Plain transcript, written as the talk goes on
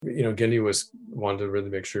Gendy wanted to really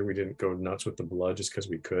make sure we didn't go nuts with the blood just because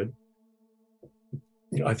we could.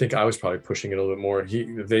 I think I was probably pushing it a little bit more.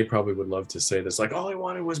 They probably would love to say this, like, all I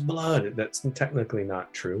wanted was blood. That's technically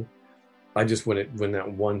not true. I just when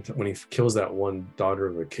he kills that one daughter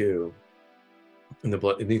of a coup, and the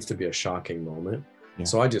blood, it needs to be a shocking moment. Yeah.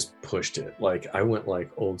 So I just pushed it. Like I went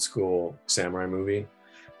like old school samurai movie.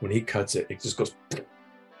 When he cuts it, it just goes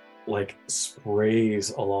like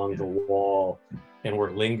sprays along the wall, and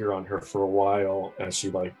we're linger on her for a while as she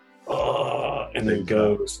like and then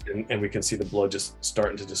goes, and we can see the blood just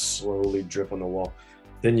starting to just slowly drip on the wall.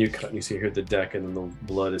 Then you cut and you see here the deck, and then the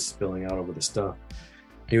blood is spilling out over the stuff.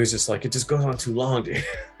 He was just like, it just goes on too long, dude.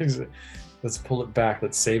 Let's pull it back.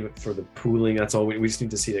 Let's save it for the pooling. That's all. We just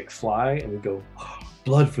need to see it fly, and we go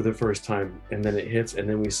blood for the first time, and then it hits, and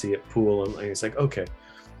then we see it pool, and it's like, okay.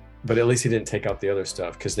 But at least he didn't take out the other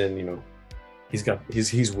stuff, because then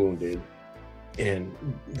he's wounded, and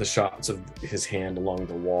the shots of his hand along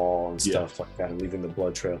the wall and stuff like that, and leaving the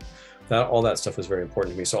blood trail, all that stuff was very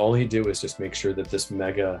important to me. So all he did was just make sure that this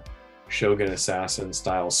mega Shogun assassin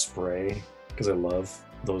style spray, because I love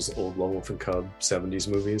those old Lone Wolf and Cub 70s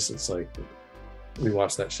movies. It's like we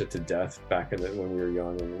watched that shit to death back in it when we were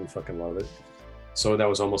young, and we fucking love it. So that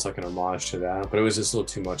was almost like an homage to that, but it was just a little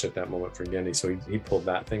too much at that moment for Gendy. So he pulled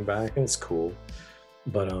that thing back, and it's cool.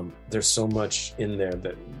 But there's so much in there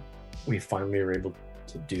that we finally were able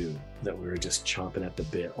to do, that we were just chomping at the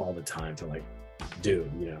bit all the time to like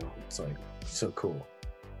do, it's like so cool.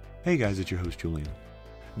 Hey guys, it's your host Julian.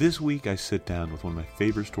 This week I sit down with one of my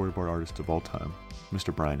favorite storyboard artists of all time,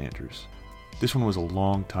 Mr. Bryan Andrews. This one was a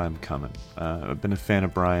long time coming. I've been a fan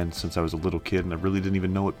of Bryan since I was a little kid, and I really didn't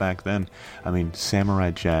even know it back then. I mean,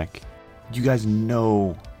 Samurai Jack, you guys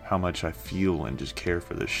know how much I feel and just care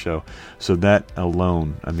for this show. So that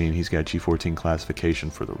alone, I mean, he's got G14 classification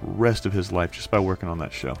for the rest of his life just by working on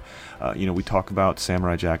that show. We talk about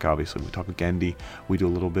Samurai Jack, obviously. We talk with Gendy. We do a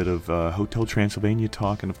little bit of Hotel Transylvania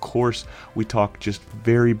talk. And of course, we talk just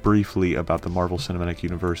very briefly about the Marvel Cinematic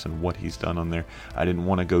Universe and what he's done on there. I didn't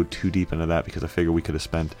want to go too deep into that because I figured we could have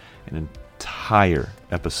spent an entire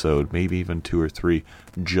episode, maybe even 2 or 3,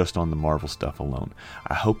 just on the Marvel stuff alone.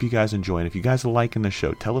 I hope you guys enjoy, and if you guys are liking the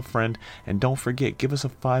show, tell a friend, and don't forget, give us a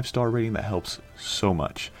 5-star rating. That helps so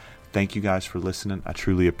much. Thank you guys for listening. I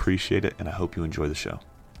truly appreciate it, and I hope you enjoy the show.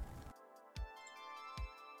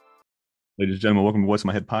 Ladies and gentlemen, welcome to What's in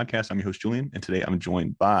My Head podcast. I'm your host, Julian, and today I'm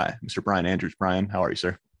joined by Mr. Bryan Andrews. Bryan, how are you,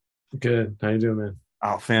 sir? Good. How you doing, man?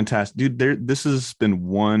 Oh, fantastic. Dude, this has been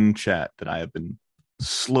one chat that I have been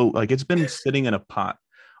slow, like it's been sitting in a pot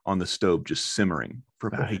on the stove just simmering for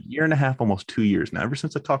about 1.5 years, almost 2 years now, ever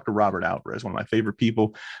since I talked to Robert Alvarez, one of my favorite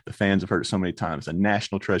people. The fans have heard it so many times. A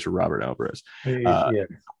national treasure, Robert Alvarez.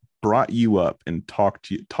 Brought you up and talked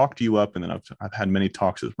to you up, and then I've had many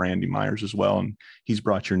talks with Randy Myers as well, and he's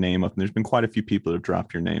brought your name up, and there's been quite a few people that have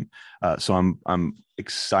dropped your name, so I'm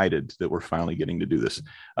excited that we're finally getting to do this.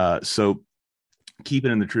 So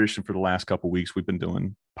keeping in the tradition, for the last couple of weeks we've been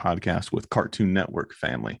doing podcast with Cartoon Network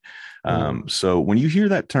family. So when you hear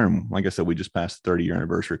that term, like I said, we just passed the 30-year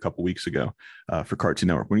anniversary a couple weeks ago for Cartoon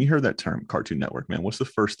Network. When you hear that term, Cartoon Network, man, what's the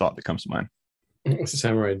first thought that comes to mind?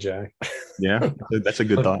 Samurai Jack. Yeah, that's a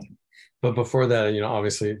good thought. But before that,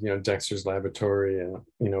 obviously, Dexter's Laboratory and,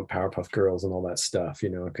 Powerpuff Girls and all that stuff,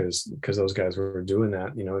 because those guys were doing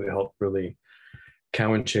that, it helped really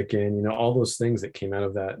Cow and Chicken, all those things that came out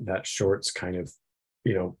of that shorts kind of,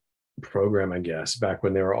 program, I guess, back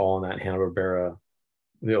when they were all in that Hanna-Barbera,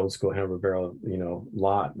 the old school Hanna-Barbera,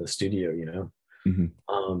 lot, the studio,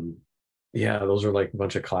 Mm-hmm. Yeah, those are like a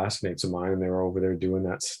bunch of classmates of mine, and they were over there doing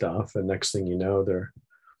that stuff. And next thing you know, they're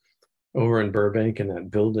over in Burbank in that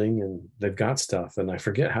building, and they've got stuff. And I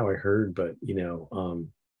forget how I heard, but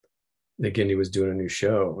again, he was doing a new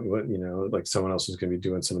show. Like someone else was going to be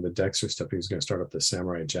doing some of the Dexter stuff. He was going to start up the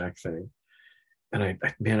Samurai Jack thing, and I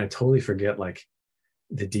totally forget like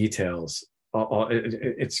the details.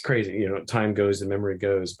 It's crazy, time goes and memory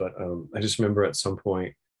goes, but I just remember at some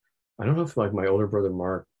point, I don't know if like my older brother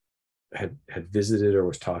Mark had visited or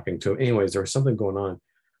was talking to him. Anyways, there was something going on,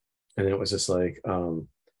 and it was just like, oh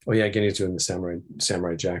yeah, again, he's doing the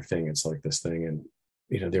Samurai Jack thing. It's like this thing,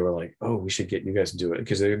 and they were like, oh, we should get you guys to do it,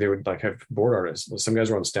 because they would like have board artists. Some guys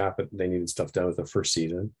were on staff, but they needed stuff done with the first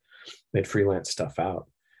season. They'd freelance stuff out,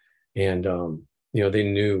 and they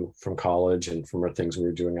knew from college and from our things we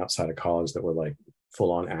were doing outside of college that were like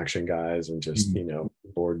full on action guys and just,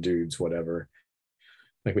 bored dudes, whatever.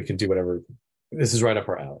 Like we can do whatever. This is right up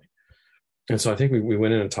our alley. And so I think we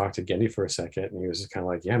went in and talked to Gendy for a second, and he was just kind of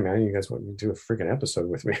like, yeah, man, you guys want to do a freaking episode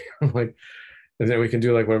with me? I'm like, and then we can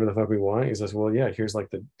do like whatever the fuck we want. He says, well, yeah, here's like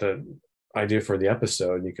the idea for the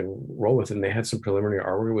episode, and you can roll with it. And they had some preliminary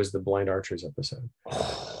artwork. It was the Blind Archers episode.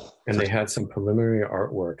 And they had some preliminary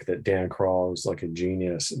artwork that Dan Crawls, like a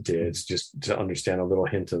genius, did just to understand a little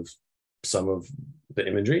hint of some of the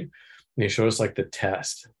imagery. And he showed us like the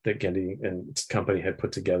test that Gendy and company had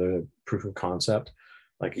put together, the proof of concept.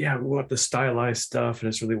 Like, yeah, we want the stylized stuff, and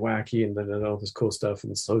it's really wacky, and then all this cool stuff,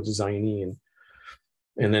 and it's so designy,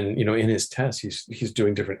 and then in his test, he's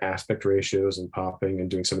doing different aspect ratios and popping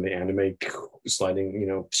and doing some of the anime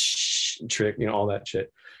sliding, trick, all that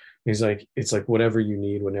shit. He's like, it's like whatever you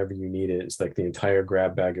need, whenever you need it. It's like the entire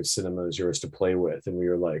grab bag of cinema is yours to play with. And we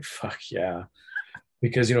were like, fuck yeah.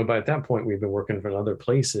 Because, by at that point, we've been working for other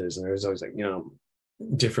places, and there's always like,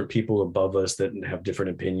 different people above us that have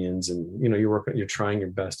different opinions. And, you're trying your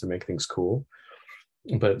best to make things cool.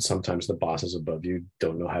 But sometimes the bosses above you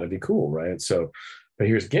don't know how to be cool, right? So, but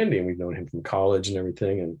here's Gendy, and we've known him from college and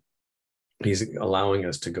everything. And he's allowing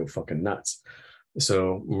us to go fucking nuts.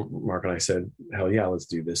 So Mark and I said, hell yeah, let's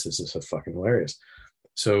do this. This is so fucking hilarious.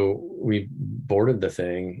 So we boarded the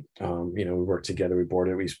thing. We worked together. We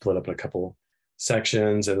boarded it. We split up in a couple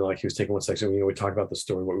sections, and like he was taking one section. We talked about the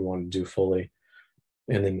story, what we wanted to do fully,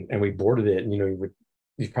 and we boarded it. And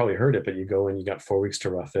you've probably heard it, but you go and you got 4 weeks to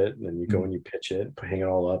rough it, and then you go and you pitch it, hang it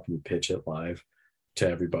all up, and you pitch it live to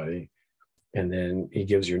everybody. And then he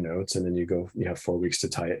gives your notes, and then you have 4 weeks to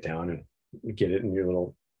tie it down and get it in your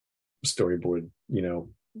little storyboard,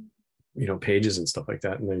 pages and stuff like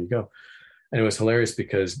that. And there you go. And it was hilarious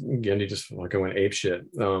because Gendy just like I went ape shit.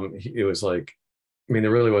 It was like, there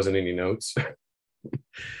really wasn't any notes,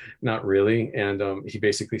 not really. And he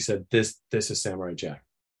basically said, this is Samurai Jack.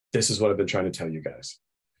 This is what I've been trying to tell you guys.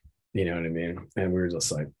 You know what I mean? And we were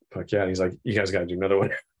just like, fuck yeah. And he's like, you guys got to do another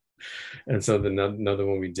one. And so another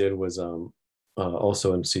one we did was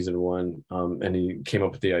also in season 1. And he came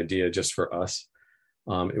up with the idea just for us.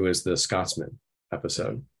 It was the Scotsman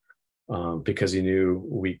episode, because he knew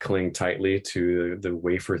we cling tightly to the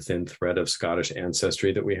wafer thin thread of Scottish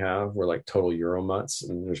ancestry that we have. We're like total Euro mutts,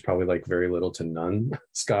 and there's probably like very little to none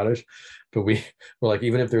Scottish, but we're like,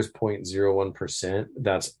 even if there's 0.01%,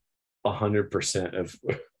 that's 100% of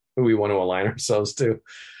who we want to align ourselves to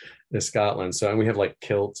is Scotland. So, and we have like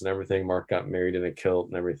kilts and everything. Mark got married in a kilt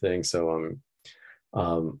and everything. So,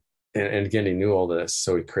 and again, he knew all this,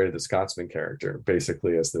 so he created the Scotsman character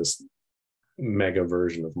basically as this mega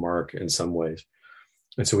version of Mark in some ways.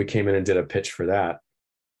 And so we came in and did a pitch for that,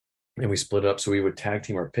 and we split up. So we would tag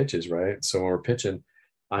team our pitches, right? So when we're pitching,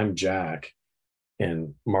 I'm Jack,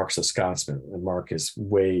 and Mark's a Scotsman, and Mark is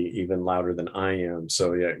way even louder than I am.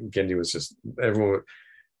 So yeah, Gendy was just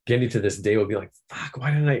Gendy to this day will be like, fuck,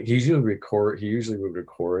 why didn't I? He usually would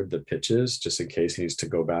record the pitches just in case he needs to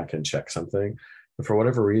go back and check something. But for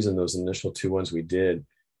whatever reason, those initial 2 ones we did,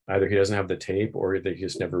 either he doesn't have the tape or he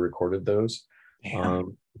just never recorded those.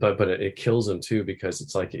 But it kills him too, because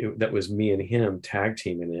it's like that was me and him tag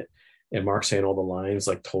teaming it, and Mark saying all the lines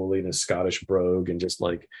like totally in a Scottish brogue and just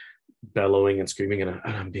like bellowing and screaming, and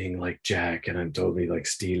I'm being like Jack, and I'm totally like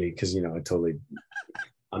Steely because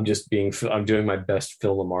I'm doing my best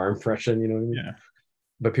Phil Lamar impression, you know what I mean? Yeah.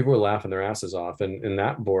 But people were laughing their asses off. And in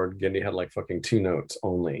that board, Gendy had like fucking 2 notes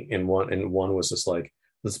only. And one was just like,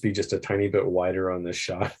 let's be just a tiny bit wider on this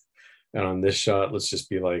shot. And on this shot, let's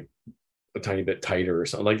just be like a tiny bit tighter or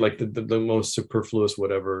something. Like the most superfluous,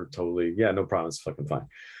 whatever, totally. Yeah, no problem. It's fucking fine.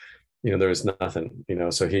 There was nothing,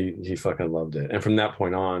 so he fucking loved it. And from that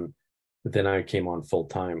point on, then I came on full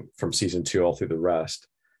time from season 2 all through the rest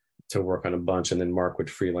to work on a bunch. And then Mark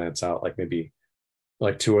would freelance out like maybe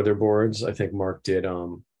like 2 other boards. I think Mark did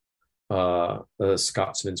the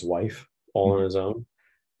Scotsman's Wife all on his own,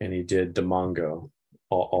 and he did Demongo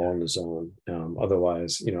all on his own.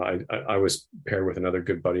 Otherwise, I was paired with another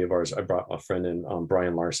good buddy of ours. I brought a friend in,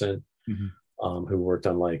 Bryan Larson, who worked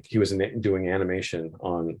on he was doing animation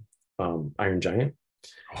on Iron Giant.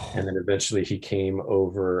 And then eventually he came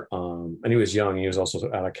over, and he was young. He was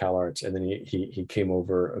also out of Cal Arts, and then he came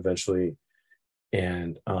over eventually,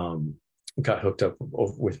 and got hooked up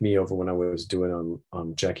with me over when I was doing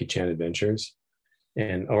Jackie Chan Adventures,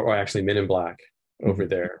 or actually Men in Black over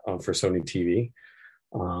there for Sony TV,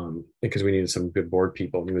 because we needed some good board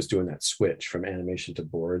people. And he was doing that switch from animation to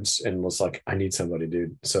boards, and was like, I need somebody,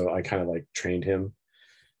 dude. So I kind of like trained him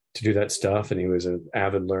to do that stuff, and he was an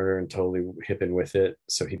avid learner and totally hipping with it.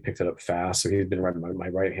 So he picked it up fast. So he'd been my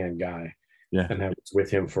right hand guy. Yeah. And I was with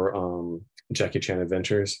him for Jackie Chan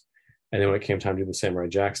Adventures. And then when it came time to do the Samurai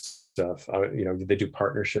Jack stuff, they do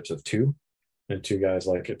partnerships of 2, and 2 guys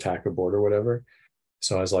like attack a board or whatever.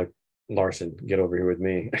 So I was like, Larson, get over here with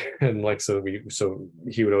me. And so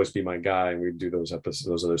he would always be my guy, and we'd do those episodes,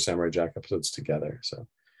 those other Samurai Jack episodes together. So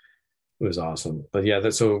It was awesome. But yeah,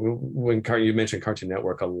 so when you mentioned Cartoon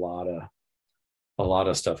Network, a lot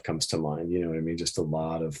of stuff comes to mind. You know what I mean? Just a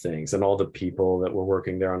lot of things, and all the people that were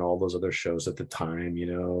working there on all those other shows at the time. You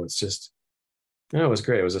know, it's just, it was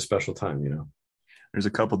great. It was a special time. You know. There's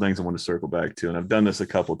a couple things I want to circle back to, and I've done this a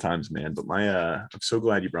couple times, man. But I'm so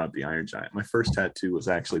glad you brought up the Iron Giant. My first tattoo was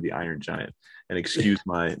actually the Iron Giant, and excuse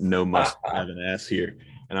my no must have an ass here,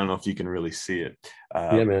 and I don't know if you can really see it.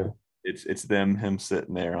 Yeah, man. It's him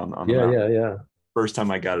sitting there on the Yeah, mountain. yeah, yeah. First time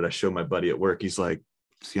I got it, I showed my buddy at work. He's like,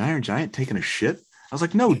 "Is the Iron Giant taking a shit?" I was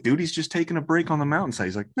like, "No, dude, he's just taking a break on the mountainside."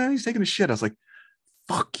 He's like, "No, he's taking a shit." I was like,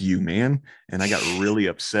 "Fuck you, man." And I got really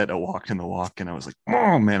upset. I walked in the walk and I was like,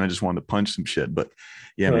 "Oh man," I just wanted to punch some shit. But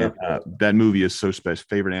yeah, man, that movie is so special.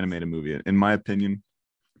 Favorite animated movie. In my opinion,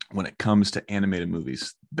 when it comes to animated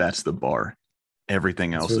movies, that's the bar.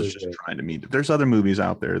 Everything else really is just trying to meet. There's other movies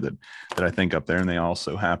out there that I think up there, and they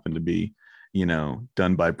also happen to be,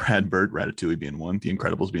 done by Brad Bird, Ratatouille being one, The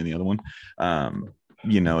Incredibles being the other one.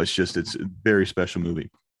 It's a very special movie.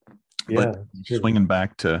 Yeah. But swinging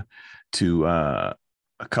back to a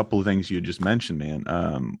couple of things you just mentioned, man.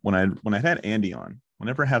 When I had Andy on,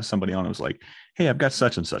 whenever I have somebody on, I was like, "Hey, I've got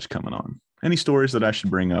such and such coming on. Any stories that I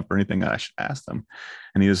should bring up or anything that I should ask them?"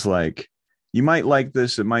 And he was like, "You might like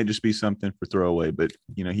this. It might just be something for throwaway." But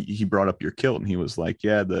he brought up your kilt, and he was like,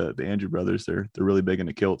 "Yeah, the Andrew brothers, they're really big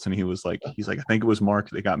into kilts." And he's like, "I think it was Mark.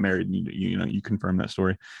 They got married, and you confirmed that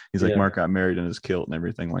story." He's like, "Mark got married in his kilt and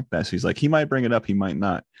everything like that." So he's like, he might bring it up, he might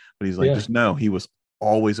not, but he's like, just know he was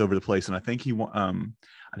always over the place. And I think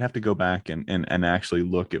I'd have to go back and actually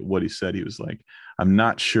look at what he said. He was like, "I'm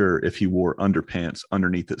not sure if he wore underpants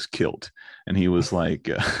underneath his kilt." And he was like,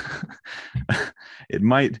 it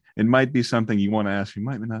might be something you want to ask. It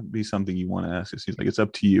might not be something you want to ask. He's like, "It's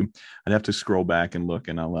up to you." I'd have to scroll back and look,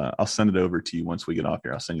 and I'll send it over to you once we get off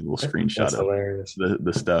here. I'll send you a little screenshot of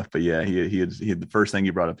the stuff. But yeah, he had the first thing he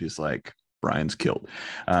brought up. He's like, Brian's kilt.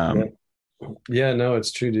 Yeah, no,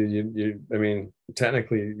 it's true, dude. I mean,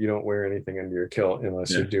 technically, you don't wear anything under your kilt unless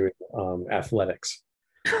you're doing athletics.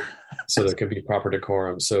 So there can be proper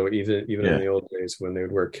decorum. So even in the old days when they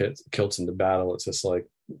would wear kilts into battle, it's just like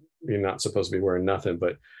you're not supposed to be wearing nothing.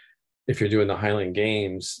 But if you're doing the Highland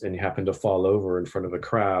Games and you happen to fall over in front of a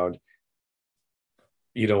crowd,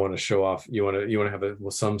 you don't want to show off. You want to have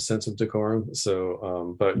some sense of decorum.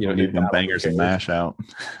 So, but need them bangers and mash out.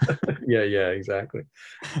 yeah, exactly.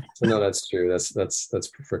 So no, that's true. That's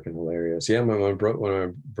freaking hilarious. Yeah, when my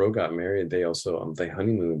bro got married, they also they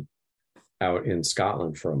honeymooned out in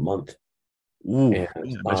Scotland for a month. Ooh, and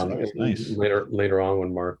nice. Later on,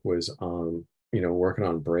 when Mark was working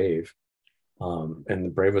on Brave, and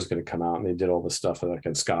the Brave was going to come out, and they did all the stuff like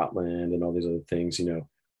in Scotland and all these other things, they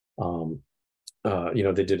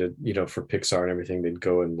did it, for Pixar and everything. They'd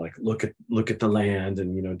go and like look at the land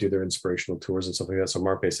and do their inspirational tours and stuff like that. So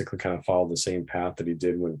Mark basically kind of followed the same path that he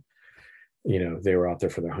did when they were out there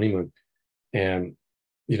for their honeymoon. And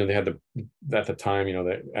they had at the time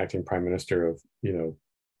the acting prime minister of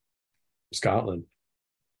Scotland,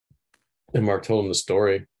 and Mark told him the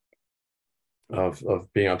story of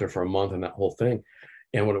being out there for a month and that whole thing.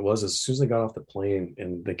 And what it was is, as soon as they got off the plane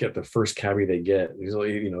and they get the first cabbie they get,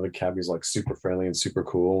 usually, the cabbie's like super friendly and super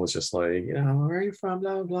cool. It's just like, where are you from?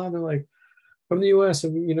 Blah, blah, blah. They're like, from the US,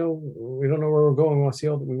 and we don't know where we're going. We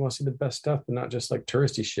want to see the best stuff, but not just like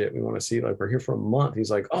touristy shit. We want to see, like, we're here for a month.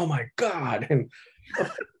 He's like, "Oh my God." And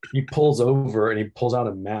he pulls over and he pulls out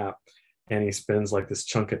a map and he spends like this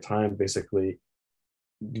chunk of time basically,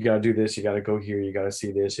 you got to do this, you got to go here, you got to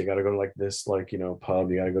see this, you got to go to like this, like,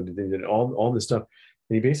 pub, you got to go do all this stuff.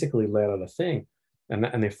 And he basically laid out a thing,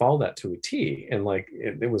 and they followed that to a T. And like,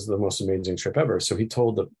 it was the most amazing trip ever. So he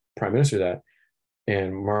told the prime minister that,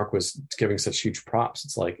 and Mark was giving such huge props.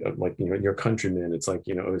 It's like your countrymen. It's like,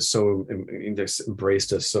 it was so, they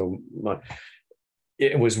embraced us so much.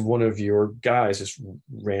 It was one of your guys, just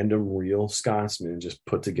random real Scotsman, just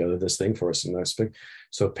put together this thing for us. And that's big.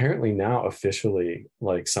 So apparently now officially,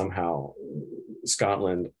 like somehow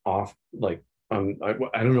Scotland off, like, I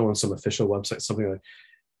don't know, on some official website, something like,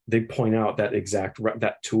 they point out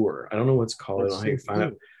that tour. I don't know what's called. I don't know how you find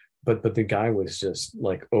it. But the guy was just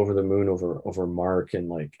like over the moon over Mark, and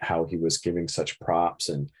like how he was giving such props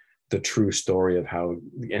and the true story of how,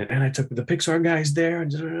 and I took the Pixar guys there,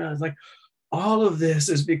 and I was like, all of this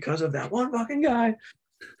is because of that one fucking guy.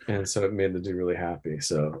 And so it made the dude really happy.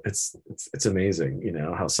 So it's amazing,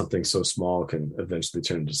 how something so small can eventually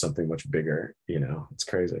turn into something much bigger. It's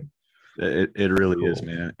crazy. It really is,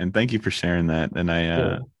 man. And thank you for sharing that. And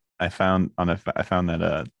I found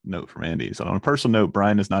that note from Andy. So on a personal note,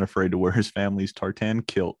 Bryan is not afraid to wear his family's tartan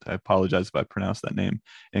kilt. I apologize if I pronounced that name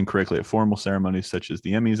incorrectly at formal ceremonies such as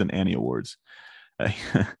the Emmys and Annie Awards. Uh,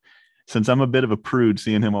 Since I'm a bit of a prude,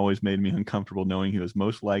 seeing him always made me uncomfortable, knowing he was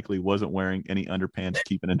most likely wasn't wearing any underpants,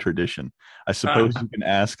 keeping in tradition. I suppose you can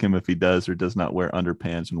ask him if he does or does not wear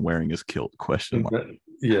underpants when wearing his kilt? Question mark.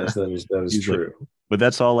 Yes, that is true. But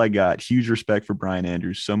that's all I got. Huge respect for Bryan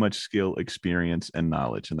Andrews. So much skill, experience, and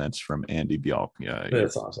knowledge. And that's from Andy Bjalk. Yeah,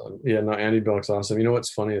 That's awesome. Yeah, no, Andy Bjalk's awesome. You know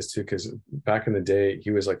what's funny is too, because back in the day,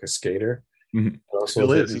 he was like a skater. mm-hmm. Also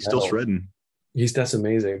Still is. He's still shredding. That's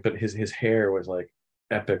amazing. But his hair was like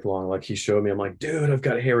epic long. Like he showed me, I'm like, dude, I've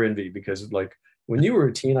got hair envy because like when you were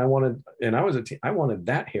a teen, I was a teen, I wanted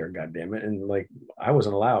that hair, goddamn it. And like I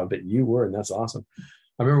wasn't allowed, but you were, and that's awesome.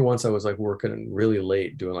 I remember once I was like working really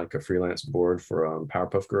late doing like a freelance board for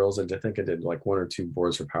Powerpuff Girls. I think I did like one or two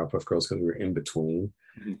boards for Powerpuff Girls because we were in between.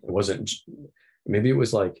 Mm-hmm. It wasn't, maybe it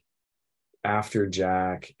was like after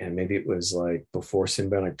Jack, and maybe it was like before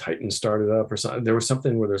Symbiotic Titan started up or something. There was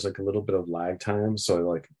something where there's like a little bit of lag time. So I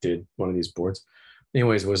like did one of these boards.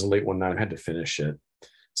 Anyways, it was late one night. I had to finish it.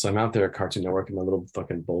 So I'm out there at Cartoon Network in my little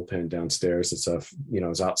fucking bullpen downstairs and stuff. You know, I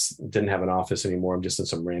was out, didn't have an office anymore. I'm just in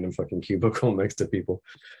some random fucking cubicle next to people.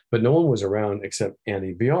 But no one was around except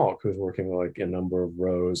Andy Bjalk, who was working like a number of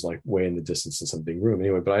rows, like way in the distance in some big room.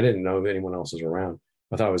 Anyway, but I didn't know that anyone else was around.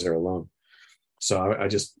 I thought I was there alone. So I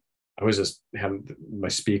was just having my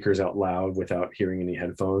speakers out loud without hearing any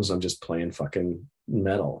headphones. I'm just playing fucking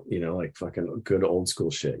metal, you know, like fucking good old school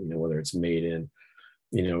shit, you know, whether it's Maiden,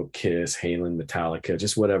 you know, Kiss, Halen, Metallica,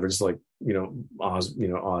 just whatever, just like, you know,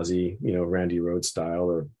 Ozzy, you know, Randy Rhoads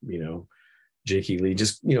style, or, you know, Jakey Lee,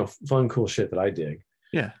 just, you know, fun, cool shit that I dig.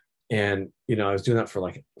 Yeah. And, you know, I was doing that for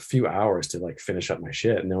like a few hours to like finish up my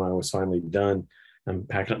shit. And then when I was finally done, I'm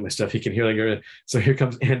packing up my stuff. You can hear like, so here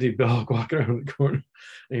comes Andy Bjalk walking around the corner.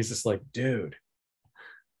 And he's just like, dude,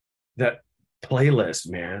 that playlist,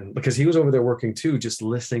 man, because he was over there working too, just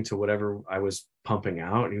listening to whatever I was pumping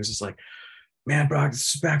out. And he was just like, man, Brock,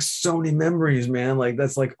 it's back so many memories, man. Like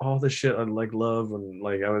that's like all the shit I like love. And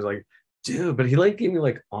like I was like, dude, but he like gave me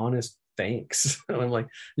like honest thanks. And I'm like,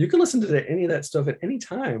 you can listen to any of that stuff at any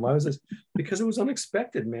time. Why was this? Because it was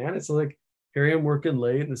unexpected, man. It's like, here I am working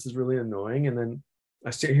late. This is really annoying. And then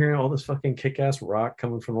I start hearing all this fucking kick-ass rock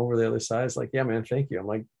coming from over the other side. It's like, yeah, man, thank you. I'm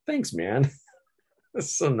like, thanks, man.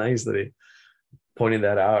 It's so nice that he pointed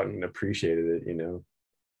that out and appreciated it, you know.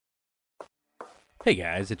 Hey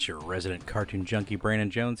guys, it's your resident cartoon junkie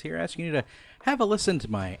Brandon Jones here, asking you to have a listen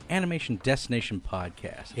to my Animation Destination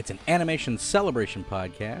podcast. It's an animation celebration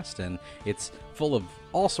podcast, and it's full of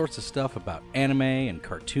all sorts of stuff about anime and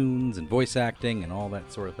cartoons and voice acting and all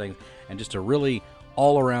that sort of thing, and just a really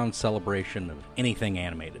all-around celebration of anything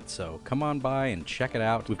animated. So come on by and check it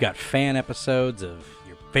out. We've got fan episodes of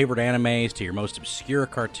your favorite animes to your most obscure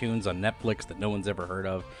cartoons on Netflix that no one's ever heard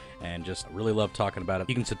of, and just really love talking about it.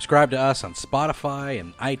 You can subscribe to us on Spotify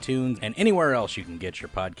and iTunes and anywhere else you can get your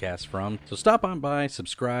podcasts from. So stop on by,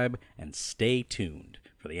 subscribe, and stay tuned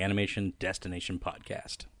for the Animation Destination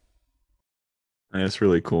podcast. That's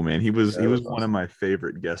really cool, man. He was awesome. One of my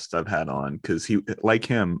favorite guests I've had on, because he, like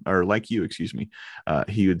you,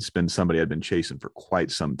 he had been somebody I'd been chasing for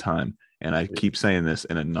quite some time. And I keep saying this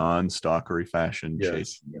in a non-stalkery fashion,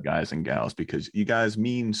 chasing you guys and gals, because you guys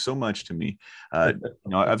mean so much to me. You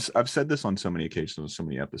know, I've said this on so many occasions, on so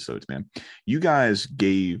many episodes, man. You guys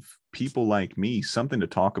gave people like me something to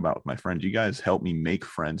talk about with my friends. You guys helped me make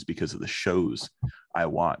friends because of the shows I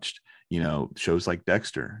watched. You know, shows like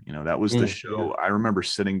Dexter. You know, that was the show I remember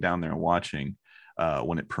sitting down there and watching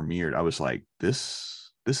when it premiered. I was like,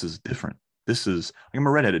 this is different. This is, I'm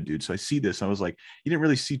a redheaded dude, so I see this. I was like, you didn't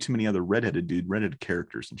really see too many other redheaded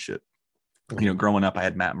characters and shit. You know, growing up, I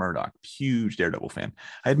had Matt Murdock, huge Daredevil fan.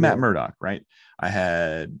 I had Matt Murdock, right? I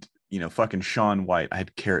had, you know, fucking Shaun White. I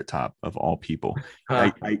had Carrot Top, of all people.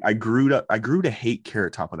 I grew to hate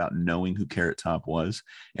Carrot Top without knowing who Carrot Top was.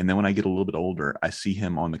 And then when I get a little bit older, I see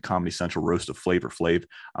him on the Comedy Central roast of Flavor Flav.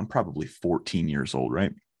 I'm probably 14 years old,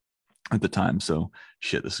 right? At the time. So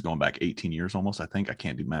shit, this is going back 18 years almost. I think. I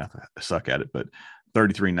can't do math. I suck at it, but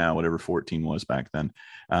 33 now, whatever 14 was back then,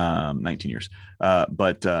 19 years.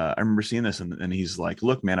 But I remember seeing this, and he's like,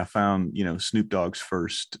 look, man, I found, you know, Snoop Dogg's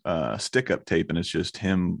first stick-up tape, and it's just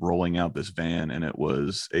him rolling out this van, and it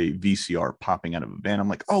was a VCR popping out of a van. I'm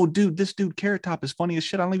like, oh, dude, this dude Carrot Top is funny as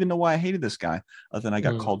shit. I don't even know why I hated this guy, other than I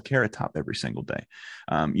got called Carrot Top every single day.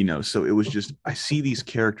 You know, so it was just, I see these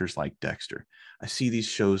characters like Dexter. I see these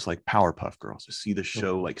shows like Powerpuff Girls. I see the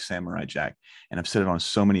show like Samurai Jack. And I've said it on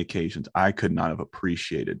so many occasions, I could not have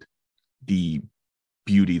appreciated the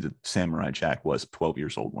beauty that Samurai Jack was at 12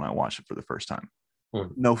 years old when I watched it for the first time.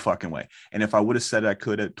 No fucking way. And if I would have said I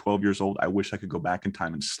could at 12 years old, I wish I could go back in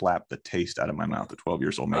time and slap the taste out of my mouth at 12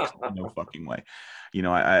 years old. Makes no fucking way. You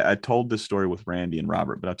know, I told this story with Randy and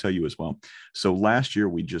Robert, but I'll tell you as well. So last year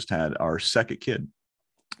we just had our second kid.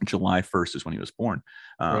 July 1st is when he was born.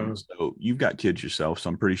 So you've got kids yourself. So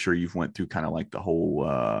I'm pretty sure you've went through kind of like the whole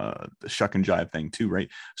the shuck and jive thing too, right?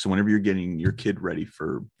 So whenever you're getting your kid ready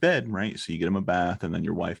for bed, right? So you get him a bath, and then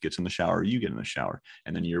your wife gets in the shower, you get in the shower,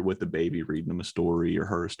 and then you're with the baby reading them a story or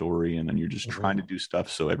her a story, and then you're just trying to do stuff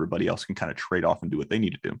so everybody else can kind of trade off and do what they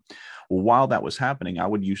need to do. Well, while that was happening, I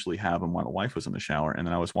would usually have him while the wife was in the shower, and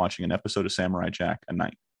then I was watching an episode of Samurai Jack a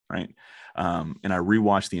night. Right. And I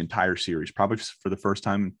rewatched the entire series, probably for the first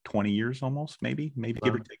time in 20 years, almost, maybe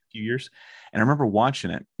give or take a few years. And I remember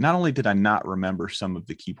watching it. Not only did I not remember some of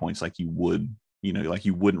the key points like you would, you know, like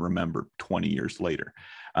you wouldn't remember 20 years later.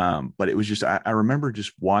 But it was just, I remember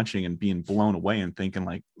just watching and being blown away and thinking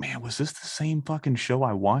like, man, was this the same fucking show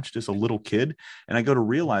I watched as a little kid? And I go to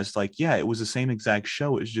realize like, yeah, it was the same exact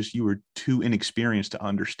show. It's just, you were too inexperienced to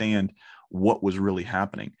understand what was really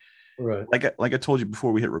happening. Right. Like I told you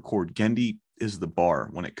before we hit record, Gendy is the bar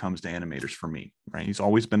when it comes to animators for me, right? He's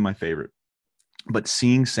always been my favorite. But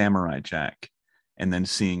seeing Samurai Jack and then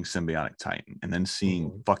seeing Symbiotic Titan and then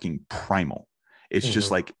seeing fucking Primal, it's just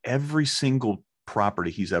like every single property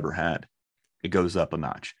he's ever had, it goes up a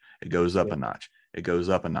notch. It goes up a notch. It goes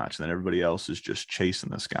up a notch. And then everybody else is just chasing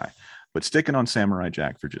this guy. But sticking on Samurai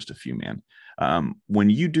Jack for just a few, man. When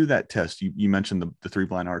you do that test, you mentioned the Three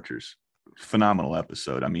Blind Archers. Phenomenal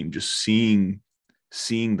episode. I mean, just seeing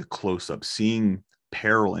the close-up, seeing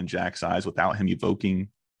peril in Jack's eyes without him evoking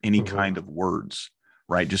any kind of words,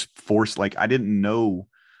 right? Just forced. Like, I didn't know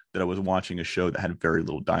that I was watching a show that had very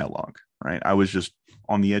little dialogue, right? I was just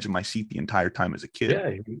on the edge of my seat the entire time as a kid.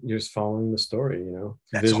 Yeah, you're just following the story, you know.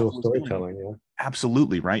 That's visual storytelling. Yeah,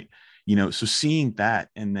 absolutely, right? You know, so seeing that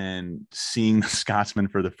and then seeing the Scotsman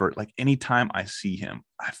for the first, like anytime I see him,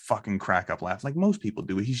 I fucking crack up laughing like most people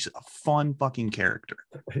do. He's just a fun fucking character.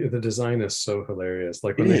 the design is so hilarious.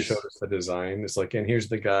 Like when they showed us the design, it's like, and here's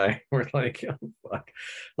the guy. We're like, oh, fuck.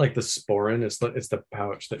 Like the sporin, it's the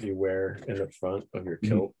pouch that you wear in the front of your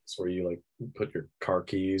kilt. It's where you like put your car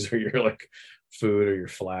keys or your like food or your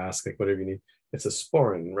flask, like whatever you need. It's a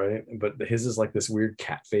sporin, right? But his is like this weird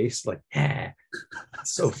cat face, like, it's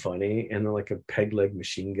so funny. And then like a peg leg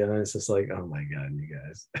machine gun. It's just like, oh my God, you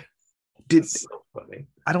guys. It's so funny.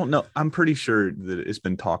 I don't know. I'm pretty sure that it's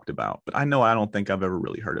been talked about, but I don't think I've ever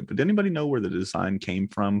really heard it. But did anybody know where the design came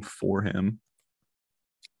from for him?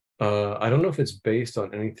 I don't know if it's based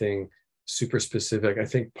on anything super specific. I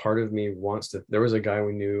think part of me wants to. There was a guy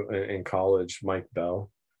we knew in college, Mike Bell,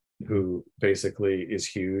 who basically is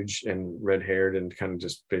huge and red-haired and kind of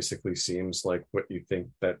just basically seems like what you think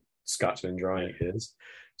that Scotsman drawing is.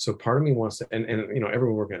 So part of me wants to, and you know,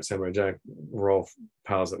 everyone working at Samurai Jack, we're all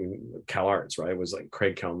pals that we, Cal Arts, right? It was like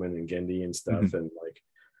Craig Kelman and Gendy and stuff. And like,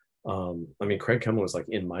 I mean, Craig Kelman was like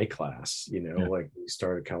in my class, you know, like we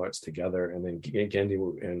started Cal Arts together, and then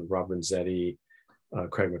Gendy and Robert Zetti,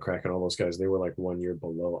 Craig McCracken, all those guys, they were like 1 year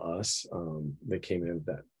below us. They came in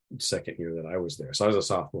that second year that I was there. So I was a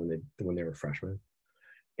sophomore when they were freshmen.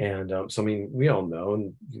 And so, I mean, we all know,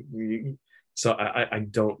 and so I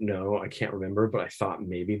don't know. I can't remember, but I thought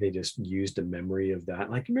maybe they just used a memory of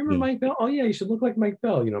that. Like, remember Mike Bell? Oh yeah, you should look like Mike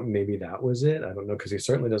Bell. You know, maybe that was it. I don't know, because he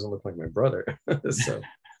certainly doesn't look like my brother. So,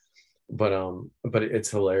 but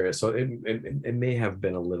it's hilarious. So it may have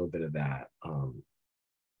been a little bit of that.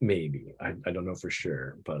 Maybe I don't know for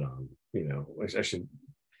sure, but you know, I should.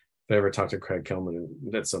 If I ever talk to Craig Kelman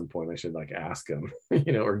at some point, I should like ask him,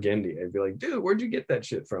 you know, or Gendy. I'd be like, dude, where'd you get that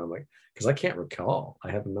shit from? Like, because I can't recall.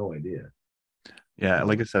 I have no idea. Yeah,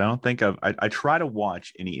 like I said, I don't think I try to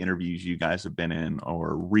watch any interviews you guys have been in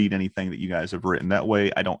or read anything that you guys have written. That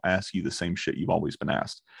way I don't ask you the same shit you've always been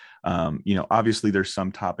asked. You know, obviously there's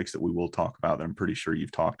some topics that we will talk about that I'm pretty sure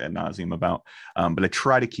you've talked ad nauseum about. But I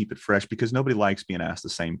try to keep it fresh because nobody likes being asked the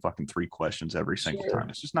same fucking 3 questions every single time.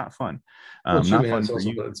 It's just not fun. Well, not fun for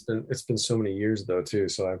you. It's been so many years though too.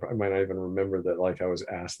 So I might not even remember that. Like I was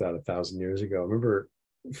asked that 1,000 years ago. I remember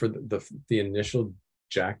for the initial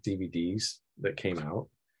Jack DVDs that came out,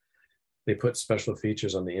 they put special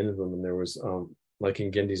features on the end of them, and there was like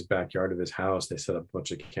in Gendy's backyard of his house, they set up a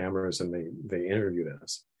bunch of cameras and they interviewed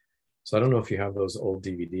us. So I don't know if you have those old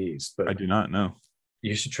DVDs, but I do not know.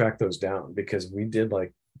 You should track those down, because they did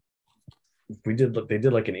like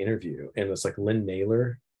an interview, and it's like Lynn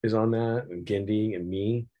Naylor is on that, and Gendy and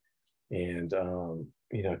me, and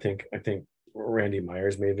you know, I think Randy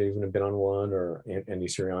Myers may have even been on one, or Andy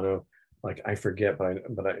Siriano. Like I forget,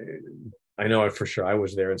 but I know for sure I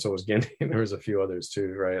was there, and so was Gendy, and there was a few others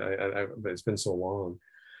too, right? But it's been so long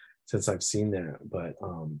since I've seen that. But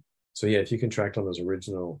so yeah, if you can track down those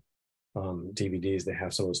original DVDs, they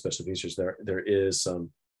have some of the special features. There is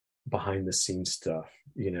some behind the scenes stuff,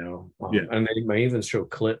 and they might even show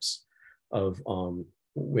clips of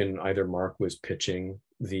when either Mark was pitching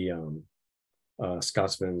the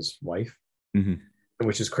Scotsman's wife,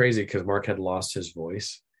 which is crazy because Mark had lost his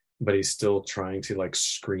voice, but he's still trying to like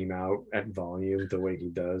scream out at volume the way he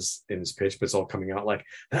does in his pitch, but it's all coming out like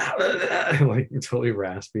like totally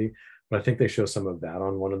raspy. But I think they show some of that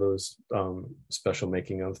on one of those special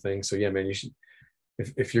making of things. So yeah, man, you should,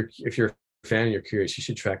 if you're a fan and you're curious, you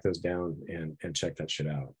should track those down and check that shit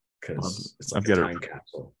out, because it's like a time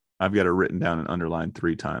capsule. I've got it written down and underlined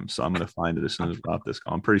 3 times, so I'm going to find it as soon as we're off this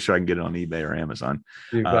call. I'm pretty sure I can get it on eBay or Amazon.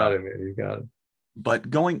 You got it, man. You got it. But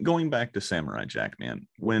going back to Samurai Jack, man,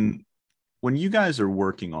 when you guys are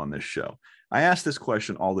working on this show, I ask this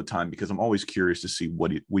question all the time because I'm always curious to see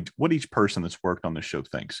what each person that's worked on the show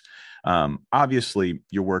thinks. Obviously,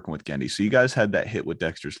 you're working with Gendy, so you guys had that hit with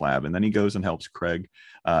Dexter's Lab, and then he goes and helps Craig,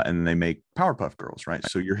 and then they make Powerpuff Girls, right?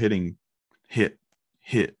 So you're hitting hit,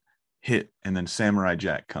 and then Samurai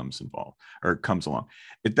Jack comes along.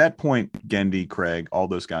 At that point, Gendy, Craig, all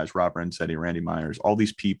those guys, Rob Renzetti, Randy Myers, all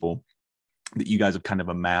these people that you guys have kind of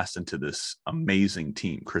amassed into this amazing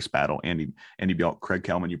team. Chris Battle, Andy Bjork, Craig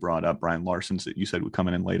Kelman, you brought up, Brian Larson's that you said would come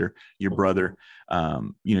in later, your brother.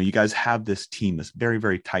 You guys have this team, this very,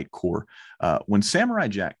 very tight core. When Samurai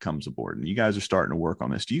Jack comes aboard and you guys are starting to work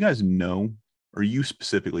on this, do you guys know, or you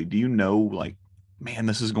specifically, do you know, like, man,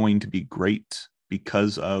 this is going to be great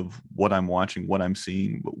because of what I'm watching, what I'm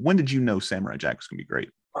seeing? When did you know Samurai Jack was going to be great?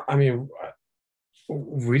 I mean,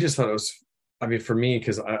 we just thought it was, for me,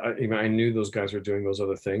 because I knew those guys were doing those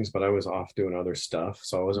other things, but I was off doing other stuff,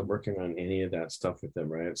 so I wasn't working on any of that stuff with them,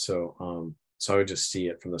 right? So I would just see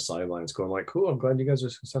it from the sidelines, going like, "Cool, I'm glad you guys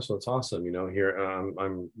are successful. It's awesome." Here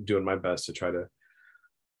I'm doing my best to try to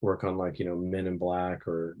work on like Men in Black,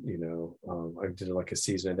 or I did like a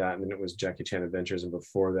season of that, and then it was Jackie Chan Adventures, and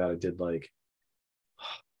before that I did like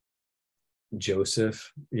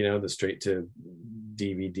Joseph, the straight to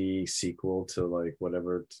DVD sequel to like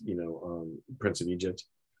whatever, Prince of Egypt.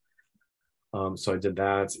 So I did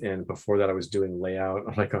that, and before that I was doing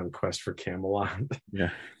layout like on Quest for Camelot. Yeah.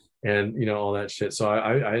 And all that shit. So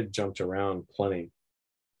I had jumped around plenty.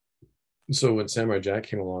 So when Samurai Jack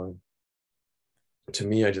came along, to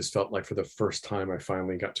me, I just felt like for the first time I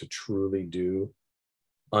finally got to truly do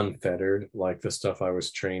unfettered, like the stuff I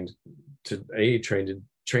was trained to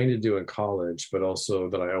do in college, but also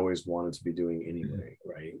that I always wanted to be doing anyway,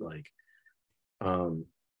 right? Like,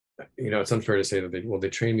 it's unfair to say that they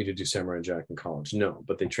trained me to do Samurai Jack in college. No,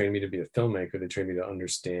 but they trained me to be a filmmaker. They trained me to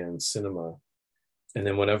understand cinema, and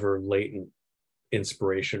then whatever latent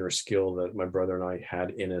inspiration or skill that my brother and I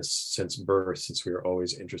had in us since birth, since we were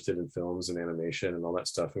always interested in films and animation and all that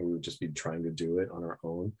stuff, and we would just be trying to do it on our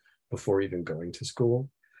own before even going to school.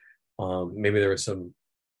 Maybe there was some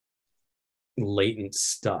latent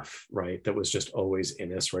stuff, right, that was just always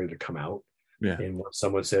in us, ready to come out. Yeah. And when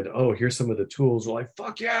someone said, "Oh, here's some of the tools," we're like,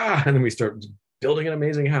 "Fuck yeah!" And then we start building an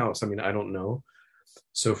amazing house. I don't know.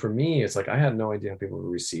 So for me, it's like I had no idea how people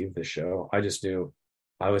would receive the show. I just knew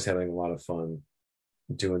I was having a lot of fun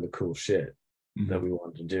doing the cool shit that we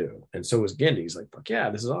wanted to do, and so was Gendy. He's like, "Fuck yeah,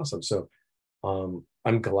 this is awesome." So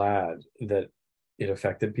I'm glad that it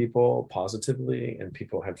affected people positively and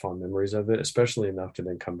people had fond memories of it, especially enough to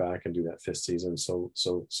then come back and do that 5th season so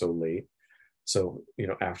late. So,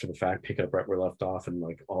 after the fact, pick it up right where we left off, and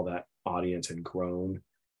like all that audience had grown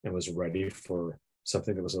and was ready for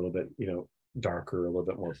something that was a little bit, darker, a little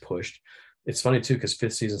bit more pushed. It's funny too, because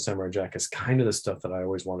 5th season Samurai Jack is kind of the stuff that I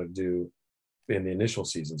always wanted to do in the initial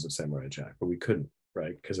seasons of Samurai Jack, but we couldn't,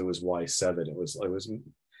 right? Because it was Y7.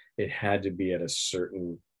 It had to be at a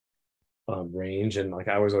certain range, and like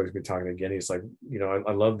I was always be talking to Gendy. It's like,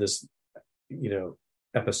 I love this,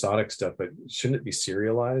 episodic stuff, but shouldn't it be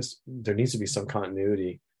serialized? There needs to be some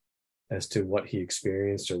continuity as to what he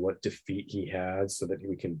experienced or what defeat he had, so that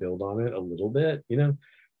we can build on it a little bit, And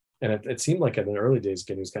it seemed like in the early days,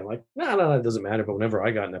 Gendy was kind of like, no, it doesn't matter. But whenever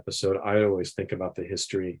I got an episode, I always think about the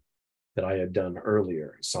history that I had done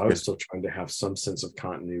earlier. So I was still trying to have some sense of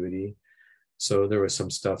continuity. So there was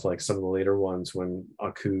some stuff like some of the later ones when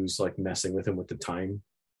Aku's like messing with him with the time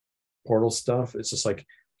portal stuff. It's just like,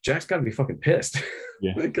 Jack's got to be fucking pissed.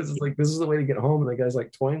 Yeah. Because it's like, this is the way to get home. And the guy's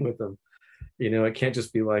like toying with him. It can't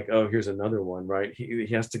just be like, oh, here's another one, right? He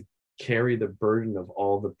has to carry the burden of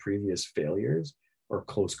all the previous failures or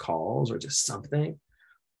close calls or just something.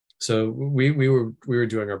 So we were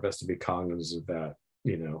doing our best to be cognizant of that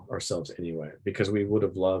ourselves anyway, because we would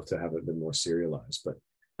have loved to have it been more serialized. But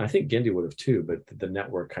I think Gindi would have too, but the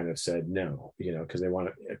network kind of said no, because they want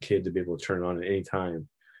a kid to be able to turn it on at any time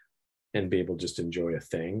and be able to just enjoy a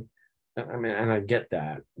thing. I mean, and I get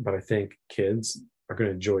that, but I think kids are going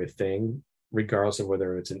to enjoy a thing regardless of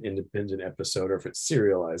whether it's an independent episode or if it's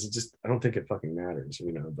serialized. I don't think it fucking matters,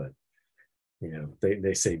 but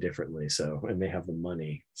they say differently. So, and they have the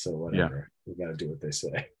money. So whatever, we got to do what they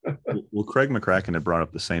say. Well, Craig McCracken had brought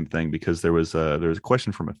up the same thing, because there was a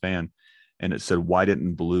question from a fan, and it said, why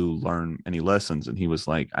didn't Blue learn any lessons? And he was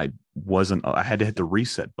like, I had to hit the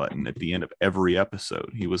reset button at the end of every episode.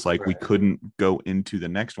 He was like, we couldn't go into the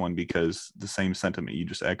next one because the same sentiment you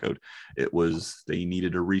just echoed. It was, they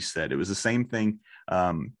needed a reset. It was the same thing.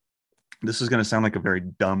 This is going to sound like a very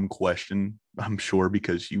dumb question, I'm sure,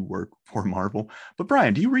 because you work for Marvel. But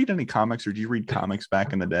Bryan, do you read any comics, or do you read comics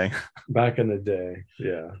back in the day? Back in the day,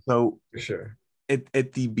 yeah. So for sure.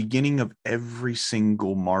 At the beginning of every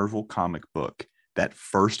single Marvel comic book, that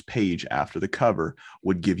first page after the cover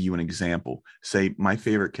would give you an example. Say, my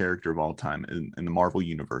favorite character of all time in the Marvel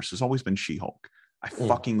universe has always been She-Hulk. I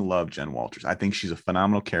fucking love Jen Walters. I think she's a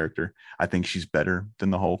phenomenal character. I think she's better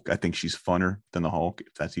than the Hulk. I think she's funner than the Hulk,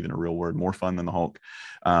 if that's even a real word, more fun than the Hulk.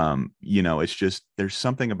 It's just, there's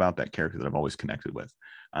something about that character that I've always connected with.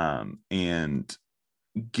 And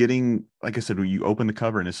getting, like I said, when you open the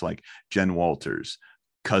cover and it's like Jen Walters,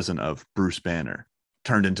 cousin of Bruce Banner,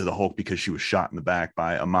 turned into the Hulk because she was shot in the back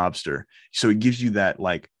by a mobster. So it gives you that,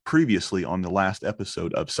 like, previously on the last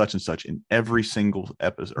episode of such and such in every single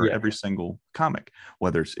episode or every single comic,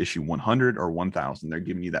 whether it's issue 100 or 1000, they're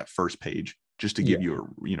giving you that first page just to give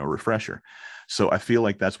you a refresher. So I feel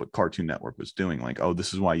like that's what Cartoon Network was doing. Like, oh,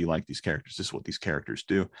 this is why you like these characters. This is what these characters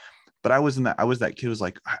do. But I was that kid who was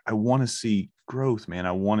like, I want to see growth, man.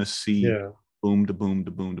 I want to see boom to boom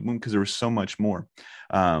to boom to boom, because there was so much more.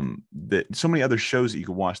 That so many other shows that you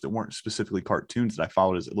could watch that weren't specifically cartoons that I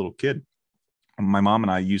followed as a little kid. My mom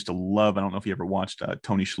and I used to love, I don't know if you ever watched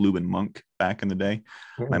Tony Shalhoub and Monk back in the day.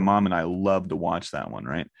 My mom and I loved to watch that one,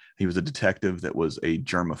 right? He was a detective that was a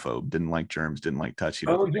germaphobe, didn't like germs, didn't like touch.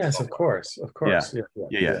 Oh, yes, of course.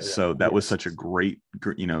 Yeah. So that was such a great,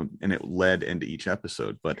 and it led into each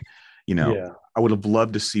episode. But, I would have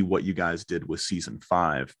loved to see what you guys did with season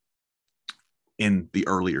 5 in the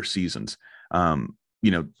earlier seasons.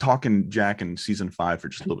 Talking Jack in season 5 for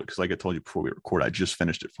just a little bit, because like I told you before we record, I just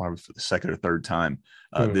finished it for the second or third time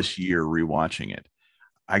this year, rewatching it.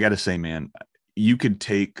 I got to say, man, you could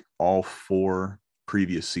take all 4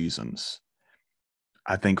 previous seasons.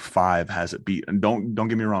 I think 5 has it beat. And don't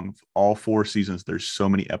get me wrong, all 4 seasons, there's so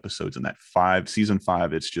many episodes in that season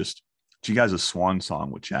 5. It's you guys a swan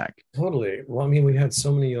song with Jack. Totally. Well, I mean, we had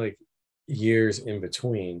so many like years in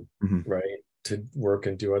between, right, to work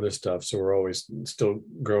and do other stuff. So we're always still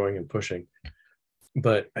growing and pushing.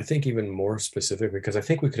 But I think even more specific, because I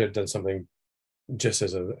think we could have done something just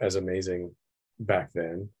as amazing back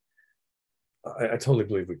then. I totally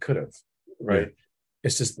believe we could have, right? Yeah.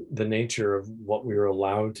 It's just the nature of what we were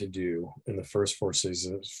allowed to do in the first 4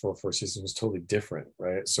 seasons was totally different,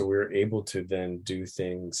 right? So we were able to then do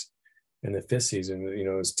things in the 5th season,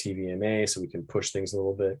 as TVMA, so we can push things a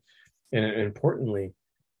little bit. And importantly,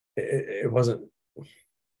 it wasn't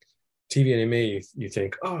TVMA. You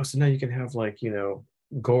think, oh, so now you can have like,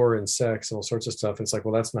 gore and sex and all sorts of stuff. And it's like,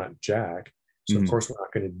 well, that's not Jack. So of course we're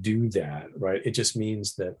not going to do that, right? It just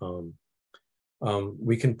means that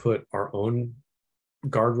we can put our own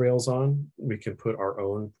guardrails on. We can put our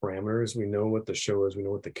own parameters. We know what the show is. We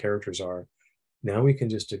know what the characters are. Now we can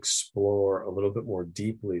just explore a little bit more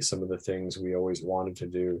deeply some of the things we always wanted to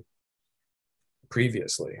do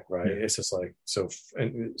previously, right? It's just like, so,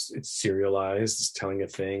 and it's serialized, it's telling a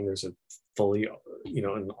thing, there's a fully,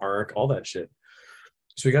 an arc, all that shit.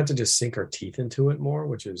 So we got to just sink our teeth into it more,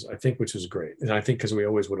 which was great. And I think because we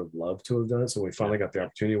always would have loved to have done it. So when we finally got the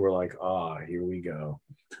opportunity, we're like, here we go.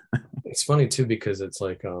 It's funny too, because it's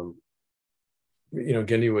like,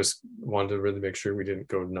 Gindi wanted to really make sure we didn't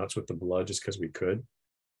go nuts with the blood just because we could.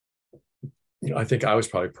 I think I was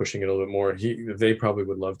probably pushing it a little bit more. They probably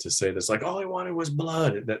would love to say this, like, all I wanted was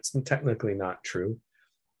blood. That's technically not true.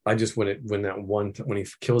 I just, when he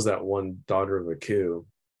kills that one daughter of a coup,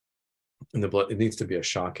 and the blood, it needs to be a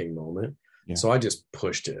shocking moment. Yeah. So I just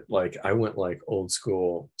pushed it. Like I went like old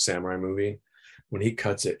school samurai movie. When he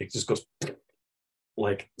cuts it, it just goes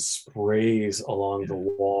like sprays along the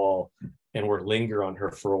wall, and we're linger on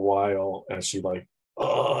her for a while as she like,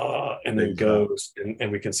 and then goes,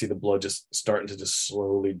 and we can see the blood just starting to just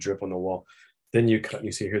slowly drip on the wall. Then you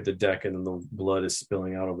see here the deck, and then the blood is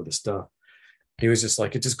spilling out over the stuff. He was just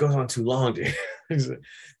like, it just goes on too long, dude.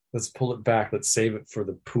 let's pull it back. Let's save it for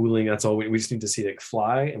the pooling. That's all we just need to see it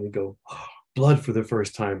fly, and we go, oh, blood for the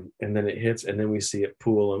first time, and then it hits, and then we see it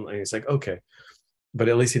pool, and it's like, okay. But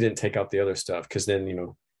at least he didn't take out the other stuff, because then,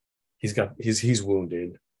 he's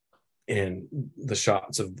wounded, and the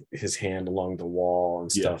shots of his hand along the wall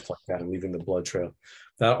and stuff like that, and leaving the blood trail,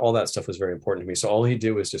 all that stuff was very important to me. So all he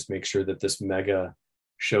did was just make sure that this mega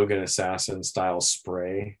Shogun assassin style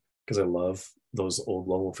spray, because I love those old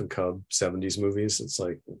Lone Wolf and Cub 70s movies. It's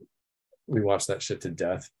like we watched that shit to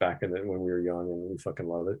death back when we were young, and we fucking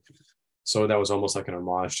love it. So that was almost like an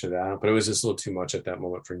homage to that, but it was just a little too much at that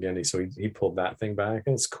moment for Gendy. So he pulled that thing back,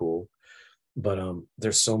 and it's cool. But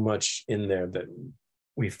there's so much in there that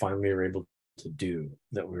we finally were able to do,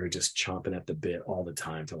 that we were just chomping at the bit all the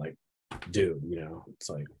time to like do, it's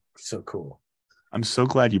like so cool. I'm so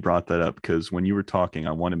glad you brought that up, because when you were talking,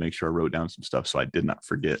 I wanted to make sure I wrote down some stuff so I did not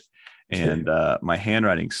forget. And my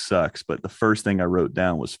handwriting sucks, but the first thing I wrote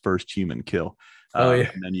down was first human kill. And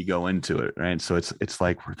then you go into it, right? So it's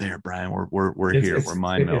like, we're there, Bryan. We're here. We're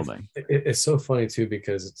mind melding. It's so funny too,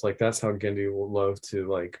 because it's like that's how Gendy will love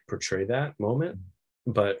to like portray that moment.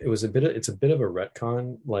 But it's a bit of a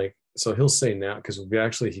retcon. Like, so he'll say now, because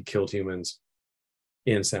he killed humans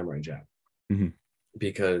in Samurai Jack,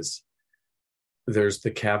 because there's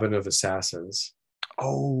the cabin of assassins.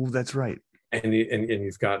 Oh, that's right. And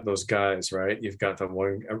you've got those guys, right? You've got the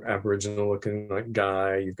one Aboriginal looking like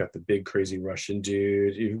guy. You've got the big crazy Russian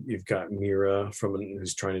dude. You've got Mira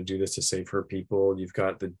who's trying to do this to save her people. You've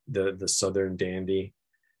got the Southern dandy.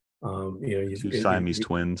 Siamese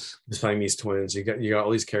twins. The Siamese twins. You got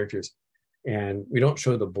all these characters, and we don't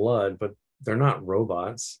show the blood, but they're not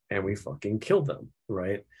robots, and we fucking killed them,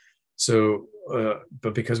 right? So,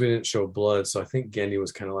 but because we didn't show blood, so I think Gendy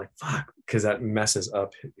was kind of like, fuck, because that messes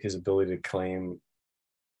up his ability to claim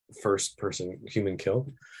first person human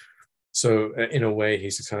kill. So in a way,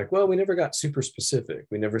 he's just kind of like, well, we never got super specific.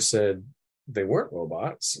 We never said they weren't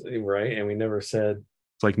robots, right? And we never said,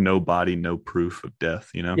 it's like no body, no proof of death,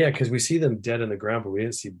 Yeah, because we see them dead in the ground, but we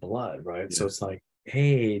didn't see blood, right? Yeah. So it's like,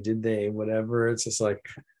 hey, did they, whatever. It's just like,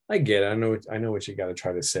 I get it. I know what you got to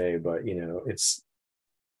try to say, but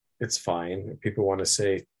it's fine. People want to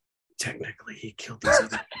say, technically, he killed these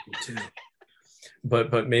other people too.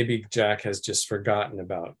 But maybe Jack has just forgotten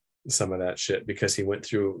about some of that shit, because he went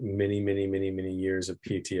through many, many, many, many years of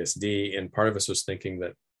PTSD. And part of us was thinking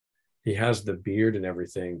that he has the beard and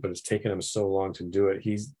everything, but it's taken him so long to do it.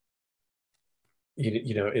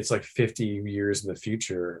 It's like 50 years in the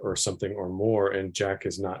future or something or more, and Jack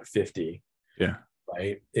is not 50. Yeah.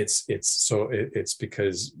 Right. It's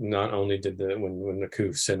because not only did when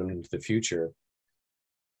Naku sent him into the future,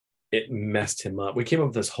 it messed him up. We came up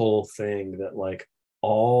with this whole thing that like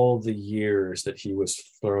all the years that he was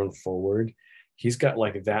thrown forward, he's got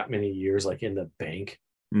like that many years like in the bank,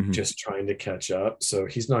 just trying to catch up. So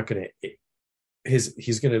he's not gonna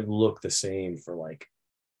he's gonna look the same for like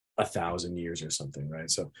 1,000 years or something, right?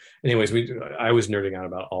 So anyways, I was nerding out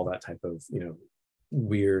about all that type of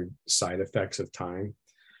weird side effects of time.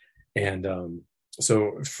 And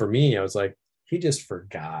so for me, I was like, he just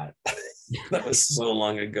forgot. That was so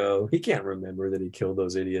long ago. He can't remember that he killed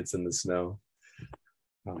those idiots in the snow.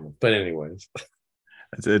 But anyways,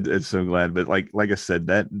 it's so glad. But like I said,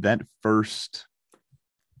 that first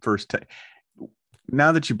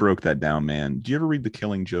now that you broke that down, man, do you ever read The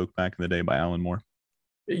Killing Joke back in the day by Alan Moore?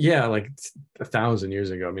 Yeah, like 1,000 years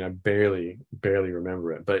ago. I mean, I barely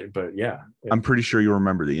remember it, but yeah. I'm pretty sure you'll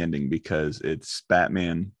remember the ending, because it's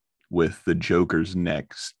Batman with the Joker's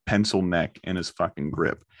pencil neck in his fucking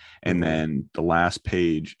grip. And then the last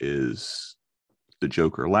page is the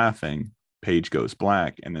Joker laughing, page goes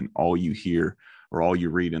black, and then all you hear or all you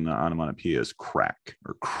read in the onomatopoeia is crack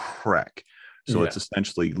or crack. So it's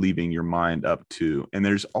essentially leaving your mind up to, and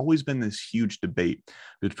there's always been this huge debate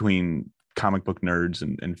between comic book nerds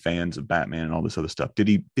and fans of Batman and all this other stuff. Did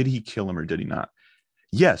he kill him or did he not?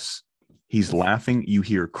 Yes, he's laughing. You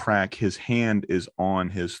hear crack. His hand is on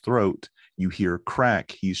his throat. You hear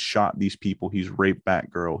crack. He's shot these people. He's raped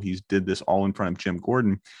Batgirl. He's did this all in front of Jim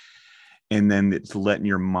Gordon. And then it's letting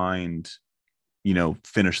your mind,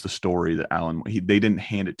 finish the story that they didn't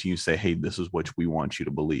hand it to you and say, hey, this is what we want you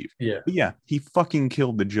to believe. Yeah. But yeah, he fucking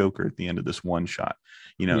killed the Joker at the end of this one shot.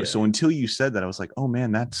 So until you said that, I was like, oh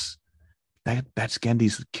man, that's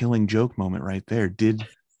Gendy's killing joke moment right there. Did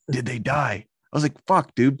they die? I was like,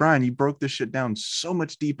 fuck, dude, Bryan, you broke this shit down so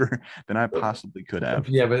much deeper than I possibly could have.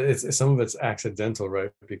 Yeah, but some of it's accidental, right?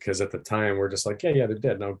 Because at the time we're just like, yeah, they're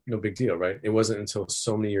dead. No big deal, right? It wasn't until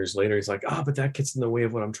so many years later he's like, but that gets in the way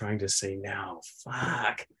of what I'm trying to say now.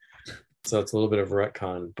 Fuck. So it's a little bit of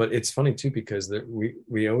retcon. But it's funny too, because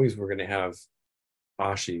we always were going to have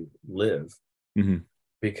Ashi live,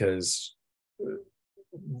 because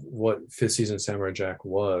what fifth season Samurai Jack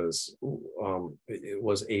was, it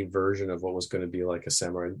was a version of what was going to be like a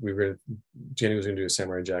samurai. Jenny was going to do a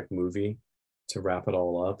Samurai Jack movie to wrap it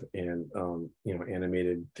all up, and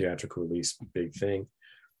animated theatrical release, big thing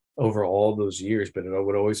over all those years, but it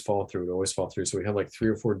would always fall through. So we had like 3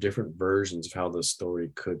 or 4 different versions of how the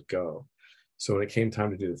story could go. So when it came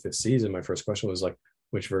time to do the 5th season, my first question was like,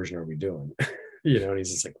 which version are we doing? And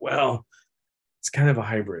he's just like, well, it's kind of a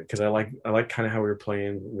hybrid, because I like kind of how we were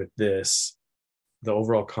playing with this. The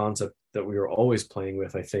overall concept that we were always playing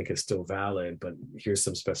with, I think, is still valid, but here's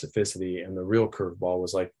some specificity. And the real curveball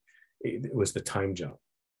was like, it was the time jump,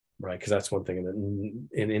 right? Because that's one thing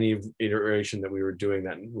in any iteration that we were doing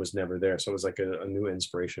that was never there. So it was like a new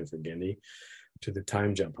inspiration for Gendy to the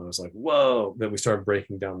time jump. I was like, whoa. Then we started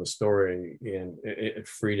breaking down the story, and it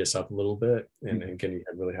freed us up a little bit. And Gendy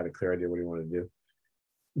had really had a clear idea what he wanted to do.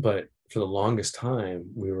 But for the longest time,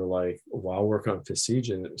 we were like, while working on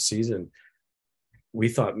 5th season, we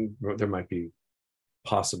thought there might be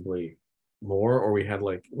possibly more, or we had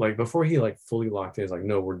like before he like fully locked in, he's like,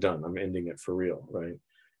 no, we're done. I'm ending it for real, right?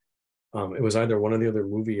 It was either one of the other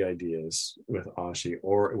movie ideas with Ashi,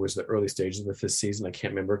 or it was the early stages of the 5th season. I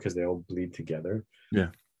can't remember, because they all bleed together. Yeah.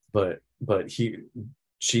 But she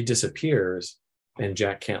disappears, and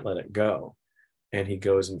Jack can't let it go, and he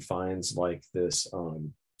goes and finds like this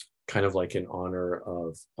kind of like in honor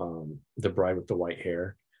of the bride with the white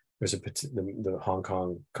hair. There's the Hong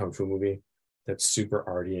Kong kung fu movie that's super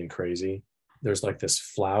arty and crazy. There's like this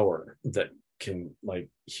flower that can like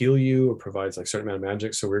heal you or provides like a certain amount of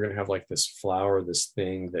magic. So we're going to have like this flower, this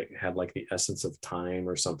thing that had like the essence of time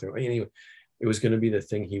or something. Anyway, it was going to be the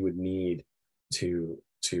thing he would need to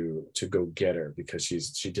go get her, because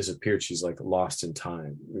she disappeared. She's like lost in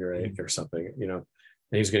time, right? Or something,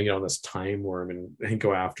 and he was going to get on this time worm and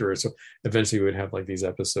go after her. So eventually we would have like these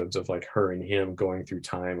episodes of like her and him going through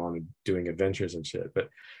time on doing adventures and shit. But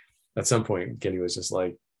at some point, Gendy was just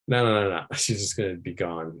like, no. She's just going to be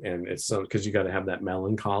gone. And it's because you got to have that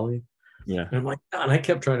melancholy. Yeah. And I'm like, no. And I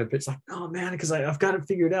kept trying to pitch like, oh man, because I've got it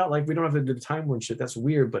figured out. Like, we don't have to do the time worm shit. That's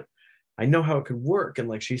weird, but I know how it could work. And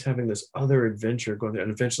like, she's having this other adventure going there.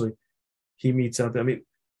 And eventually he meets up. I mean,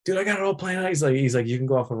 dude, I got it all planned out. He's like, you can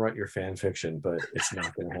go off and write your fan fiction, but it's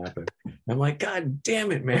not going to happen. I'm like, God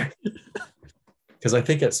damn it, man. Because I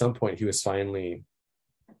think at some point he's finally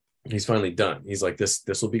done. He's like,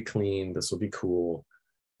 this will be clean. This will be cool.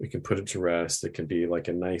 We can put it to rest. It can be like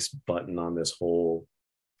a nice button on this whole,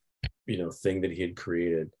 thing that he had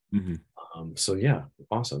created. So yeah,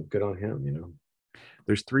 awesome. Good on him,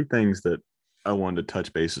 There's 3 things that I wanted to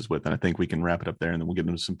touch bases with, and I think we can wrap it up there, and then we'll get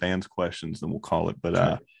into some fans' questions, then we'll call it.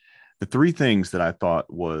 But the 3 things that I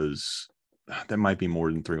thought was, there might be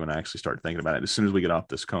more than 3 when I actually start thinking about it. As soon as we get off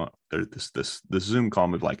this Zoom call,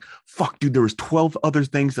 I'm like, fuck, dude, there was 12 other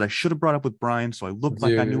things that I should have brought up with Bryan, so I looked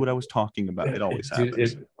like I knew what I was talking about. It always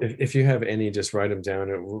happens. If you have any, just write them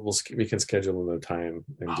down, and we can schedule another time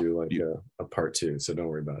and do like a part 2. So don't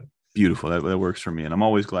worry about it. Beautiful. That works for me. And I'm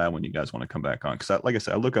always glad when you guys want to come back on, because like I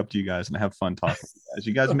said, I look up to you guys and I have fun talking to you guys.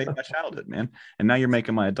 You guys made my childhood, man. And now you're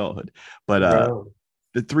making my adulthood. But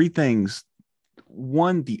the 3 things,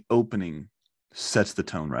 1, the opening sets the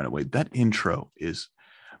tone right away. That intro is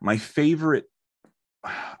my favorite.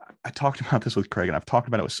 I talked about this with Craig, and I've talked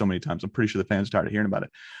about it with so many times. I'm pretty sure the fans are tired of hearing about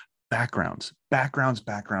it. Backgrounds.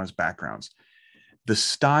 The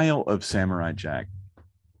style of Samurai Jack,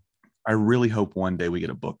 I really hope one day we get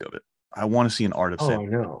a book of it. I want to see an art of Samurai.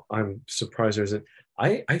 I know. I'm surprised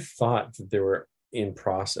I thought that they were in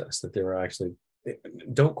process, that they were actually,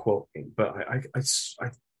 don't quote me, but I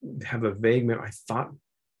have a vague memory. I thought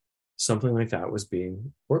something like that was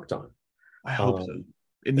being worked on. I hope so.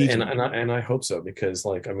 It needs and I hope so, because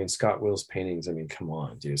like, I mean, Scott Will's paintings, I mean, come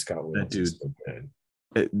on, dude. Scott Will, is so good.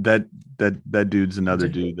 That dude's another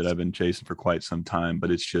dude that I've been chasing for quite some time, but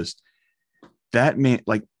it's just that man,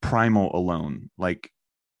 like Primal alone, like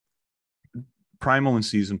Primal in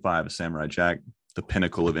season 5 of Samurai Jack, the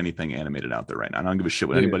pinnacle of anything animated out there right now. I don't give a shit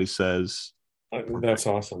what anybody says. That's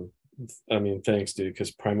awesome. I mean, thanks, dude,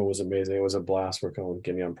 because Primal was amazing. It was a blast working with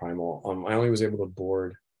Gendy on Primal. I only was able to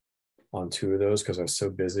board on 2 of those because I was so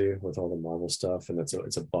busy with all the Marvel stuff, and it's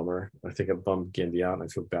a bummer. I think it bummed Gendy out, and I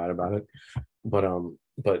feel bad about it. But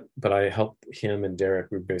I helped him and Derek.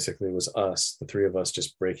 We basically, it was us, the 3 of us,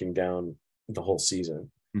 just breaking down the whole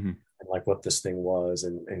season and like what this thing was,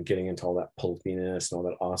 and getting into all that pulpiness and all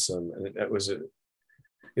that awesome. And it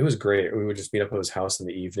was great. We would just meet up at his house in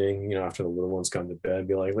the evening, after the little ones gone to bed,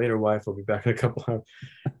 be like, later, wife, I'll be back in a couple hours,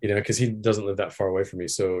 because he doesn't live that far away from me.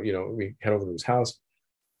 So, we head over to his house.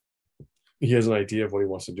 he has an idea of what he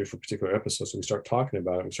wants to do for a particular episode. So we start talking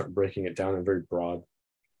about it. We start breaking it down in very broad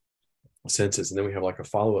senses. And then we have like a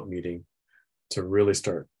follow-up meeting to really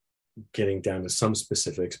start getting down to some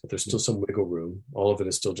specifics, but there's still some wiggle room. All of it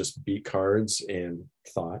is still just beat cards and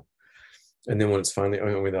thought. And then when it's finally,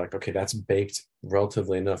 we're like, okay, that's baked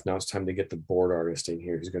relatively enough. Now it's time to get the board artist in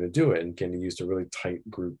here who's going to do it. And Gendy used a really tight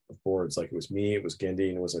group of boards. Like it was me, it was Gendy,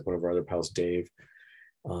 and it was like one of our other pals, Dave.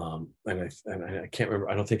 And I can't remember.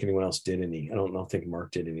 I don't think anyone else did any. I don't think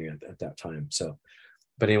Mark did any at that time. So,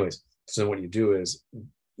 but anyways, so what you do is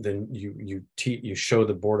then you show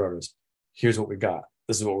the board artist, here's what we got.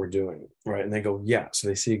 This is what we're doing, right? And they go, yeah. So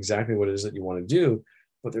they see exactly what it is that you want to do,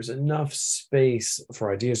 but there's enough space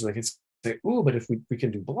for ideas. Like it's say, ooh, but if we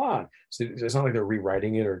can do blah. So it's not like they're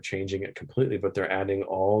rewriting it or changing it completely, but they're adding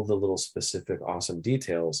all the little specific awesome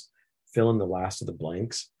details, fill in the last of the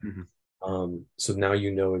blanks. So now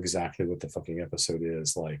you know exactly what the fucking episode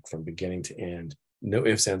is, like from beginning to end. No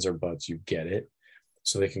ifs, ands, or buts. You get it.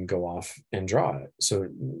 So they can go off and draw it. So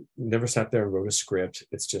never sat there and wrote a script.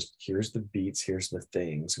 It's just, here's the beats, here's the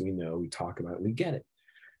things we know, we talk about it, we get it.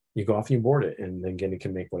 You go off and you board it, and then Gendy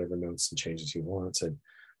can make whatever notes and changes he wants. And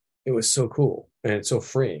it was so cool and it's so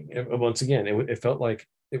freeing. And once again, it felt like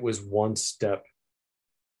it was one step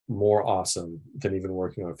more awesome than even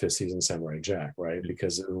working on fifth season Samurai Jack, right?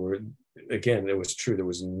 Because it was true. There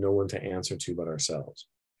was no one to answer to but ourselves.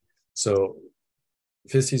 So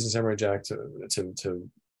fifth season Samurai Jack to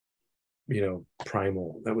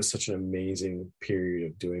Primal, that was such an amazing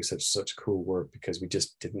period of doing such cool work, because we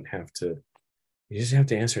just didn't have to. You just have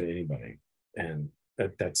to answer to anybody, and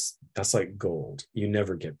that's like gold. You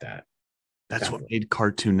never get that. That's what made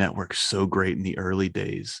Cartoon Network so great in the early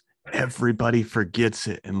days. Everybody forgets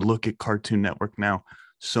it, and look at Cartoon Network now.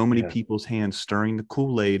 So many people's hands stirring the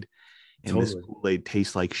Kool-Aid, and this Kool-Aid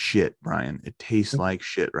tastes like shit, Bryan. It tastes like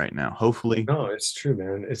shit right now. Hopefully. No, it's true,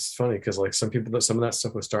 man. It's funny because like some of that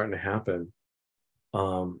stuff was starting to happen,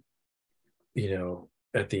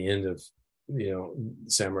 at the end of,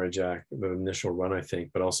 Samurai Jack, the initial run, I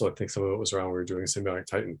think, but also I think some of it was around we were doing Symbiotic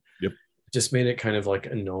Titan. Yep. It just made it kind of like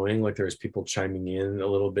annoying. Like there was people chiming in a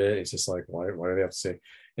little bit. It's just like, why do they have to say?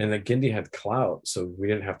 And then Gendy had clout, so we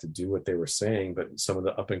didn't have to do what they were saying, but some of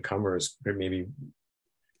the up and comers maybe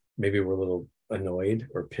were a little annoyed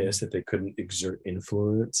or pissed that they couldn't exert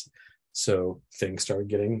influence. So things started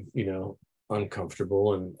getting,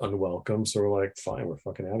 uncomfortable and unwelcome. So we're like, fine, we're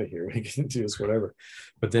fucking out of here. We can do this, whatever.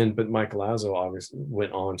 But Mike Lazo obviously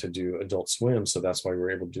went on to do Adult Swim. So that's why we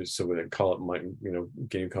were able to do, so we didn't call it Mike,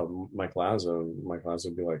 game called Mike Lazo, and Mike Lazo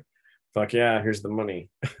would be like, fuck yeah, here's the money,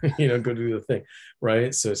 go do the thing.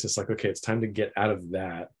 Right. So it's just like, okay, it's time to get out of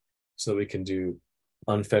that so we can do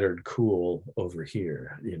unfettered cool over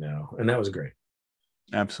here, and that was great.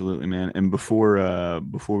 Absolutely, man. And before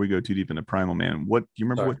we go too deep into Primal, man, what do you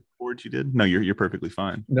remember? What boards you did? No, you're perfectly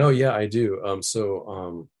fine. No, yeah, I do.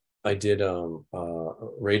 I did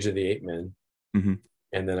Rage of the Ape Men,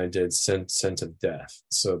 and then I did Scent of Death.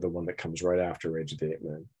 So the one that comes right after Rage of the Ape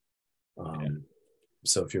Men.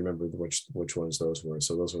 So if you remember which ones those were,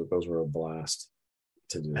 so those were a blast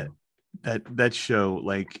to do. That show,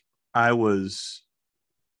 like I was.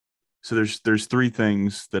 So there's three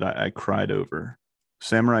things that I cried over.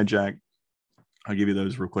 Samurai Jack, I'll give you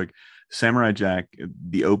those real quick. Samurai Jack,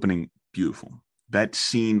 the opening, beautiful. That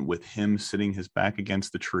scene with him sitting his back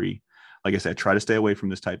against the tree. Like I said, try to stay away from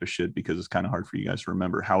this type of shit because it's kind of hard for you guys to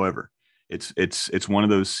remember. However, it's one of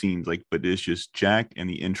those scenes, like, but it's just Jack in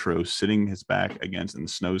the intro sitting his back against, and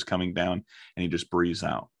the snow's coming down, and he just breathes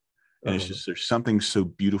out. And it's just, there's something so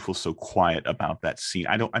beautiful, so quiet about that scene.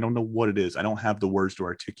 I don't know what it is. I don't have the words to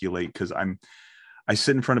articulate, because I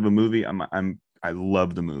sit in front of a movie. I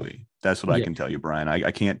love the movie. That's what I can tell you, Bryan. I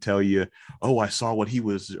can't tell you, oh, I saw what he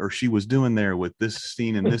was or she was doing there with this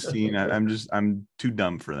scene and this scene. I'm too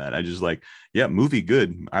dumb for that. I just like, yeah, movie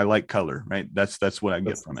good. I like color, right? That's what I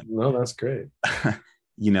get from it. No, that's great.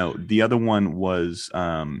 The other one was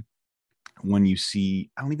when you see,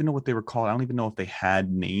 I don't even know what they were called. I don't even know if they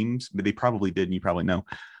had names, but they probably did, and you probably know.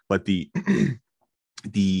 But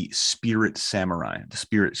the spirit samurai, the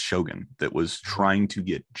spirit shogun that was trying to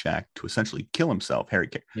get Jack to essentially kill himself. Harry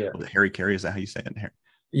Carey, is that how you say it?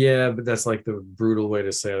 Yeah, but that's like the brutal way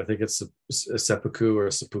to say it. I think it's a seppuku or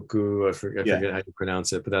a seppuku. I forget how you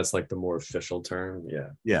pronounce it, but that's like the more official term.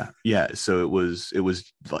 Yeah. So it was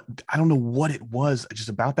I don't know what it was, just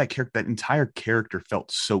about that character. That entire character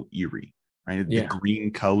felt so eerie. Right, the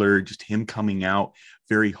green color, just him coming out,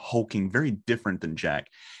 very hulking, very different than Jack.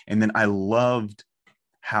 And then I loved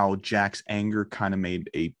how Jack's anger kind of made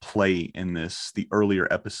a play in the earlier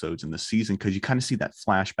episodes in the season, because you kind of see that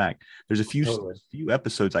flashback. There's a few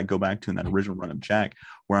episodes I go back to in that original run of Jack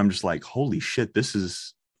where I'm just like, holy shit, this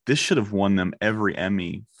should have won them every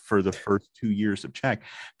Emmy for the first 2 years of Jack.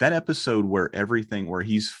 That episode where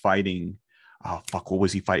he's fighting, oh fuck, what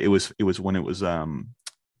was he fighting? It was when it was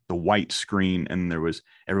the white screen, and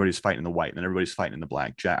everybody's fighting in the white, and then everybody's fighting in the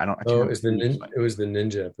black. Jack, it was the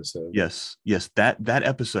ninja episode. Yes, that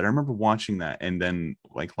episode. I remember watching that, and then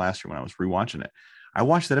like last year when I was rewatching it, I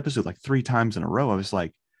watched that episode like 3 times in a row. I was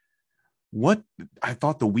like, what? I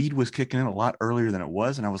thought the weed was kicking in a lot earlier than it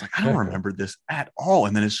was, and I was like, I don't remember this at all.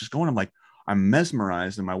 And then it's just going. I'm like, I'm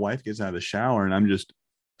mesmerized, and my wife gets out of the shower, and I'm just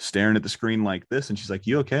staring at the screen like this, and she's like,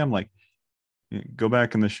 "You okay?" I'm like, go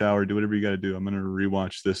back in the shower, do whatever you got to do. I'm going to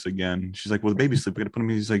rewatch this again. She's like, well, the baby's sleep. We got to put him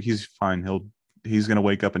in. He's like, he's fine. He's going to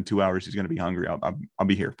wake up in 2 hours. He's going to be hungry. I'll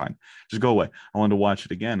be here. Fine. Just go away. I wanted to watch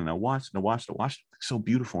it again. And I watched it. It's so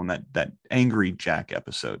beautiful. In that angry Jack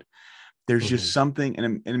episode, there's just something,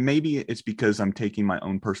 and maybe it's because I'm taking my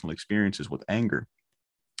own personal experiences with anger.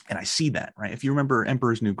 And I see that, right? If you remember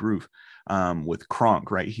Emperor's New Groove with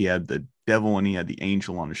Kronk, right? He had the devil and he had the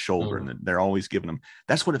angel on his shoulder, and they're always giving him.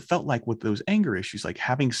 That's what it felt like with those anger issues, like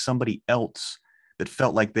having somebody else that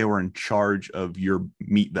felt like they were in charge of your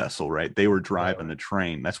meat vessel, right? They were driving the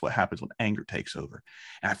train. That's what happens when anger takes over.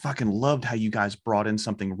 And I fucking loved how you guys brought in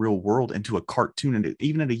something real world into a cartoon. And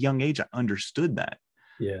even at a young age, I understood that.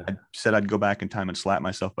 Yeah. I said I'd go back in time and slap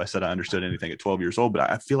myself, but I said I understood anything at 12 years old, but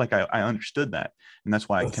I feel like I understood that. And that's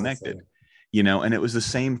why I connected, and it was the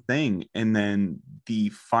same thing. And then the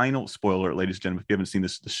final spoiler alert, ladies and gentlemen, if you haven't seen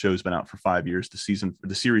this, the show's been out for 5 years.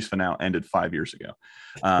 The series finale ended 5 years ago.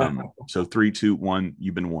 So 3, 2, 1,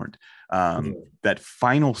 you've been warned. That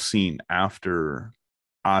final scene after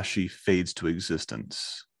Ashi fades to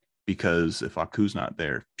existence, because if Aku's not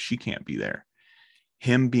there, she can't be there.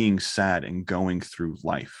 Him being sad and going through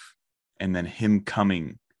life, and then him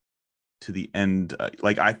coming to the end.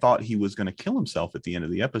 Like I thought he was going to kill himself at the end of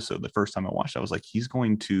the episode. The first time I watched, I was like, he's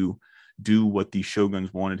going to do what the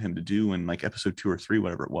Shoguns wanted him to do in like episode 2 or 3,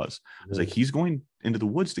 whatever it was. I was like, he's going into the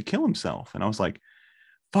woods to kill himself. And I was like,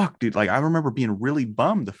 fuck, dude. Like I remember being really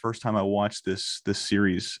bummed the first time I watched this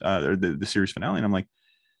series, or the series finale. And I'm like,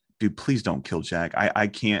 dude, please don't kill Jack. I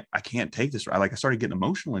can't take this. I started getting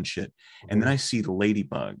emotional and shit. And then I see the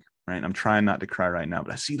ladybug, right? I'm trying not to cry right now,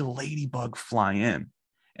 but I see the ladybug fly in,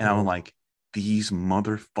 and I'm like, these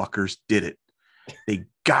motherfuckers did it. They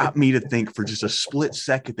got me to think for just a split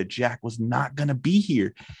second that Jack was not going to be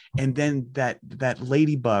here. And then that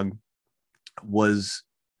ladybug was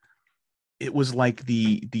like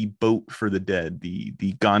the boat for the dead,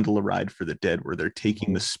 the gondola ride for the dead, where they're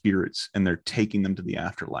taking the spirits and they're taking them to the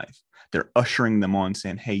afterlife. They're ushering them on,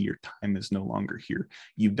 saying, hey, your time is no longer here.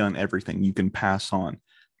 You've done everything. You can pass on.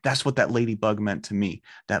 That's what that ladybug meant to me.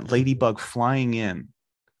 That ladybug flying in,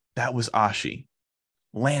 that was Ashi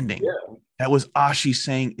landing. Yeah. That was Ashi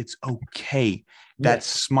saying it's okay. That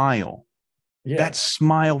smile. Yeah. That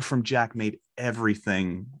smile from Jack made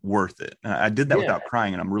everything worth it. And I did that without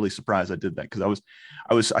crying, and I'm really surprised I did that, because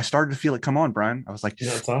I started to feel it come on, Brian. I was like,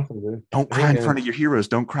 that's awesome, dude. Don't cry in front of your heroes.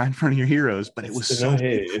 Don't cry in front of your heroes. But it was so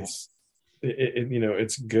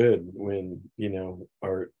it's good when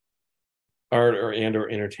art or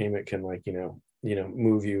entertainment can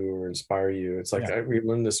move you or inspire you. It's like we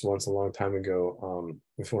learned this once a long time ago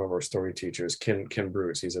with one of our story teachers, Ken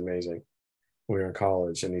Bruce. He's amazing. We were in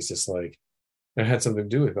college, and he's just like, it had something to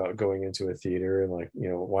do about going into a theater and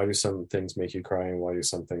why do some things make you cry and why do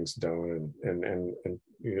some things don't, and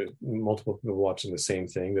multiple people watching the same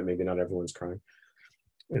thing, but maybe not everyone's crying.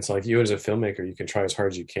 It's like, you as a filmmaker, you can try as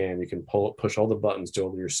hard as you can push all the buttons, do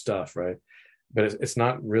all your stuff, right? But it's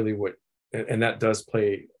not really what, and that does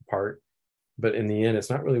play a part, but in the end, it's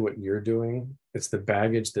not really what you're doing. It's the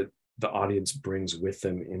baggage that the audience brings with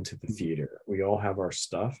them into the theater. We all have our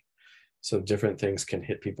stuff. So different things can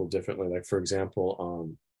hit people differently. Like, for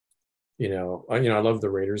example, I love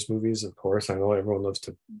the Raiders movies, of course. I know everyone loves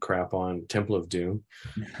to crap on Temple of Doom,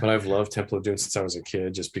 but I've loved Temple of Doom since I was a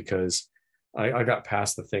kid, just because I got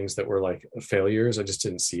past the things that were like failures. I just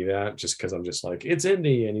didn't see that, just because I'm just like, it's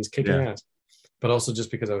Indy and he's kicking ass. But also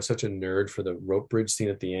just because I was such a nerd for the rope bridge scene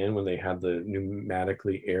at the end, when they had the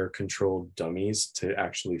pneumatically air-controlled dummies to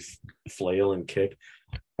actually flail and kick.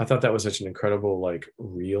 I thought that was such an incredible, like,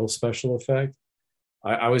 real special effect.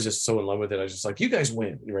 I was just so in love with it. I was just like, you guys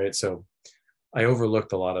win, right? So I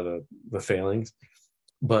overlooked a lot of the failings.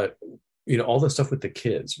 But, all the stuff with the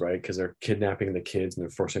kids, right? Because they're kidnapping the kids and they're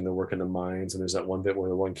forcing them to work in the mines. And there's that one bit where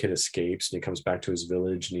the one kid escapes and he comes back to his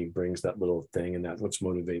village and he brings that little thing, and that's what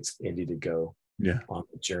motivates Indy to go. on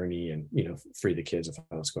the journey and, free the kids of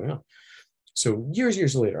what's going on. So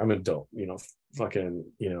years later, I'm an adult, fucking,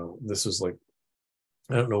 this was like,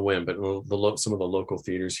 I don't know when, but some of the local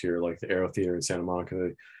theaters here, like the Aero Theater in Santa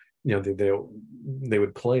Monica, they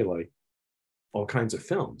would play like all kinds of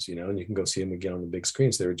films, and you can go see them again on the big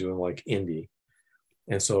screens. They were doing like indie.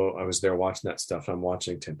 And so I was there watching that stuff. I'm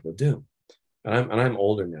watching Temple of Doom. And I'm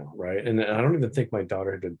older now, right? And I don't even think my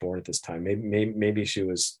daughter had been born at this time. Maybe she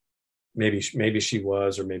was, or maybe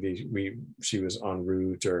she was en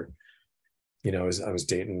route, or I was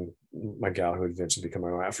dating my gal who would eventually become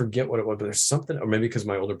my wife. I forget what it was, but there's something, or maybe because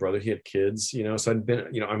my older brother, he had kids, so I'd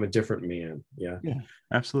been, I'm a different man. Yeah,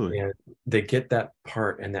 absolutely. And they get that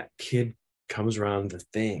part, and that kid comes around the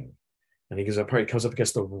thing, and he comes up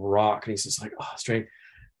against the rock, and he's just like, oh, strange.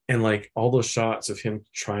 And like all those shots of him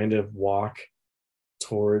trying to walk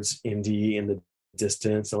towards Indy in the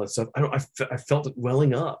distance, all that stuff. I felt it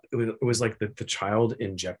welling up. It was like the child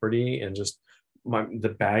in jeopardy, and just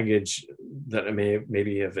the baggage that I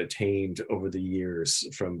maybe have attained over the years,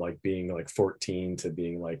 from like being like 14 to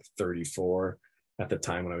being like 34 at the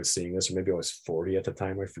time when I was seeing this, or maybe I was 40 at the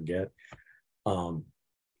time. I forget.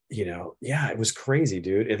 It was crazy,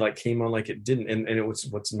 dude. It like came on like it didn't, and it was,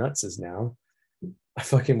 what's nuts is now I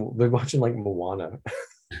fucking been watching like Moana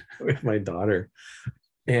with my daughter,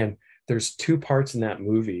 and there's two parts in that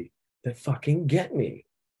movie that fucking get me,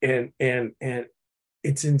 and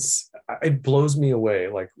it blows me away.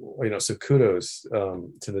 Like, so kudos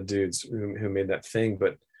to the dudes who made that thing.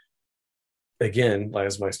 But again, like,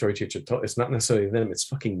 as my story teacher told, it's not necessarily them, it's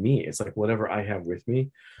fucking me. It's like whatever I have with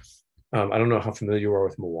me. I don't know how familiar you are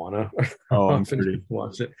with Moana. Oh, I'm pretty.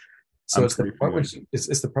 Watch it. So it's the part when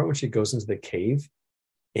it's the part when she goes into the cave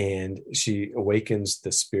and she awakens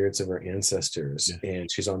the spirits of her ancestors, and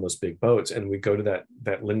she's on those big boats, and we go to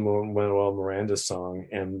that Lin-Manuel Miranda song,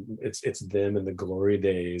 and it's them in the glory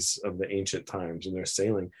days of the ancient times, and they're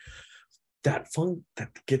sailing. That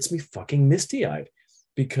gets me fucking misty-eyed,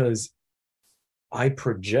 because I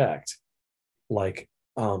project like,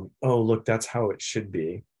 oh look, that's how it should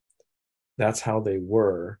be, that's how they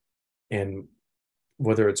were, and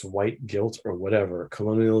whether it's white guilt or whatever,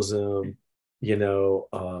 colonialism,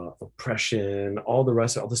 oppression, all the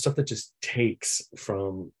rest, all the stuff that just takes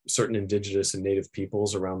from certain indigenous and native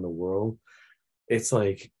peoples around the world. It's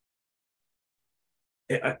like,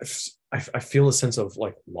 I feel a sense of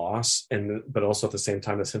like loss, but also at the same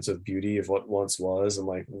time a sense of beauty of what once was, and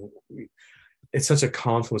like it's such a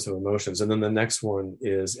confluence of emotions. And then the next one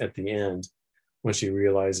is at the end, when she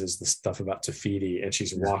realizes the stuff about Te Fiti, and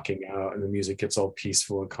she's walking out, and the music gets all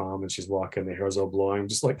peaceful and calm, and she's walking, the hair's all blowing. I'm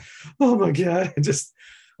just like, oh my God.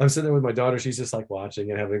 I'm sitting there with my daughter. She's just like watching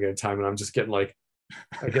and having a good time. And I'm just getting like,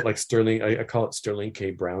 I get like Sterling, I call it Sterling K.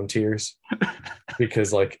 Brown tears,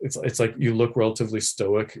 because like, it's like you look relatively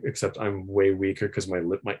stoic, except I'm way weaker because my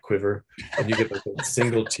lip might quiver, and you get like a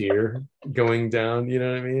single tear going down. You know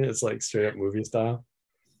what I mean? It's like straight up movie style.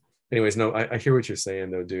 Anyways, no, I hear what you're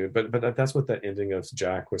saying though, dude. But that's what that ending of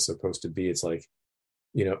Jack was supposed to be. It's like,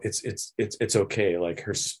 it's okay. Like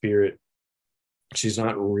her spirit, she's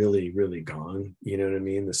not really gone. You know what I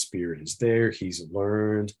mean? The spirit is there. He's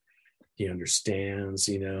learned. He understands.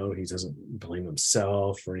 He doesn't blame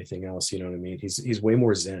himself or anything else. You know what I mean? He's way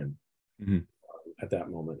more zen at that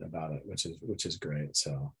moment about it, which is great.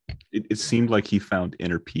 So it seemed like he found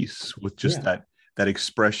inner peace with just that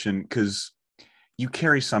expression, because you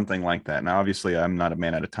carry something like that. Now, obviously, I'm not a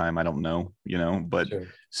man at a time. I don't know, but sure.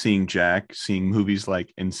 Seeing Jack, seeing movies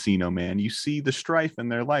like Encino Man, you see the strife in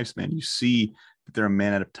their lives, man. You see that they're a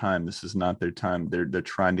man at a time. This is not their time. They're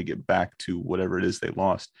trying to get back to whatever it is they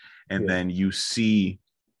lost. And then you see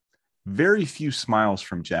very few smiles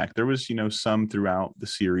from Jack. There was, some throughout the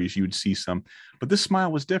series, you would see some, but this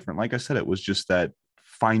smile was different. Like I said, it was just that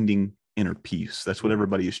finding inner peace. That's what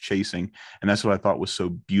everybody is chasing, and that's what I thought was so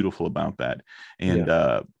beautiful about that. And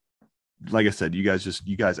like I said, you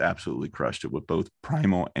guys absolutely crushed it with both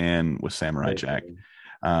Primal and with Samurai Jack.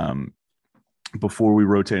 Before we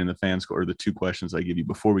rotate in the fans, or the two questions I give you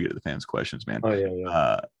before we get to the fans questions, man.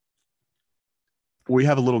 We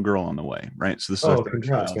have a little girl on the way, right? So this is our third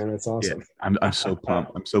child. Man, that's awesome. I'm so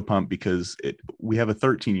pumped. I'm so pumped because we have a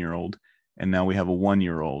 13-year-old, and now we have a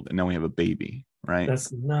 1-year-old, and now we have a baby, right?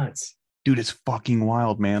 That's nuts. Dude, it's fucking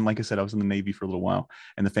wild, man. Like I said, I was in the Navy for a little while,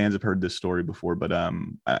 and the fans have heard this story before, but I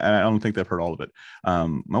don't think they've heard all of it.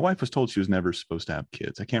 My wife was told she was never supposed to have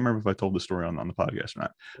kids. I can't remember if I told the story on the podcast or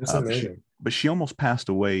not. That's amazing. But she almost passed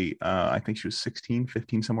away. I think she was 16,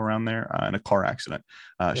 15, somewhere around there, in a car accident.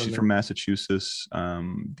 She's from Massachusetts.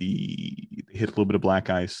 They hit a little bit of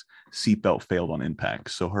black ice. Seatbelt failed on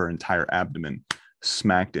impact, so her entire abdomen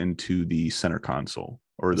smacked into the center console,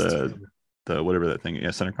 or the whatever that thing,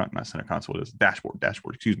 not center console, it is dashboard,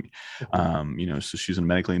 excuse me. So she's in a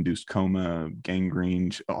medically induced coma,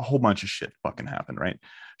 gangrene, a whole bunch of shit fucking happened, right?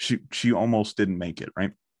 She almost didn't make it,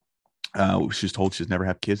 right? She's told she's never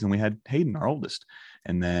have kids, and we had Hayden, our oldest.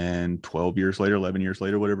 And then 12 years later, 11 years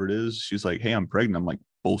later, whatever it is, she's like, hey, I'm pregnant. I'm like,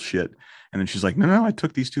 bullshit. And then she's like, no, I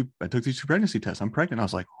took these two pregnancy tests. I'm pregnant. I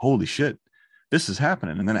was like, holy shit, this is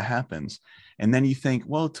happening. And then it happens. And then you think,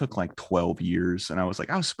 well, it took like 12 years. And I was like,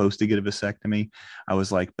 I was supposed to get a vasectomy. I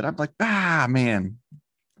was like, but I'm like, man,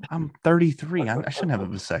 I'm 33. I shouldn't have a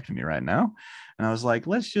vasectomy right now. And I was like,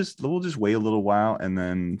 we'll just wait a little while. And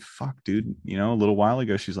then fuck, dude, a little while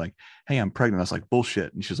ago, she's like, hey, I'm pregnant. I was like,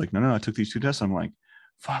 bullshit. And she's like, no, I took these two tests. I'm like,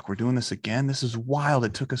 fuck, we're doing this again. This is wild.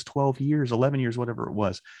 It took us 12 years, 11 years, whatever it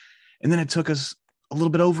was. And then it took us a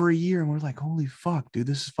little bit over a year. And we're like, holy fuck, dude,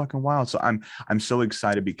 this is fucking wild. So I'm so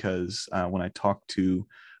excited because when I talked to,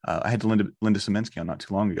 I had Linda Semensky on not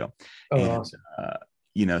too long ago. Oh, and, awesome.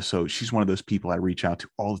 So she's one of those people I reach out to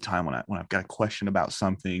all the time when I've got a question about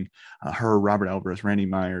something. Her, Robert Alvarez, Randy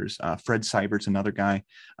Myers, Fred Seibert's another guy.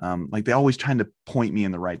 Like they always trying to point me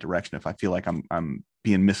in the right direction if I feel like I'm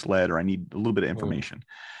being misled or I need a little bit of information.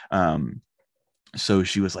 So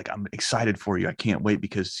she was like, I'm excited for you. I can't wait,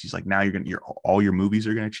 because she's like, now all your movies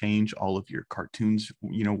are going to change. All of your cartoons,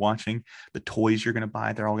 watching, the toys you're going to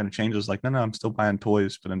buy, they're all going to change. I was like, no, I'm still buying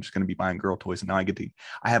toys, but I'm just going to be buying girl toys. And now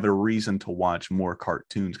I have a reason to watch more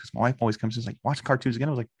cartoons, because my wife always comes in, like, watch cartoons again.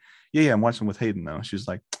 I was like, yeah, I'm watching with Hayden though. She's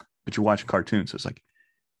like, but you're watching cartoons. So it's like,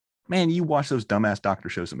 man, you watch those dumbass doctor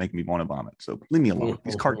shows that make me want to vomit. So leave me alone.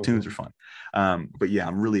 These cartoons are fun. But yeah,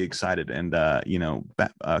 I'm really excited. And,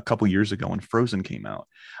 a couple years ago when Frozen came out,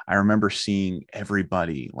 I remember seeing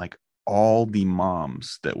everybody, like all the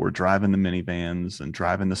moms that were driving the minivans and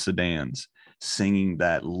driving the sedans, singing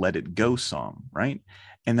that Let It Go song, right?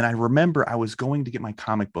 And then I remember I was going to get my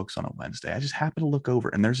comic books on a Wednesday. I just happened to look over,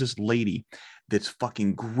 and there's this lady that's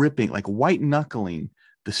fucking gripping, like white knuckling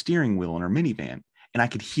the steering wheel in her minivan. And I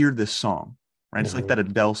could hear this song, right? It's like that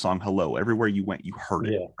Adele song, Hello. Everywhere you went, you heard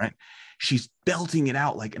it, right? She's belting it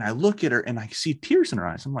out, like, and I look at her and I see tears in her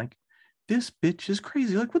eyes. I'm like, this bitch is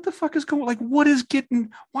crazy. Like, what the fuck is going on? Like,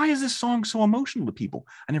 why is this song so emotional to people?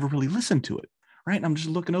 I never really listened to it, right? And I'm just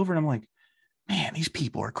looking over and I'm like, man, these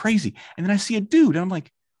people are crazy. And then I see a dude and I'm like,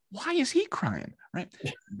 why is he crying, right?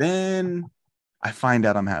 Then I find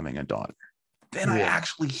out I'm having a daughter. Then I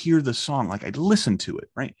actually hear the song, like I'd listen to it,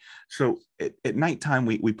 right? So at nighttime,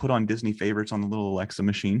 we put on Disney favorites on the little Alexa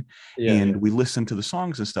machine, and we listen to the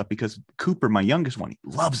songs and stuff, because Cooper, my youngest one, he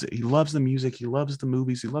loves it. He loves the music. He loves the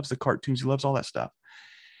movies. He loves the cartoons. He loves all that stuff.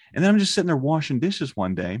 And then I'm just sitting there washing dishes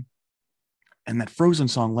one day, and that Frozen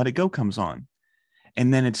song, Let It Go, comes on.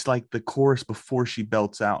 And then it's like the chorus before she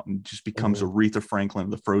belts out and just becomes Aretha Franklin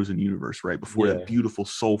of the Frozen universe, right? Before that beautiful,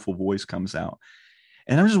 soulful voice comes out.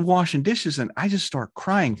 And I'm just washing dishes and I just start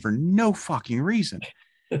crying for no fucking reason.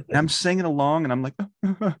 And I'm singing along and I'm like,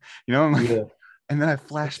 and then I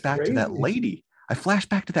flash back to that lady. I flash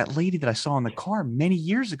back to that lady that I saw in the car many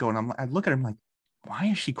years ago. And I look at her, I'm like, why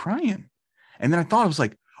is she crying? And then I thought, I was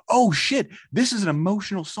like, oh shit, this is an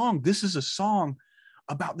emotional song. This is a song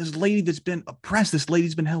about this lady that's been oppressed. This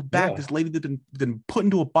lady's been held back. This lady that's been put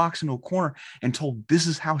into a box, into a corner, and told this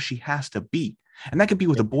is how she has to be. And that could be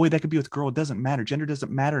with a boy, that could be with a girl. It doesn't matter. Gender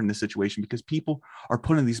doesn't matter in this situation, because people are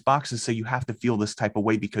put in these boxes, say you have to feel this type of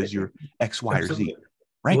way because you're X, Y, or Z.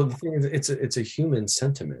 Right. Well, the thing is, it's a human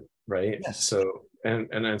sentiment, right? Yes. So and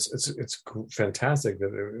it's fantastic that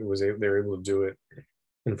they were able to do it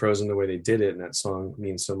in Frozen the way they did it, and that song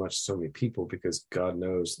means so much to so many people, because God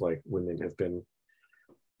knows, like, when they have been,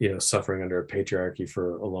 suffering under a patriarchy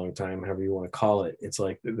for a long time, however you want to call it, it's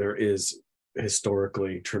like there is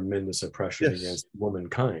historically tremendous oppression against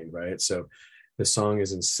womankind, right? So the song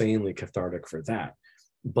is insanely cathartic for that.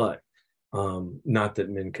 But not that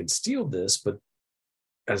men could steal this, but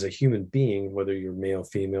as a human being, whether you're male,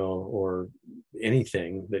 female, or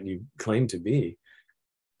anything that you claim to be,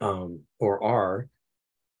 or are,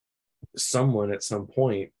 someone at some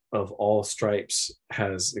point of all stripes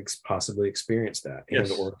has possibly experienced that,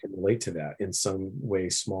 and or can relate to that in some way,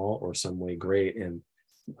 small or some way great. And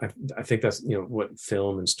I think that's what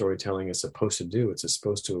film and storytelling is supposed to do. It's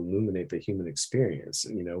supposed to illuminate the human experience,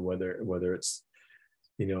 whether it's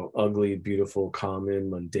ugly, beautiful, common,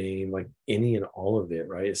 mundane, like any and all of it,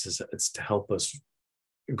 right? It's to help us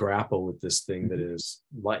grapple with this thing that is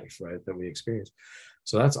life, right, that we experience.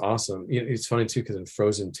 So that's awesome. It's funny too, because in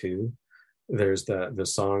Frozen 2, there's the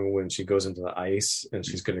song when she goes into the ice and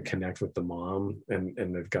she's going to connect with the mom, and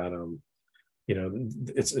they've got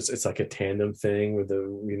it's like a tandem thing with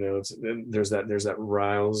there's that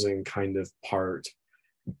rousing kind of part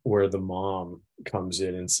where the mom comes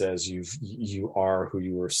in and says you are who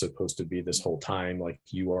you were supposed to be this whole time, like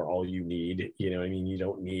you are all you need, I mean, you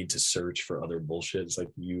don't need to search for other bullshit. It's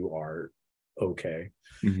like you are okay.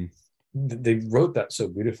 Mm-hmm. They wrote that so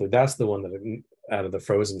beautifully. That's the one that out of the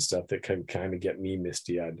Frozen stuff that can kind of get me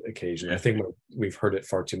misty-eyed occasionally. I think we've heard it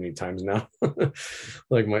far too many times now.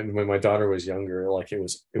 Like when my daughter was younger, like it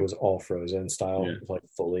was all Frozen style, like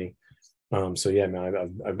fully. So yeah,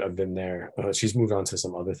 man, I've been there. She's moved on to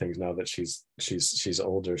some other things now that she's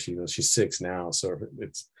older. She's 6 now, so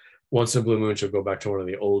it's once in a blue moon she'll go back to one of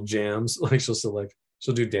the old jams. Like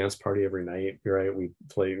she'll do dance party every night. Right,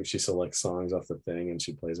 she selects songs off the thing and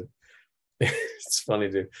she plays it. It's funny,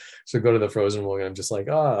 dude. So go to the Frozen one and I'm just like,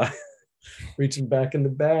 reaching back in the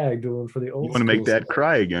bag, doing for the old. You want to make that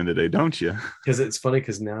cry again today, don't you? Because it's funny,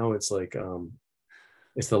 because now it's like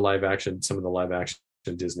it's the live action, some of the live action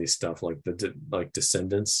Disney stuff, like like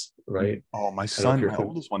Descendants, right? Oh, my son, my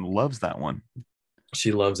oldest one, loves that one.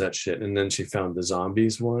 She loves that shit. And then she found the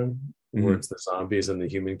zombies one, where it's the zombies and the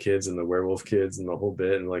human kids and the werewolf kids and the whole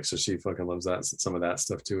bit, and like, so she fucking loves that, some of that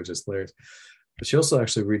stuff too, which is hilarious. But she also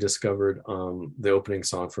actually rediscovered the opening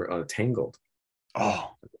song for Tangled.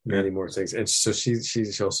 Oh, many more things, and so she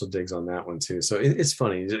also digs on that one too. So it's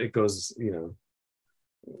funny. It goes,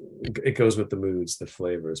 it goes with the moods, the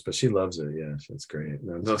flavors, but she loves it. Yeah, it's great.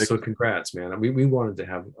 No, so congrats, man. We wanted to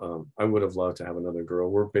have I would have loved to have another girl.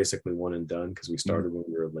 We're basically one and done because we started when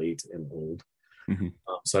we were late and old.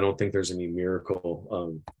 So I don't think there's any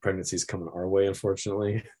miracle pregnancies coming our way,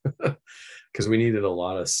 unfortunately, because we needed a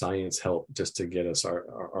lot of science help just to get us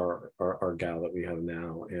our gal that we have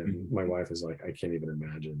now. And my wife is like, I can't even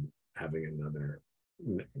imagine having another.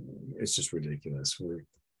 It's just ridiculous.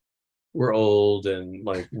 We're old, and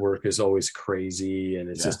like work is always crazy, and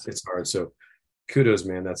it's just, it's hard. So kudos,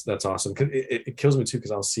 man. That's awesome. It kills me too,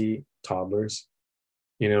 because I'll see toddlers,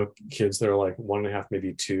 kids that are like 1.5,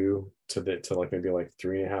 maybe 2 to like maybe like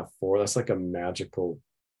 3.5, 4. That's like a magical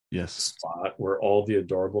spot where all the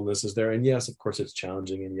adorableness is there. And yes, of course it's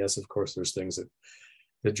challenging, and yes, of course there's things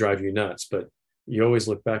that drive you nuts, but you always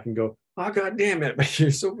look back and go, oh god damn it,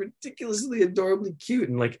 you're so ridiculously adorably cute,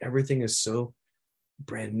 and like everything is so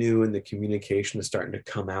brand new, and the communication is starting to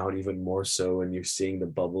come out even more so, and you're seeing the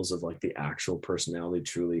bubbles of like the actual personality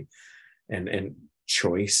truly, and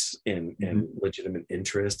choice and legitimate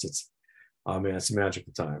interest. It's it's a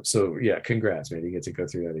magical time. So yeah, congrats, man. You get to go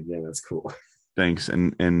through that again. That's cool. Thanks.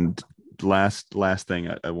 And last thing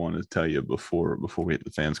I want to tell you before we hit the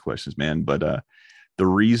fans questions, man, but the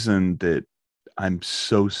reason that I'm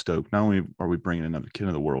so stoked, not only are we bringing another kid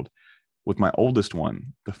into the world, with my oldest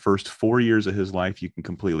one, the first 4 years of his life, you can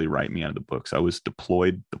completely write me out of the books. I was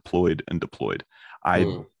deployed.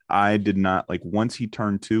 I did not, like, once he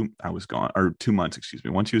turned 2, I was gone, or 2 months, excuse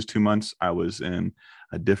me. Once he was 2 months, I was in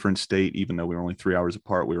a different state, even though we were only 3 hours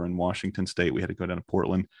apart. We were in Washington State. We had to go down to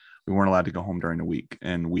Portland. We weren't allowed to go home during the week,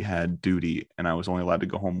 and we had duty, and I was only allowed to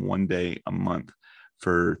go home 1 day a month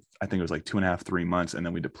for, I think it was like 2.5, 3 months. And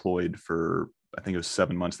then we deployed for, I think it was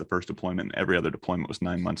 7 months, the first deployment, and every other deployment was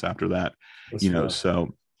 9 months after that. That's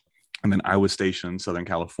so, and then I was stationed in Southern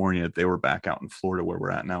California. They were back out in Florida, where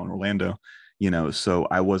we're at now in Orlando, so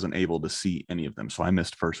I wasn't able to see any of them. So I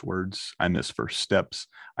missed first words. I missed first steps.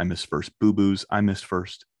 I missed first boo-boos. I missed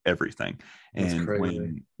first everything.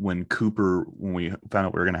 And when Cooper, when we found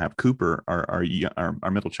out we were going to have Cooper,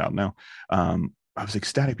 our middle child now, I was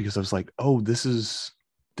ecstatic, because I was like, oh, this is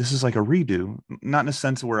like a redo, not in a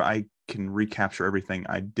sense where I can recapture everything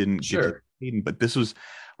I didn't get to see, but this was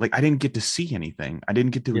like, I didn't get to see anything. I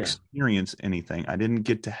didn't get to experience anything. I didn't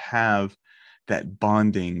get to have that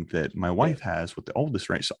bonding that my wife has with the oldest,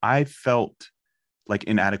 right? So I felt like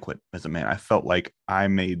inadequate as a man. I felt like I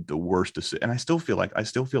made the worst decision, and I still feel like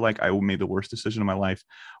I made the worst decision of my life,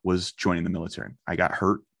 was joining the military. I got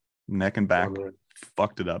hurt, neck and back,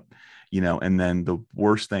 fucked it up, and then the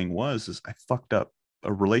worst thing is I fucked up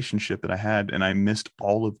a relationship that I had, and I missed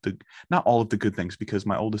not all of the good things, because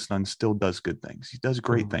my oldest son still does good things. He does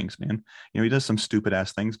great things, man. He does some stupid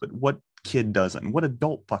ass things, but what kid doesn't? What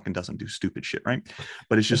adult fucking doesn't do stupid shit, right?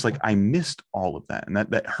 But it's just like, I missed all of that, and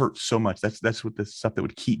that hurts so much. That's what the stuff that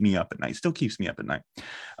would keep me up at night, still keeps me up at night.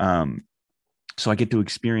 So I get to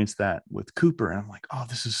experience that with Cooper, and I'm like, oh,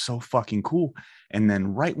 this is so fucking cool. And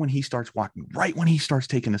then right when he starts walking, right when he starts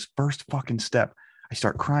taking his first fucking step, I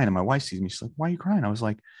start crying, and my wife sees me. She's like, why are you crying? I was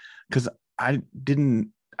like, because I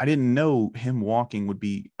didn't know him walking would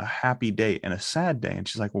be a happy day and a sad day. And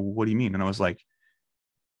she's like, well, what do you mean? And I was like,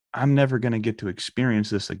 I'm never going to get to experience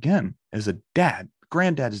this again as a dad,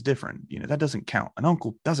 granddad is different. That doesn't count. An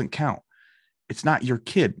uncle doesn't count. It's not your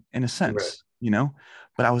kid in a sense,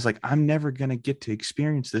 but I was like, I'm never going to get to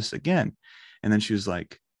experience this again. And then she was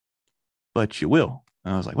like, but you will.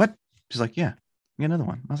 And I was like, what? She's like, yeah, get another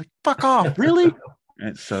one. I was like, fuck off. Really?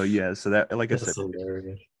 And so, so that, like That's I said,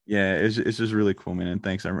 hilarious. yeah, it's just really cool, man. And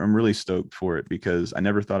thanks. I'm really stoked for it because I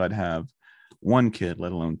never thought I'd have one kid,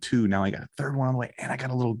 let alone two. Now I got a third one on the way, and I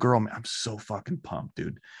got a little girl, man. I'm so fucking pumped,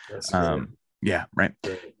 dude. That's great. Yeah, right.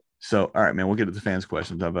 Great. So, all right, man, we'll get to the fans'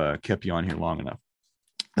 questions. I've kept you on here long enough.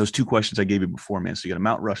 Those two questions I gave you before, man. So you got a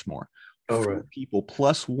Mount Rushmore. Four people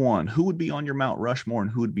plus one. Who would be on your Mount Rushmore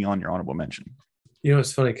and who would be on your honorable mention?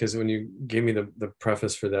 It's funny because when you gave me the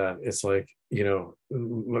preface for that, it's like,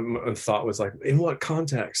 my thought was like, in what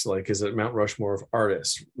context? Like, is it Mount Rushmore of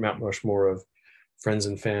artists, Mount Rushmore of friends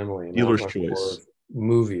and family, Dealer's Mount Rushmore choice. of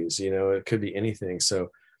movies? It could be anything.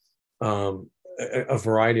 So a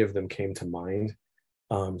variety of them came to mind.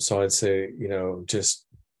 So I'd say, just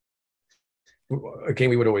a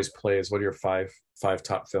game we would always play is, what are your five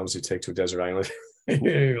top films you take to a desert island?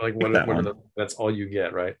 Like that's all you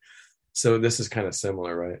get, right? So this is kind of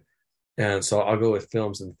similar, right? And so I'll go with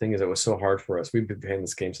films. And the thing is, it was so hard for us. We've been playing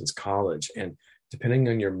this game since college, and depending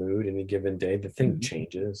on your mood any given day, the thing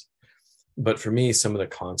changes. But for me, some of the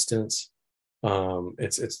constants,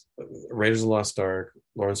 it's Raiders of the Lost Ark,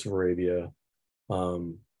 Lawrence of Arabia,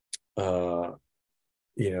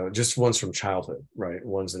 just ones from childhood, right?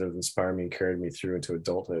 Ones that have inspired me and carried me through into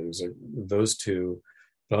adulthood. It was like those two.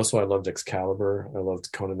 But also, I loved Excalibur. I loved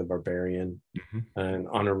Conan the Barbarian, and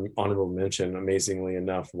honorable mention. Amazingly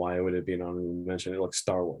enough, why would it be an honorable mention? It looks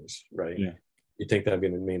Star Wars, right? Yeah, you'd think that'd be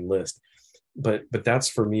in the main list, but that's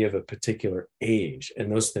for me of a particular age, and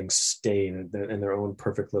those things stay in their own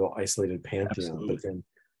perfect little isolated pantheon. Absolutely. But then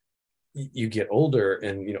you get older,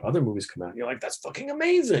 and other movies come out, and you're like, that's fucking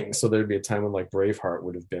amazing. So there'd be a time when like Braveheart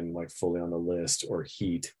would have been like fully on the list, or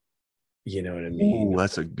Heat. You know what I mean? Ooh,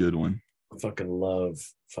 that's a good one. Fucking love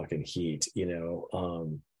fucking Heat.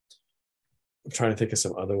 I'm trying to think of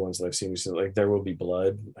some other ones that I've seen recently, like There Will Be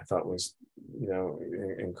Blood. I thought was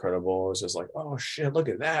incredible. It was just like, oh shit, look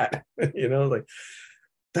at that. Like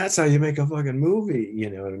that's how you make a fucking movie.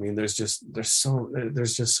 You know what I mean? There's just so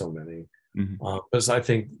many. But I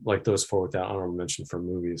think like those four without honorable mention for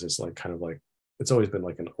movies is like kind of like, it's always been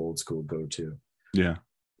like an old school go-to. Yeah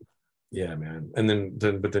man. And then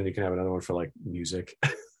you can have another one for like music.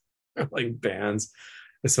 Like bands.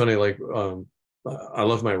 It's funny, like I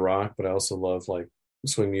love my rock, but I also love like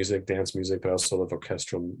swing music, dance music, but I also love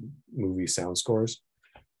orchestral movie sound scores.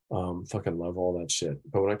 Fucking love all that shit.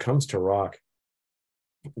 But when it comes to rock,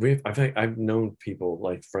 I've known people,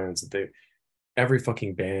 like friends, that every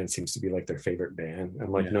fucking band seems to be like their favorite band.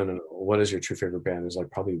 I'm like, no. What is your true favorite band? There's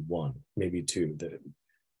like probably one, maybe two that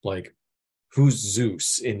like, who's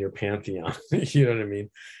Zeus in your pantheon? You know what I mean?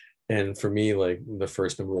 And for me, like the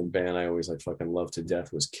first number one band I always like fucking loved to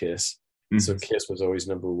death was Kiss. So Kiss was always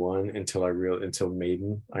number one until Iron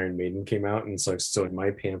Maiden came out. And so in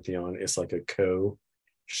my pantheon, it's like a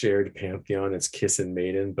shared pantheon. It's Kiss and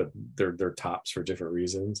Maiden, but they're tops for different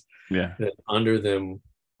reasons. Yeah. And under them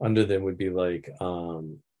would be like oh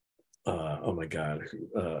my god,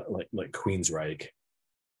 like Queensryche.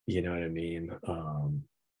 You know what I mean?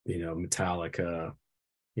 Metallica.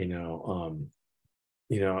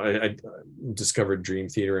 I discovered Dream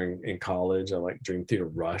Theater in college. I like Dream Theater.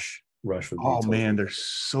 Rush would be. Oh man, they're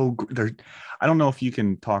I don't know if you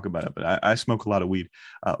can talk about it, but I smoke a lot of weed.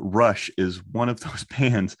 Rush is one of those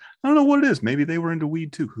bands. I don't know what it is. Maybe they were into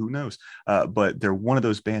weed too. Who knows? But they're one of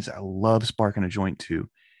those bands that I love sparking a joint to.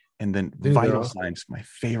 And then Vital Signs, my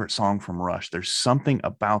favorite song from Rush. There's something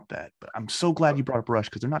about that. But I'm so glad you brought up Rush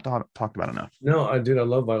because they're not talked about enough. No, I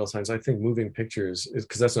love Vital Signs. I think Moving Pictures is,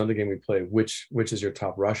 because that's another game we play. Which is your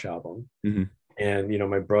top Rush album? And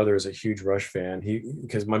my brother is a huge Rush fan.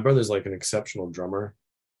 Because my brother's like an exceptional drummer,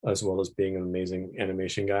 as well as being an amazing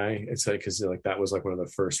animation guy. It's like, because like that was like one of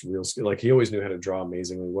the first real, like he always knew how to draw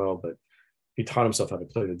amazingly well, but he taught himself how to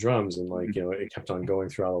play the drums, and like it kept on going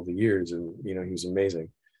throughout all the years, and he was amazing.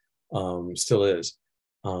 Still is.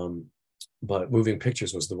 But Moving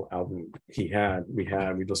Pictures was the album we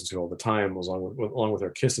listened to all the time, along with our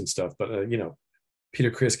Kiss and stuff. But Peter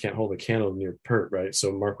Criss can't hold a candle near Pert, right?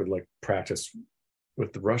 So Mark would like practice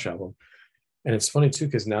with the Rush album. And it's funny too,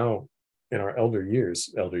 because now in our elder years,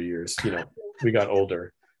 we got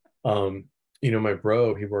older. My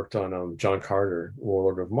bro, he worked on John Carter,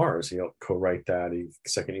 Warlord of Mars. He helped co-write that. He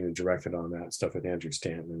second unit directed on that stuff with Andrew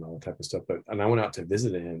Stanton and all that type of stuff. And I went out to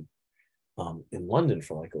visit him in London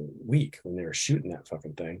for like a week when they were shooting that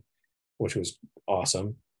fucking thing, which was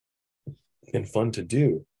awesome and fun to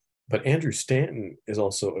do. But Andrew Stanton is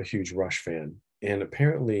also a huge Rush fan. And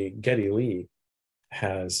apparently Geddy Lee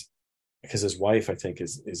has, because his wife, I think,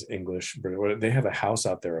 is English, but they have a house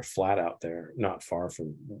out there, a flat out there, not far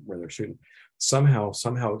from where they're shooting. Somehow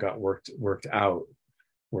it got worked out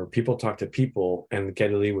where people talk to people, and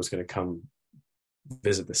Geddy Lee was going to come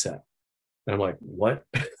visit the set. And I'm like, what?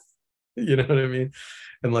 You know what I mean?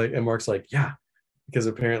 And Mark's like, yeah, because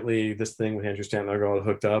apparently this thing with Andrew Stanton, they're all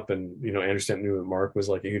hooked up, and Andrew Stanton knew that Mark was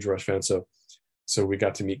like a huge Rush fan, so we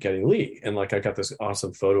got to meet Geddy Lee, and like I got this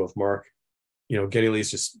awesome photo of Mark. Geddy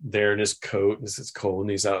Lee's just there in his coat, and it's cold,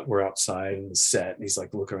 and we're outside in the set, and he's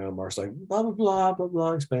like looking around. Mark's like blah blah blah blah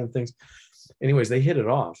blah, expand things. Anyways, they hit it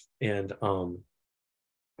off, and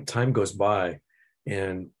time goes by,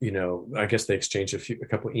 and I guess they exchanged a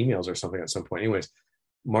couple of emails or something at some point. Anyways,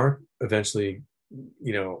 Mark eventually,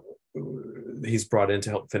 he's brought in to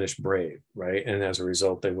help finish Brave, right? And as a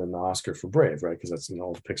result, they win the Oscar for Brave, right? Because that's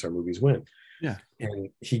all the Pixar movies win. Yeah. And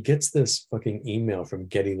he gets this fucking email from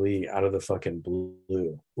Geddy Lee out of the fucking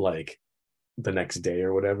blue, like the next day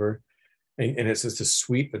or whatever. And it's just a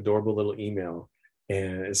sweet, adorable little email.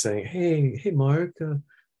 And it's saying, hey, Mark,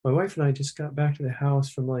 my wife and I just got back to the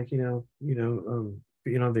house from vacation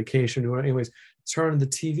or whatever. Anyways, turn on the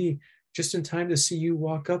TV just in time to see you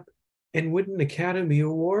walk up and win an Academy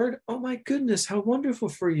Award. Oh my goodness, how wonderful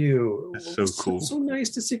for you. That's so cool. So nice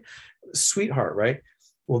to see. Sweetheart, right?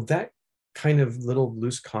 Well, that kind of little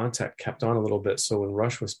loose contact kept on a little bit. So when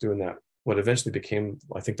Rush was doing that, what eventually became,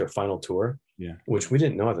 I think, their final tour, which we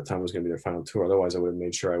didn't know at the time was going to be their final tour. Otherwise, I would have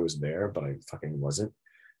made sure I was there, but I fucking wasn't.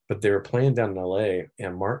 But they were playing down in LA,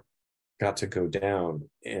 and Mark got to go down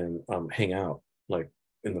and hang out like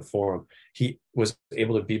in the Forum. He was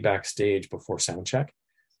able to be backstage before sound check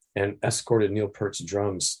and escorted Neil Peart's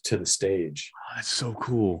drums to the stage. Oh, that's so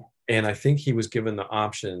cool. And I think he was given the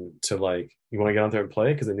option to like, you want to get out there and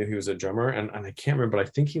play? Because they knew he was a drummer. And I can't remember, but I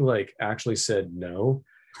think he like actually said no,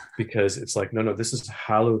 because it's like, no, this is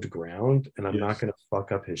hallowed ground, and I'm not going to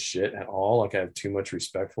fuck up his shit at all. Like, I have too much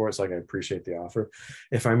respect for it. It's like, I appreciate the offer.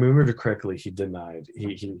 If I remember correctly, he denied.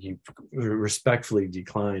 He respectfully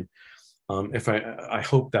declined. If I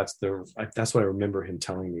hope that's what I remember him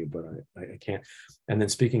telling me, but I can't. And then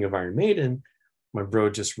speaking of Iron Maiden, my bro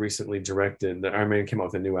just recently directed the Iron Maiden came out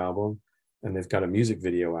with a new album, and they've got a music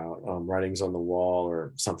video out, Writings on the Wall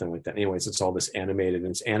or something like that. Anyways, it's all this animated,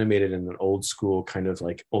 and it's animated in an old school kind of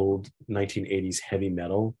like old 1980s heavy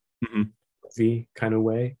metal movie kind of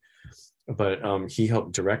way. But he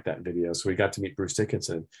helped direct that video, so we got to meet Bruce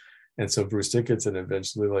Dickinson. And so Bruce Dickinson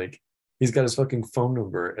eventually, like, he's got his fucking phone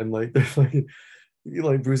number, and like they're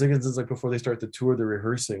like Bruce Dickinson's like, before they start the tour, they're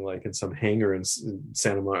rehearsing like in some hangar in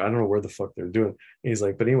Santa Monica. I don't know where the fuck they're doing. And he's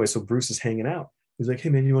like, but anyway, so Bruce is hanging out. He's like, hey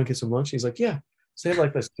man, you want to get some lunch? He's like, yeah. So they have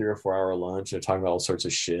like this 3 or 4 hour lunch. They're talking about all sorts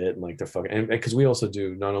of shit, and like the fucking, and because we also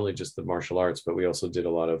do not only just the martial arts, but we also did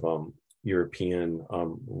a lot of European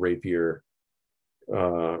rapier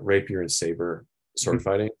and saber sword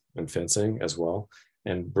fighting and fencing as well.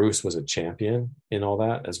 And Bruce was a champion in all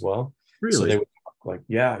that as well. Really? So they would talk like,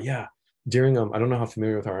 yeah. During I don't know how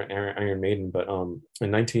familiar with our Iron Maiden, but in the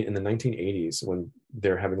 1980s, when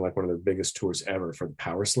they're having like one of their biggest tours ever for the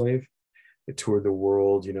Power Slave, they toured the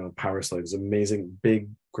world. Power Slave is amazing, big,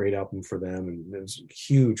 great album for them, and it was a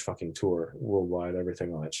huge fucking tour worldwide,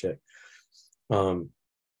 everything, all that shit.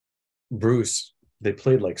 Bruce, they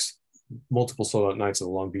played like multiple sold out nights at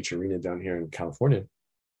the Long Beach Arena down here in California,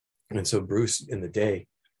 and so Bruce in the day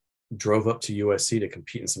drove up to USC to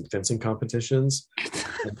compete in some fencing competitions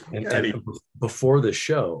and before the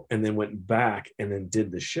show, and then went back and then did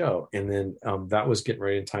the show. And then that was getting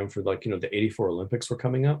ready in time for like, the 84 Olympics were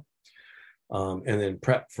coming up. And then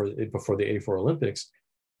prep for it before the 84 Olympics.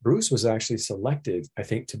 Bruce was actually selected, I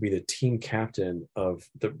think, to be the team captain of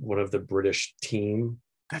one of the British team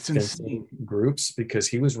fencing groups, because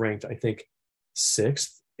he was ranked, I think,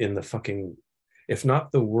 6th in the fucking, if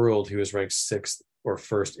not the world, he was ranked 6th or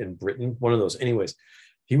 1st in Britain, one of those. Anyways,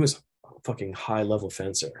 he was a fucking high level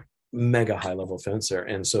fencer, mega high level fencer.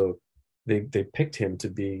 And so they picked him to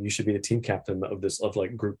be, you should be the team captain of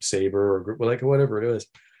like Group Saber or group, like whatever it is.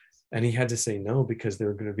 And he had to say no because they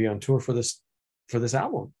were going to be on tour for this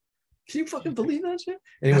album. Can you fucking believe that shit?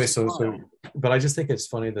 Anyway, but I just think it's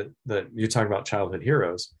funny that you talk about childhood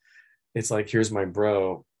heroes. It's like, here's my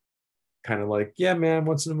bro, kind of like, yeah, man,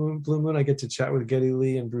 once in a blue moon, I get to chat with Geddy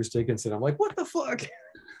Lee and Bruce Dickinson. I'm like, what the fuck?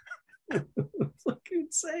 It's like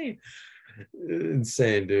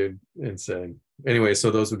insane, dude. Insane. Anyway,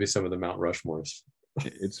 so those would be some of the Mount Rushmores.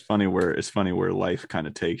 It's funny where life kind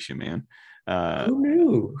of takes you, man. Who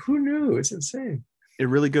knew? It's insane. it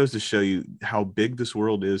really goes to show you how big this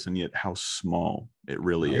world is and yet how small it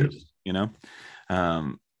really Right. is, you know.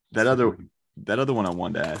 That other one I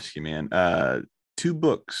wanted to ask you, man, 2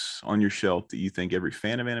 books on your shelf that you think every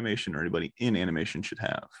fan of animation or anybody in animation should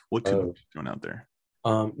have. What 2 books are you throwing out there?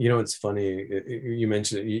 It's funny. You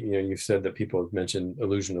mentioned, you've said that people have mentioned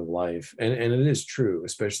Illusion of Life, and it is true,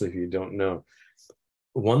 especially if you don't know.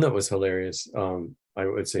 One that was hilarious, I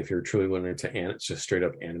would say, if you're truly learning to just straight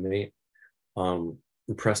up animate, um,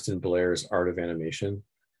 Preston Blair's Art of Animation,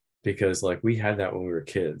 because like we had that when we were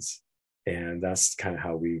kids, and that's kind of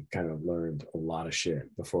how we kind of learned a lot of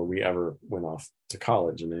shit before we ever went off to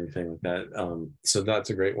college and anything like that. So that's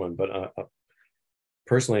a great one. But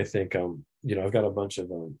personally, I think I've got a bunch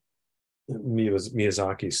of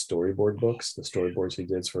Miyazaki's storyboard books, the storyboards he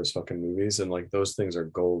did for his fucking movies, and like those things are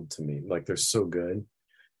gold to me. Like they're so good,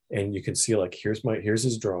 and you can see like here's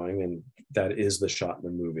his drawing, and that is the shot in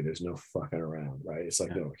the movie. There's no fucking around, right? It's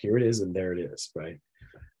like, no, here it is, and there it is, right?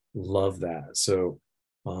 Love that. So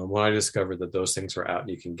when I discovered that those things were out and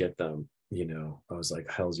you can get them, I was like,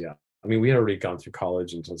 hell's yeah. I mean, we had already gone through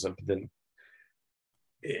college and something, then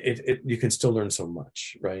you can still learn so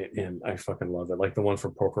much, right? And I fucking love it. Like the one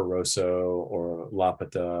from Porco Rosso or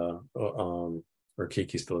Lapita, or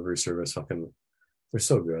Kiki's Delivery Service, fucking, they're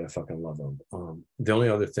so good. I fucking love them. The only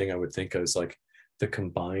other thing I would think of is like the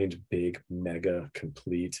combined big mega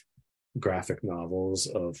complete graphic novels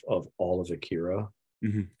of all of Akira.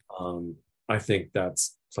 Mm-hmm. I think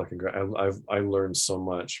that's fucking great. I learned so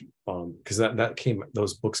much because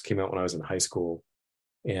those books came out when I was in high school,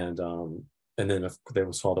 and then they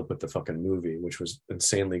was followed up with the fucking movie, which was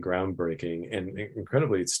insanely groundbreaking, and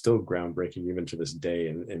incredibly, it's still groundbreaking even to this day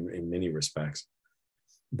in many respects.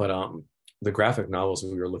 But the graphic novels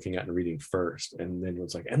we were looking at and reading first, and then it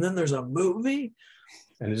was like, and then there's a movie,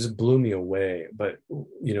 and it just blew me away. But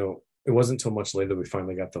it wasn't until much later we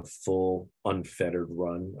finally got the full unfettered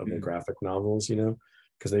run of the graphic novels,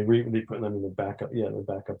 because they put them in the back up, they're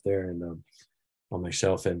back up there and on my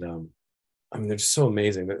shelf, and I mean, they're just so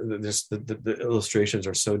amazing. The illustrations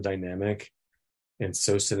are so dynamic and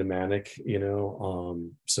so cinematic,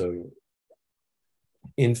 so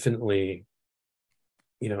infinitely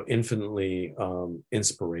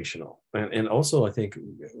inspirational. And also, I think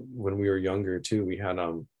when we were younger too, we had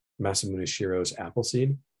Masamune Shirow's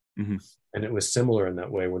Appleseed, and it was similar in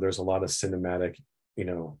that way, where there's a lot of cinematic,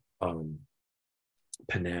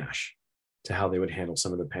 panache to how they would handle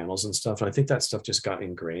some of the panels and stuff. And I think that stuff just got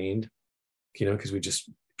ingrained, because we just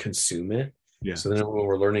consume it. Yeah. So then when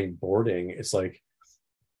we're learning boarding, it's like,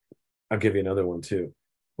 I'll give you another one too.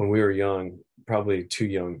 When we were young, probably too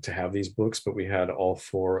young to have these books, but we had all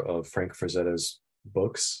 4 of Frank Frazetta's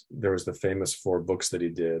books. There was the famous 4 books that he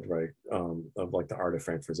did, right? Of like the art of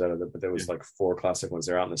Frank Frazetta, but there was like 4 classic ones.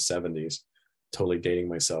 They're out in the 70s. Totally dating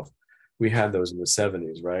myself. We had those in the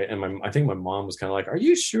 70s, right? And I think my mom was kind of like, are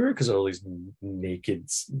you sure? Because all these naked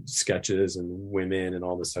sketches and women and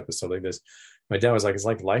all this type of stuff like this. My dad was like, it's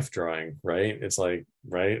like life drawing, right? It's like,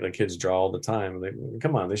 right? The kids draw all the time.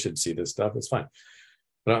 Come on, they should see this stuff. It's fine.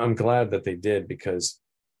 But I'm glad that they did, because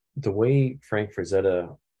the way Frank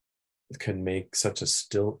Frazetta can make such a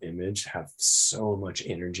still image have so much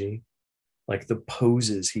energy, like the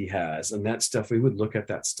poses he has and that stuff, we would look at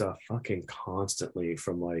that stuff fucking constantly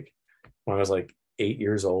from like when I was like 8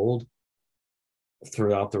 years old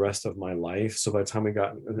throughout the rest of my life. So by the time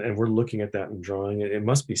and we're looking at that and drawing it, it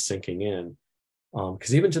must be sinking in.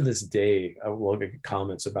 Because even to this day, I will get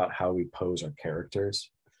comments about how we pose our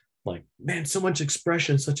characters. Like, man, so much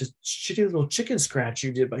expression, such a shitty little chicken scratch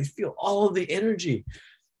you did, but I feel all of the energy.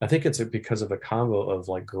 I think it's because of a combo of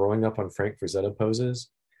like growing up on Frank Frazetta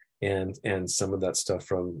poses and some of that stuff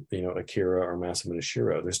from Akira or Masamune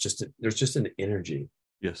Shirow. There's just an energy.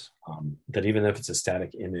 Yes. That even if it's a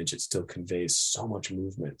static image, it still conveys so much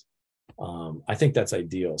movement. I think that's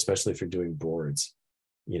ideal, especially if you're doing boards,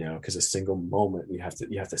 because a single moment you have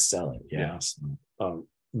to sell it. Yeah. So,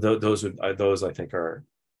 those I think are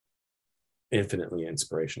infinitely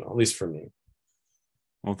inspirational, at least for me.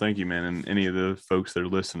 Well, thank you, man. And any of the folks that are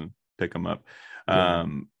listening, pick them up. Yeah,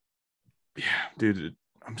 Dude,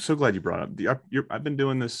 I'm so glad you brought up I've been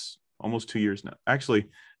doing this almost 2 years now.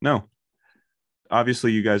 Actually, no.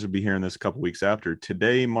 Obviously, you guys will be hearing this a couple weeks after.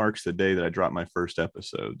 Today marks the day that I dropped my first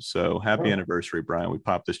episode. So happy anniversary, Bryan. We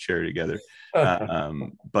popped this cherry together.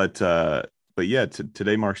 But yeah,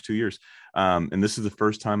 today marks 2 years. And this is the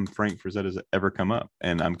first time Frank Frazetta has ever come up.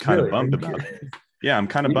 And I'm kind of bummed about it. Yeah, I'm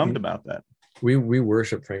kind of bummed about that. We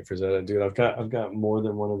worship Frank Frazetta, dude. I've got more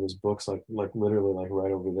than one of his books, like literally like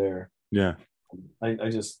right over there. Yeah. We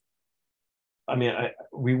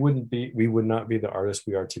would not be the artists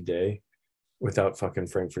we are today without fucking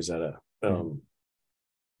Frank Frazetta.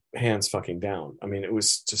 Hands fucking down. I mean, it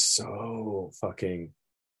was just so fucking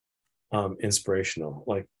inspirational.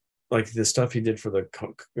 Like the stuff he did for the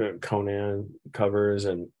Conan covers,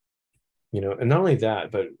 and and not only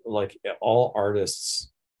that, but like all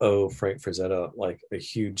artists owe Frank Frazetta like a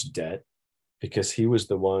huge debt, because he was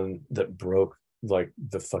the one that broke like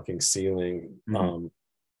the fucking ceiling,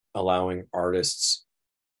 allowing artists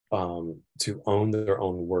to own their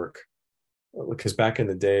own work. Because back in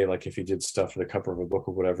the day, like if you did stuff for the cover of a book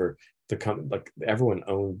or whatever, like everyone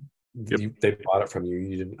owned. They bought it from you.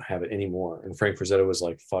 You didn't have it anymore. And Frank Frazetta was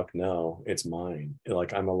like, "Fuck no, it's mine.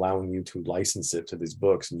 Like I'm allowing you to license it to these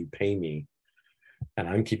books, and you pay me, and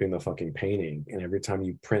I'm keeping the fucking painting. And every time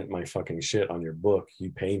you print my fucking shit on your book,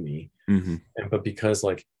 you pay me." But because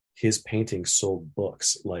like his painting sold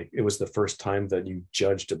books, like it was the first time that you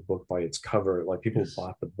judged a book by its cover. Like people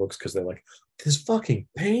bought the books because they're like, this fucking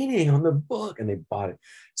painting on the book, and they bought it.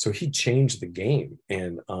 So he changed the game,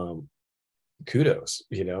 and kudos,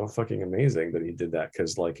 fucking amazing that he did that,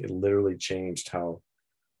 because like it literally changed how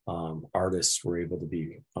artists were able to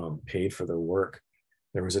be paid for their work.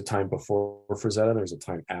 There was a time before Frazetta, there was a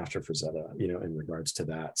time after Frazetta, in regards to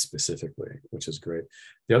that specifically, which is great.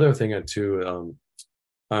 The other thing too,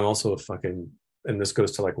 I'm also a fucking, and this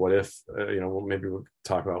goes to like what if, maybe we'll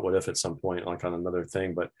talk about what if at some point, like on another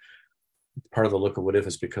thing, but part of the look of what if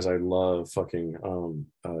is because I love fucking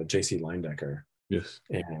JC Leyendecker. Yes.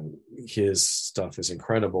 And his stuff is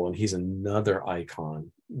incredible. And he's another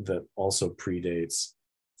icon that also predates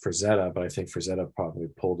Frazetta, but I think Frazetta probably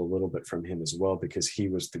pulled a little bit from him as well, because he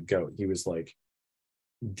was the GOAT. He was like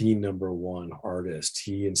the number one artist.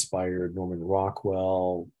 He inspired Norman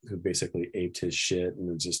Rockwell, who basically aped his shit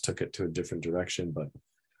and just took it to a different direction. But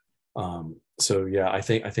so yeah, I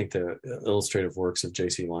think the illustrative works of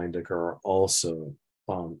JC Leyendecker are also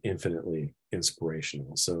infinitely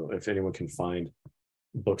inspirational. So if anyone can find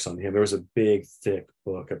books on him, there was a big thick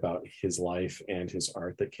book about his life and his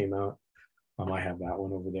art that came out. I have that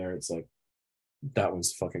one over there. It's like, that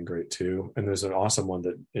one's fucking great too. And there's an awesome one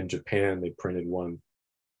that in Japan they printed one.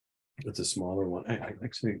 It's a smaller one. I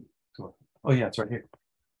actually, oh yeah, it's right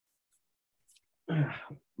here.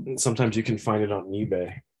 Sometimes you can find it on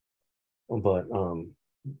eBay, but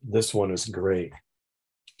this one is great.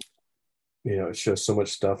 It shows so much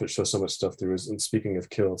stuff. It shows so much stuff through his. And speaking of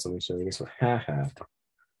kills, let me show you this one.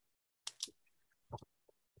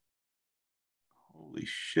 Holy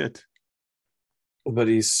shit! But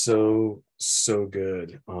he's so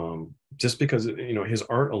good. Just because his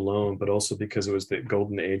art alone, but also because it was the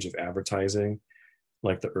golden age of advertising,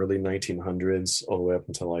 like the early 1900s, all the way up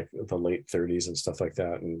until like the late 30s and stuff like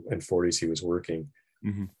that, and 40s he was working.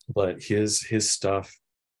 But his stuff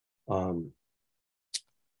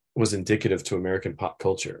was indicative to American pop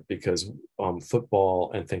culture, because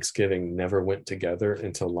football and Thanksgiving never went together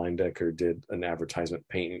until Leyendecker did an advertisement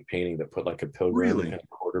painting that put like a pilgrim and a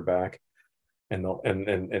quarterback. And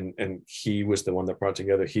he was the one that brought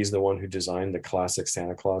together. He's the one who designed the classic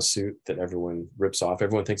Santa Claus suit that everyone rips off.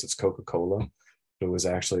 Everyone thinks it's Coca-Cola, but it was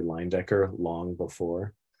actually Leyendecker long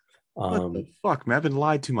before. What the fuck, man? I've been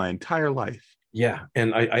lied to my entire life. Yeah,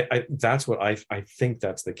 and I that's what I think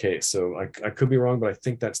that's the case. So I could be wrong, but I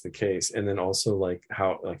think that's the case. And then also like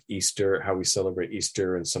how like Easter, how we celebrate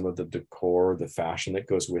Easter, and some of the decor, the fashion that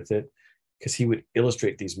goes with it, because he would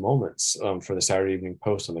illustrate these moments for the Saturday Evening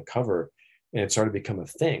Post on the cover. And it started to become a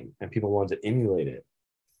thing, and people wanted to emulate it.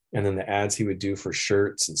 And then the ads he would do for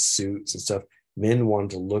shirts and suits and stuff, men wanted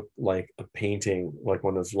to look like a painting, like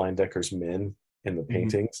one of Leyendecker's men in the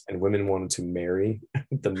paintings, and women wanted to marry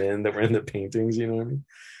the men that were in the paintings. You know what I mean?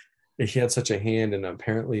 And he had such a hand. And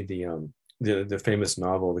apparently the famous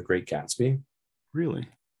novel, The Great Gatsby, really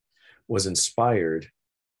was inspired.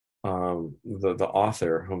 The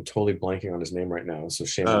author, who I'm totally blanking on his name right now, so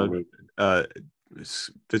shame on me.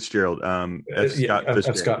 Fitzgerald,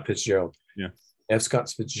 F. Scott Fitzgerald. Yeah, F. Scott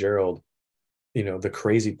Fitzgerald. The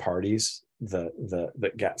crazy parties that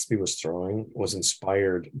Gatsby was throwing was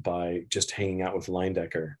inspired by just hanging out with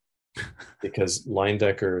Leyendecker, because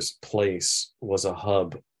Leyendecker's place was a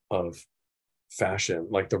hub of fashion,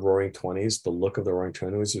 like the Roaring Twenties. The look of the Roaring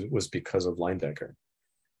Twenties was because of Leyendecker,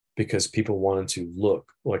 because people wanted to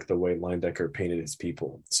look like the way Leyendecker painted his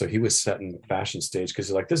people. So he was setting the fashion stage, because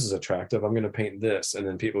he's like, this is attractive, I'm going to paint this. And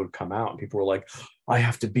then people would come out and people were like, I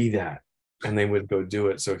have to be that. And they would go do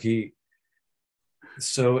it. So he is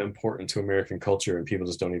so important to American culture, and people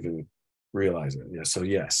just don't even realize it. Yeah. So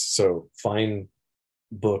yes. So find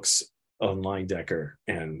books on Leyendecker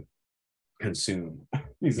and consume.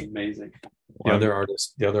 He's amazing. The other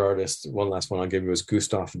artist, one last one I'll give you, was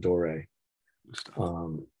Gustave Doré.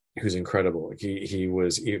 who's incredible. He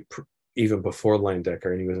was even before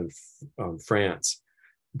Leyendecker, and he was in France,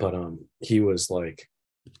 but he was like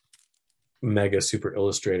mega super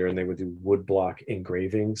illustrator, and they would do woodblock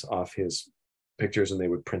engravings off his pictures, and they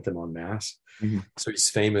would print them en masse. Mm-hmm. So he's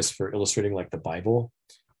famous for illustrating like the Bible,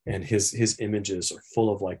 and his images are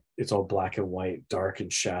full of like, it's all black and white, dark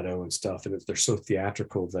and shadow and stuff, and they're so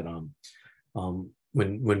theatrical that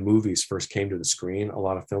when movies first came to the screen, a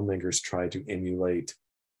lot of filmmakers tried to emulate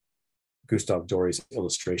Gustave Doré's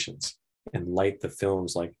illustrations and light the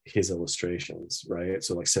films like his illustrations, right?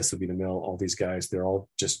 So like Cecil B. DeMille, all these guys, they're all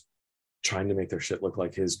just trying to make their shit look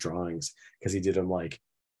like his drawings, because he did them like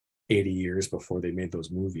 80 years before they made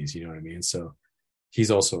those movies, you know what I mean? So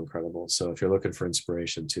he's also incredible. So if you're looking for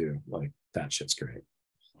inspiration too, like that shit's great.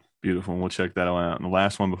 Beautiful. And we'll check that one out. And the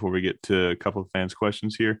last one before we get to a couple of fans'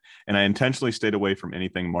 questions here. And I intentionally stayed away from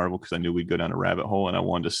anything Marvel because I knew we'd go down a rabbit hole, and I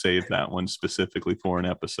wanted to save that one specifically for an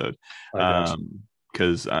episode.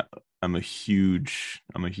 Because I'm a huge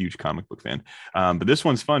comic book fan. But this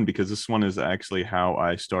one's fun because this one is actually how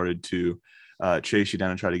I started to chase you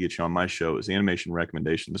down and try to get you on my show. Is the animation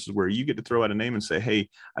recommendation. This is where you get to throw out a name and say, hey,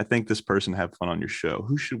 I think this person have fun on your show.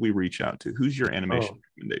 Who should we reach out to? Who's your animation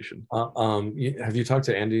recommendation? Have you talked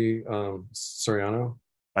to Andy Soriano?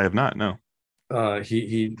 I have not, no.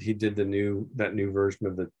 He did that new version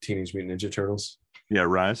of the Teenage Mutant Ninja Turtles. Yeah,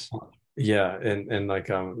 Rise. Yeah, and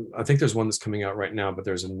like I think there's one that's coming out right now, but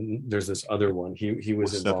there's this other one. He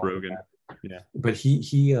was involved. Seth Rogen. Yeah, but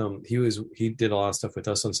he did a lot of stuff with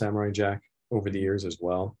us on Samurai Jack over the years as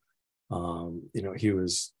well. He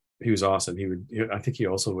was awesome. I think he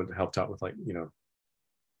also would helped out with like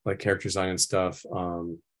character design and stuff.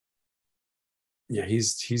 Yeah,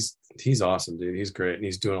 he's awesome, dude. He's great, and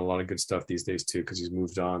he's doing a lot of good stuff these days too, because he's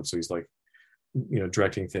moved on. So he's like,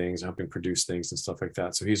 directing things, helping produce things and stuff like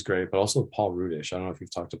that. So he's great. But also Paul Rudish. I don't know if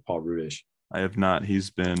you've talked to Paul Rudish. I have not. He's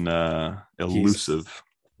been elusive.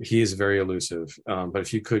 He is very elusive. But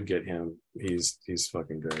if you could get him, he's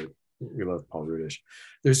fucking great. We love Paul Rudish.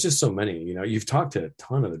 There's just so many. You've talked to a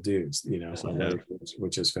ton of the dudes. Yes,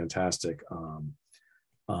 which is fantastic.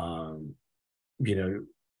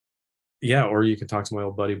 Yeah, or you can talk to my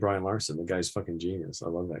old buddy Bryan Larson. The guy's fucking genius. I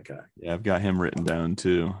love that guy. Yeah, I've got him written down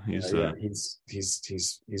too. He's fucking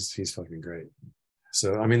great.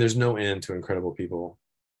 So I mean, there's no end to incredible people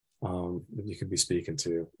that you could be speaking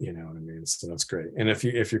to. You know what I mean? So that's great. And if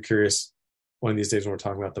you're curious, one of these days when we're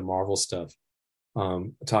talking about the Marvel stuff,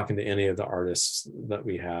 talking to any of the artists that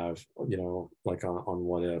we have, like on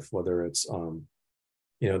What If, whether it's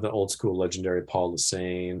the old school legendary Paul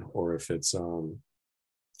Lasane, or if it's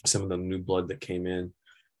some of the new blood that came in,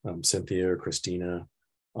 Cynthia or Christina,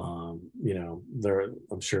 I'm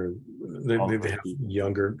sure they have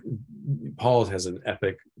younger. Paul has an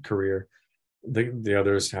epic career. The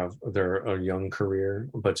others have a young career,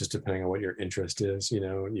 but just depending on what your interest is,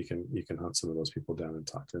 you can hunt some of those people down and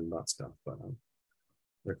talk to them about stuff. But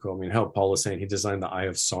they're cool. I mean, hell, Paul was saying he designed the Eye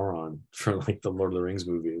of Sauron for like the Lord of the Rings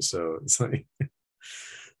movies, so it's like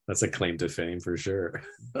that's a claim to fame for sure.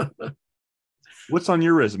 What's on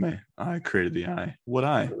your resume? I created the eye. What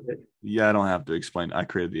eye? Yeah, I don't have to explain. I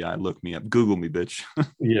created the eye. Look me up. Google me, bitch.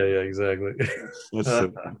 Yeah, exactly. That's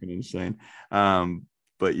so fucking insane.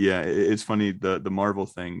 But yeah, it's funny, the Marvel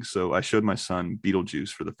thing. So I showed my son Beetlejuice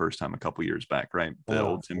for the first time a couple years back, right? The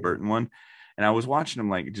old Tim Burton one. And I was watching him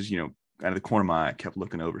like just, out of the corner of my eye, I kept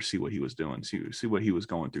looking over, see what he was doing, see what he was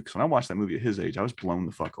going through. Because when I watched that movie at his age, I was blown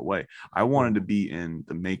the fuck away. I wanted to be in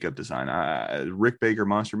the makeup design. Rick Baker,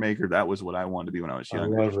 Monster Maker, that was what I wanted to be when I was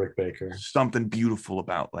younger. I love Rick Baker. Something beautiful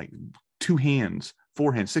about like 2 hands,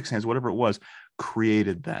 4 hands, 6 hands, whatever it was,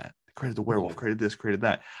 created that. Created the werewolf, created this, created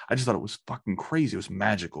that. I just thought it was fucking crazy. It was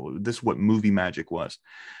magical. This is what movie magic was.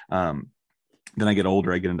 Then I get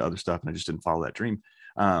older, I get into other stuff, and I just didn't follow that dream.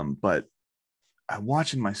 But I'm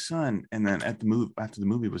watching my son, and then after the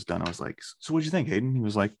movie was done, I was like, so what'd you think, Hayden? He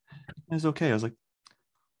was like, it was okay. I was like,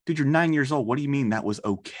 dude, you're 9 years old. What do you mean that was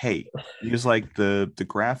okay? He was like, the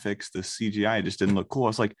graphics, the CGI just didn't look cool. I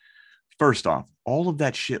was like, first off, all of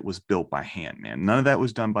that shit was built by hand, man. None of that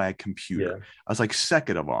was done by a computer. Yeah. I was like,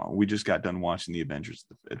 second of all, we just got done watching the Avengers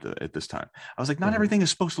at this time. I was like, not everything is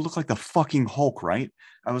supposed to look like the fucking Hulk, right?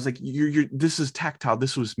 I was like, this is tactile.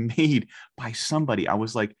 This was made by somebody. I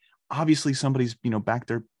was like, obviously somebody's, back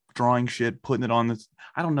there drawing shit, putting it on this.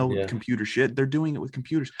 I don't know, computer shit. They're doing it with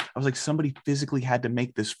computers. I was like, somebody physically had to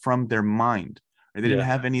make this from their mind. They didn't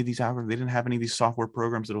have any of these algorithms. They didn't have any of these software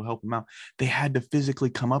programs that'll help them out. They had to physically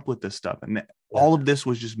come up with this stuff. And all of this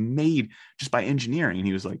was just made just by engineering. And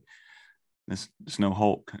he was like, there's no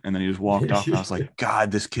Hulk. And then he just walked off. And I was like,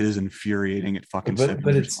 God, this kid is infuriating at fucking 7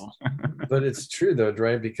 years old. But it's true though,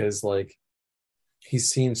 right? Because like he's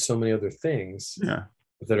seen so many other things Yeah.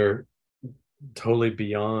 that are totally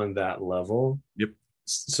beyond that level. Yep.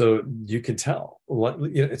 So you can tell.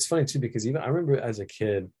 It's funny too because even I remember as a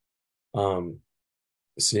kid, um,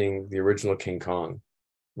 seeing the original King Kong,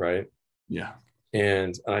 right? Yeah.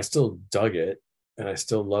 And I still dug it, and I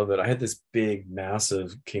still love it. I had this big,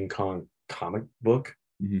 massive King Kong comic book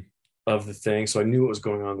of the thing, so I knew what was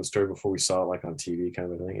going on in the story before we saw it, like on TV,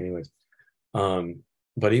 kind of a thing. Anyways,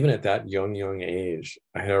 but even at that young age,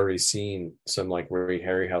 I had already seen some like Ray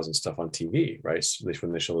Harryhausen stuff on TV, right? So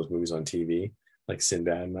when they show those movies on TV, like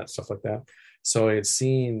Sinbad and that stuff like that. So I had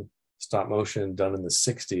seen stop motion done in the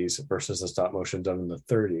 60s versus the stop motion done in the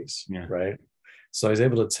 30s, right? So I was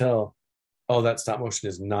able to tell, oh, that stop motion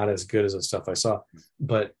is not as good as the stuff I saw,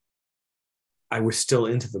 but I was still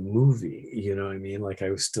into the movie, you know what I mean? Like I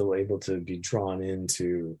was still able to be drawn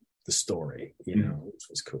into the story, you know, which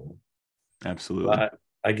was cool. Absolutely. But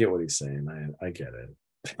I get what he's saying. I get it.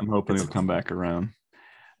 I'm hoping he'll come back around.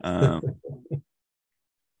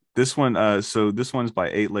 This one, so this one's by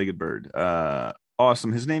Eight Legged Bird.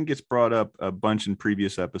 Awesome. His name gets brought up a bunch in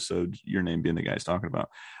previous episodes, your name being the guy he's talking about.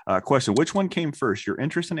 Question, which one came first, your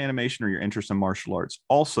interest in animation or your interest in martial arts?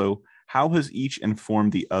 Also, how has each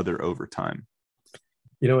informed the other over time?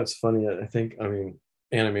 You know, it's funny. I mean,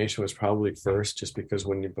 animation was probably first just because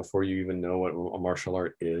before you even know what a martial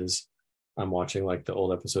art is, I'm watching like the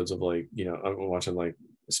old episodes of like, you know, I'm watching like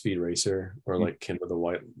Speed Racer or like Kimba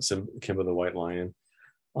the White Lion,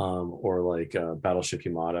 or like Battleship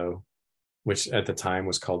Yamato, which at the time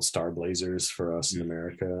was called Star Blazers for us in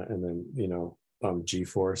America, and then you know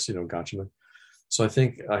G-Force, you know, Gatchaman. So I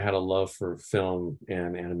think I had a love for film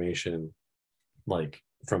and animation, like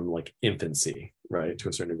from like infancy, right, to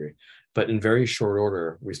a certain degree. But in very short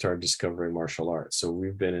order, we started discovering martial arts. So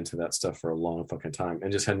we've been into that stuff for a long fucking time,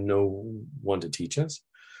 and just had no one to teach us.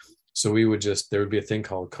 So there would be a thing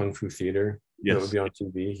called Kung Fu Theater that would be on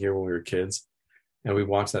TV here when we were kids. And we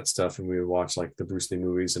watched that stuff, and we would watch like the Bruce Lee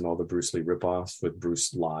movies and all the Bruce Lee ripoffs with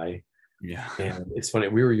Bruce Lee. Yeah. And it's funny.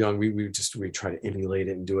 We were young. We try to emulate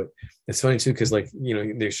it and do it. It's funny too, because like, you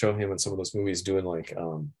know, they show him in some of those movies doing like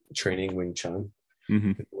training Wing Chun,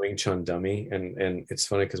 Wing Chun dummy. And it's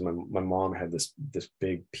funny because my mom had this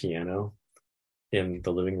big piano in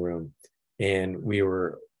the living room, and we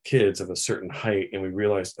were kids of a certain height, and we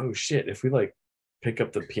realized, oh shit, if we like pick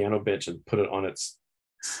up the piano bench and put it on its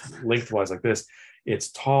lengthwise like this,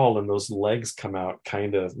 it's tall, and those legs come out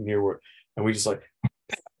kind of near where, and we just like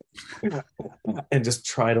and just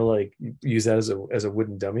try to like use that as a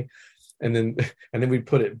wooden dummy, and then we'd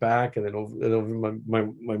put it back, and then over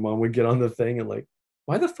my mom would get on the thing and like,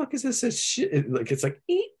 why the fuck is this shit? Like it's like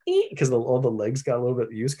because all the legs got a little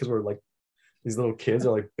bit used because we're like these little kids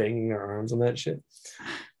are like banging their arms on that shit.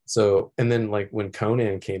 So, and then like when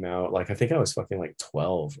Conan came out, like I think I was fucking like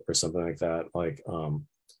 12 or something like that. Like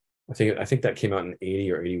I think that came out in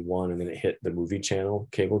 80 or 81, and then it hit the movie channel,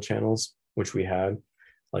 cable channels, which we had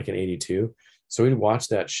like in 82. So we'd watch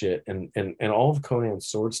that shit, and all of Conan's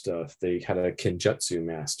sword stuff, they had a Kenjutsu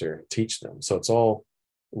master teach them. So it's all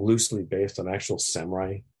loosely based on actual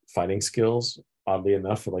samurai fighting skills, oddly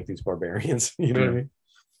enough, for like these barbarians, you know what I mean?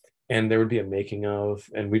 And there would be a making of,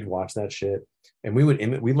 and we'd watch that shit, and we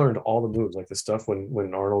learned all the moves, like the stuff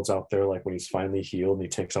when Arnold's out there, like when he's finally healed and he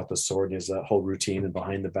takes out the sword and he has that whole routine, and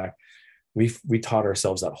behind the back, we taught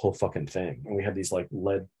ourselves that whole fucking thing. And we had these like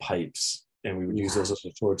lead pipes, and we would use those as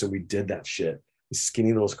swords, and we did that shit. These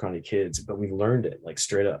skinny little scrawny kids, but we learned it like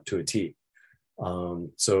straight up to a T.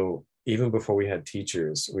 So even before we had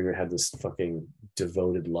teachers, we had this fucking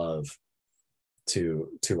devoted love to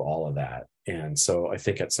all of that. And so I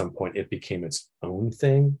think at some point it became its own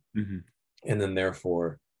thing. And then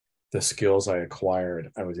therefore the skills I acquired,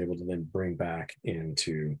 I was able to then bring back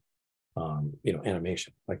into you know,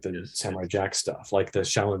 animation, like the Samurai Jack stuff, like the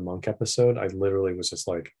Shaolin Monk episode. I literally was just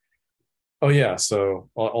like, oh yeah, so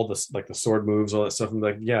all this, like the sword moves, all that stuff. I'm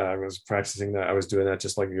like, yeah, I was practicing that. I was doing that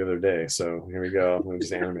just like the other day. So here we go. I'm gonna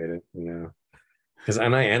just animate it, you know.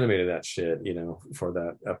 And I animated that shit, you know, for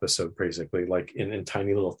that episode, basically, like in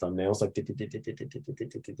tiny little thumbnails,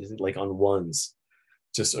 like on ones,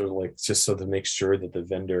 just so to make sure that the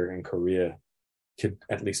vendor in Korea could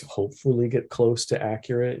at least hopefully get close to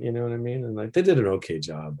accurate, you know what I mean? And like they did an okay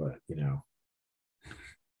job, but you know,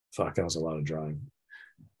 fuck, that was a lot of drawing.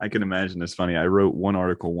 I can imagine. It's funny. I wrote one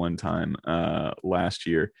article one time last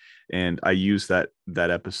year, and I used that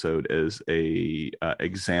episode as a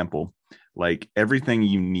example. Like everything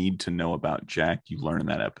you need to know about Jack, you learn in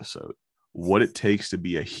that episode. What it takes to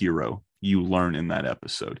be a hero, you learn in that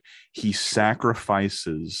episode. He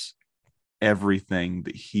sacrifices everything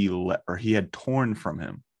that he had torn from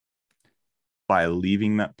him by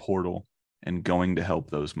leaving that portal and going to help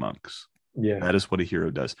those monks. Yeah. That is what a hero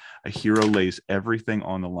does. A hero lays everything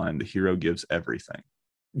on the line. The hero gives everything.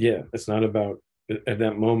 Yeah. It's not about, at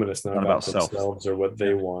that moment, it's not about themselves or what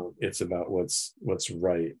they want. It's about what's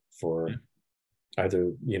right for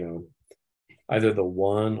either, either the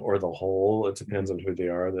one or the whole. It depends on who they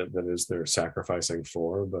are that is they're sacrificing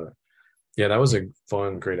for. But yeah, that was a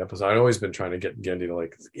fun, great episode. I'd always been trying to get Gendy to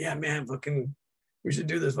like, yeah, man, fucking, we should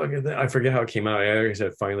do this fucking thing. I forget how it came out. I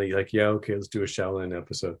said finally, like, yeah, okay, let's do a Shaolin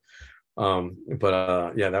episode.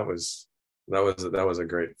 Yeah, that was a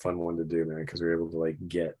great fun one to do, man, because we were able to like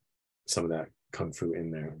get some of that kung fu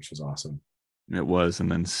in there, which was awesome. It was, and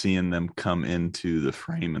then seeing them come into the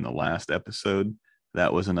frame in the last episode,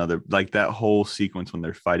 that was another, like, that whole sequence when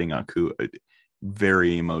they're fighting Aku,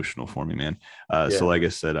 very emotional for me, man. So like I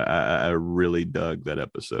said, I really dug that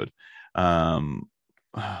episode.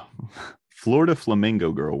 Florida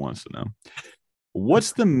Flamingo Girl wants to know,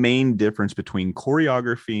 what's the main difference between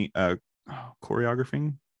choreographing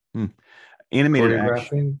animated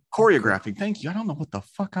choreographing. Thank you. I don't know what the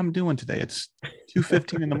fuck I'm doing today. It's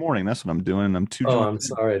 2:15 in the morning. That's what I'm doing, and I'm too drunk. I'm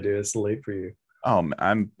sorry, dude. It's late for you.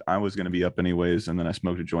 I was gonna be up anyways, and then I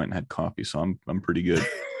smoked a joint and had coffee, so I'm pretty good.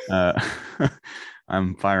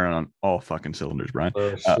 I'm firing on all fucking cylinders, Brian.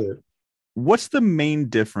 Oh shit. What's the main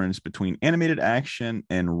difference between animated action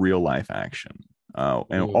and real life action?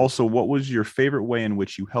 And also, what was your favorite way in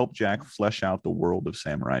which you helped Jack flesh out the world of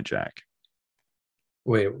Samurai Jack?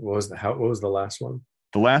 Wait, what was the last one?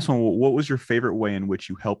 The last one, what was your favorite way in which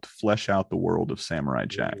you helped flesh out the world of Samurai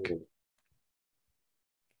Jack?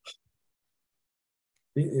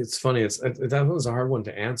 It's funny. That was a hard one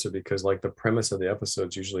to answer because like the premise of the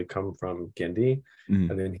episodes usually come from Gendy,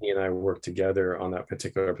 and then he and I work together on that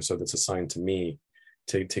particular episode that's assigned to me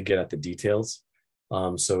to get at the details.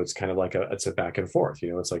 So it's kind of like it's a back and forth,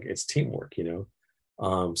 it's like it's teamwork,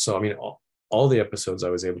 so I mean all the episodes I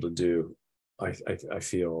was able to do, I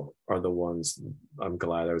feel are the ones I'm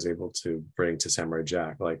glad I was able to bring to Samurai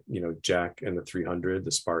Jack, like Jack and the 300,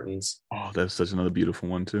 the Spartans. Oh, that's such another beautiful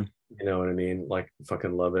one too. You know what I mean? Like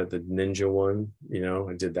fucking love it. The ninja one,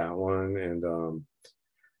 I did that one, and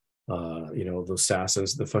the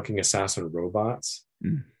assassins, the fucking assassin robots.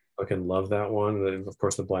 Fucking love that one. And of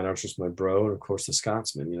course, the blind archer's my bro, and of course the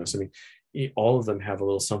Scotsman. So I mean, all of them have a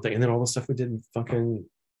little something, and then all the stuff we did in fucking,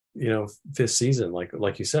 fifth season,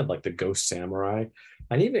 like you said, like the Ghost Samurai.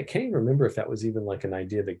 I can't even remember if that was even like an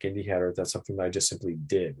idea that Gendy had, or if that's something that I just simply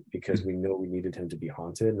did because we know we needed him to be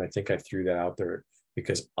haunted, and I think I threw that out there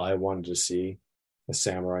because I wanted to see a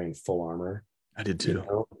samurai in full armor. I did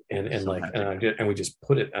too, and we just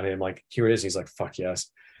put it. I mean, I'm like, here it is. He's like, fuck yes.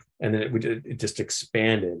 And then it just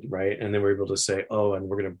expanded, right? And then we're able to say, oh, and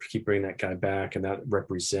we're going to keep bringing that guy back, and that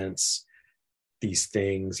represents these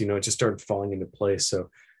things. It just started falling into place. So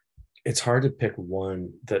it's hard to pick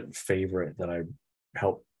one favorite that I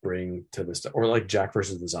helped bring to this, or like Jack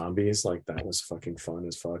versus the Zombies. Like that was fucking fun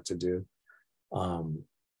as fuck to do.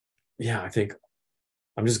 I think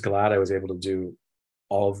I'm just glad I was able to do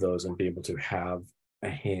all of those and be able to have a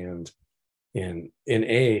hand in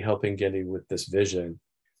helping Gendy with this vision,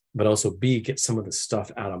 but also B, get some of the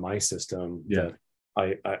stuff out of my system that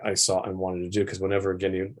I saw and wanted to do. Because whenever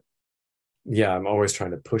Gendy, I'm always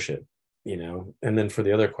trying to push it, And then for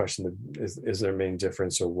the other question, is there a main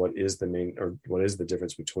difference, or what is the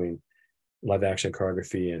difference between live action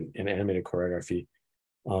choreography and animated choreography?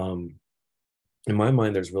 In my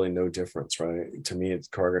mind, there's really no difference, right? To me,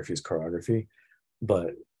 choreography is choreography,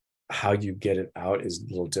 but how you get it out is a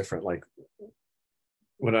little different. Like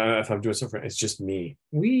if I'm doing something, it's just me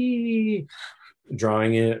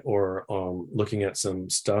drawing it, or looking at some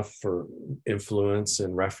stuff for influence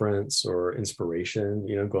and reference or inspiration,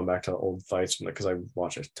 going back to old fights because I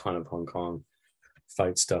watched a ton of Hong Kong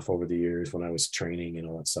fight stuff over the years when I was training and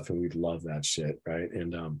all that stuff, and we'd love that shit, right?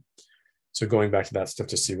 And so going back to that stuff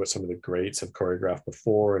to see what some of the greats have choreographed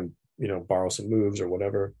before, and borrow some moves or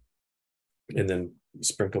whatever, and then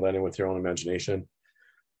sprinkle that in with your own imagination.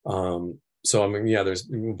 So I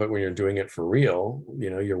mean, but when you're doing it for real,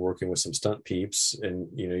 you're working with some stunt peeps, and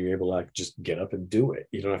you're able to like just get up and do it.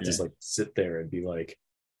 You don't have to just like sit there and be like,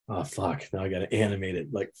 oh fuck, now I got to animate it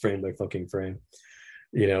like frame by fucking frame,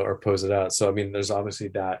 or pose it out. So I mean, there's obviously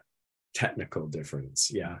that technical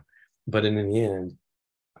difference, but in the end,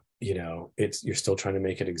 you're still trying to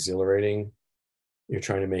make it exhilarating. You're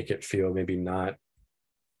trying to make it feel maybe not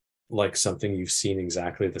like something you've seen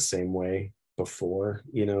exactly the same way before,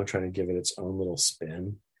 trying to give it its own little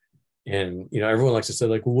spin. And everyone likes to say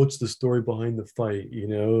like, well, what's the story behind the fight,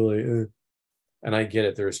 and I get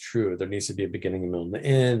it. There needs to be a beginning, a middle, and the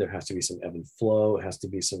end. There has to be some ebb and flow. It has to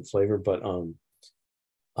be some flavor. But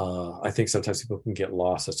I think sometimes people can get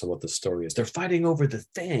lost as to what the story is. They're fighting over the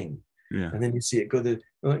thing, and then you see it go.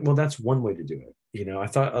 Like, well, that's one way to do it. You know, I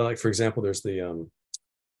thought, like, for example, there's an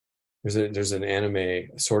anime,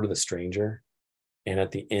 Sword of the Stranger, and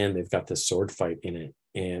at the end they've got this sword fight in it,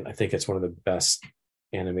 and I think it's one of the best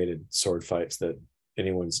animated sword fights that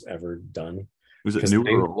anyone's ever done. Was it new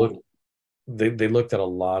or old? They looked at a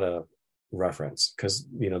lot of reference, because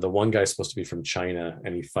the one guy's supposed to be from China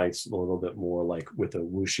and he fights a little bit more like with a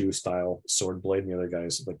wushu style sword blade, and the other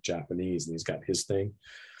guy's like Japanese and he's got his thing,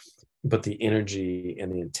 but the energy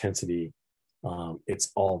and the intensity,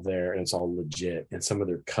 it's all there and it's all legit, and some of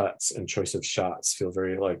their cuts and choice of shots feel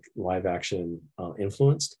very like live action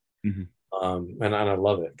influenced. And I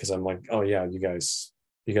love it, because I'm like, oh yeah, you guys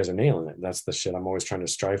are nailing it. That's the shit I'm always trying to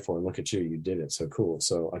strive for, and look at you did it so cool.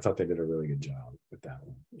 So I thought they did a really good job with that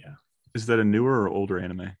one. Yeah. Is that a newer or older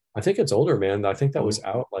anime? I think it's older, man. I think that was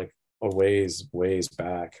out like a ways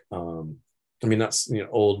back. I mean, that's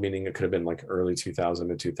old, meaning it could have been like early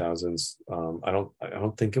 2000 to 2000s. I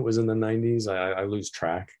don't think it was in the 90s. I lose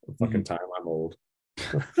track of fucking time. I'm old.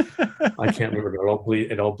 I can't remember.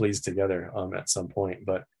 It all bleeds together at some point.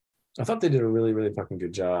 But I thought they did a really, really fucking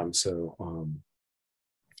good job. So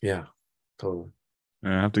yeah, totally.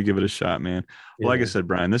 I have to give it a shot, man. Well, like I said,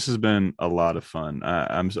 Bryan, this has been a lot of fun.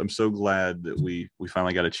 I'm so glad that we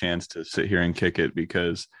finally got a chance to sit here and kick it,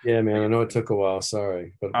 because man, I know it took a while.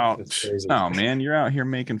 Sorry, but it's crazy. Oh man, you're out here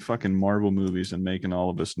making fucking Marvel movies and making all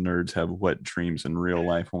of us nerds have wet dreams in real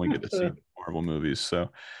life when we get to see Marvel movies. So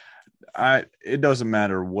it doesn't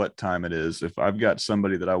matter what time it is. If I've got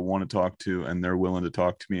somebody that I want to talk to and they're willing to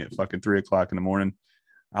talk to me at fucking 3:00 in the morning,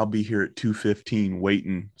 I'll be here at 2:15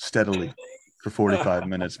 waiting steadily for 45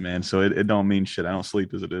 minutes, man. So it don't mean shit. I don't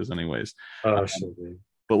sleep as it is anyways. But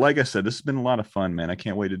like I said, this has been a lot of fun, man. I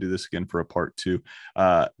can't wait to do this again for a part 2.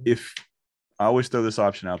 If I always throw this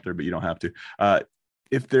option out there, but you don't have to.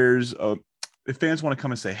 If fans want to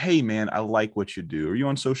come and say, hey man, I like what you do, are you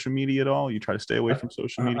on social media at all? You try to stay away from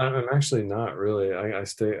social media? I'm actually not really. I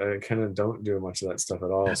kind of don't do much of that stuff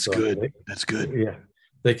at all. That's good. That's good. Yeah.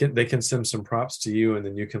 They can send some props to you, and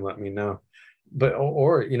then you can let me know. But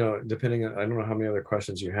or depending on, I don't know how many other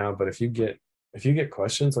questions you have, but if you get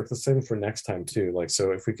questions, like the same for next time too. Like,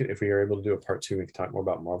 so if we are able to do a part 2, we can talk more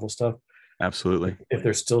about Marvel stuff. Absolutely. If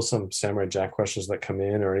there's still some Samurai Jack questions that come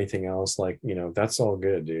in or anything else, like, that's all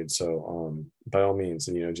good, dude. So by all means,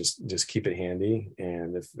 and just keep it handy.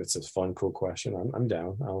 And if it's a fun, cool question, I'm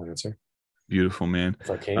down. I'll answer. Beautiful, man. If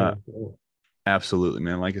I can. Absolutely,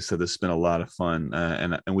 man. Like I said, this has been a lot of fun,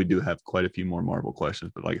 and we do have quite a few more Marvel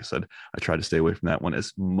questions. But like I said, I tried to stay away from that one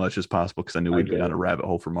as much as possible, because I knew we'd go down a rabbit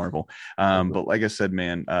hole for Marvel. But like I said,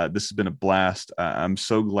 man, this has been a blast. I'm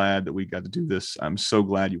so glad that we got to do this. I'm so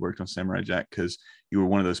glad you worked on Samurai Jack, because you were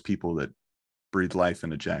one of those people that breathed life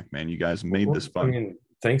into Jack, man. You guys made this fun. I mean,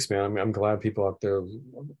 thanks, man. I'm glad people out there.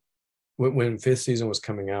 When 5th season was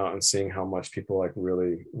coming out and seeing how much people like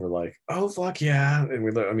really were like, oh fuck yeah,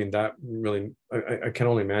 and that really, I can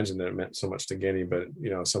only imagine that it meant so much to Getty, but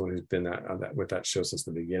someone who's been with that show since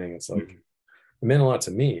the beginning, it's like, it meant a lot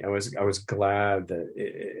to me. I was glad that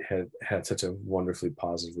it had such a wonderfully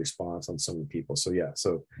positive response on so many people. So yeah,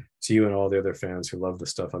 so to you and all the other fans who love the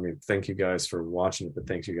stuff, I mean, thank you guys for watching it, but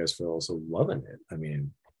thank you guys for also loving it. I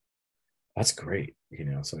mean, that's great,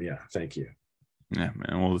 so yeah, thank you. Yeah,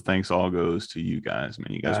 man. Well, the thanks all goes to you guys,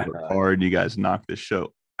 man. You guys work hard. You guys knock this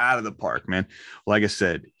show out of the park, man. Like I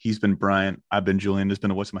said, he's been Bryan. I've been Julian. This has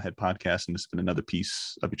been a What's in My Head podcast, and this has been another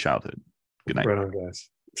piece of your childhood. Good night. Right on, guys.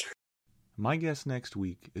 My guest next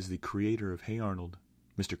week is the creator of Hey Arnold,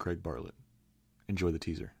 Mr. Craig Bartlett. Enjoy the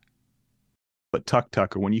teaser. But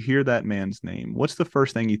Tucker, when you hear that man's name, what's the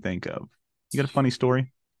first thing you think of? You got a funny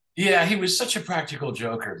story? Yeah, he was such a practical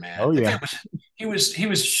joker, man. Oh yeah, he was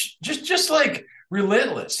just like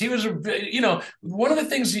relentless. He was, one of the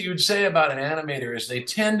things that you would say about an animator is they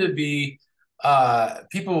tend to be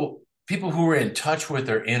people who are in touch with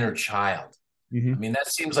their inner child. I mean,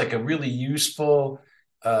 that seems like a really useful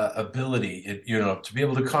ability, to be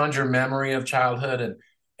able to conjure memory of childhood.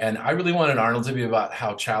 And I really wanted Arnold to be about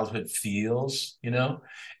how childhood feels,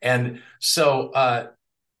 and so.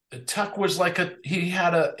 Tuck was like he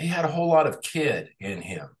had a whole lot of kid in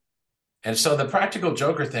him, and so the practical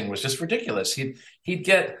joker thing was just ridiculous. He'd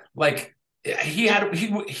get like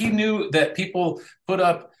he knew that people put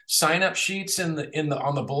up sign-up sheets on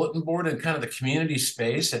the bulletin board in kind of the community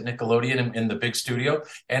space at Nickelodeon in the big studio,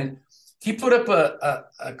 and he put up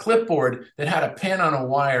a clipboard that had a pen on a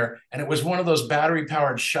wire, and it was one of those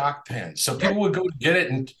battery-powered shock pens. So people would go to get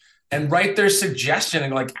it, and and write their suggestion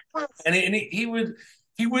and like, he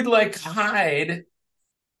would like hide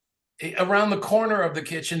around the corner of the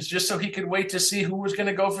kitchens just so he could wait to see who was going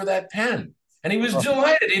to go for that pen. And he was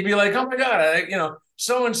delighted. He'd be like, "Oh my God,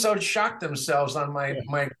 so and so shocked themselves on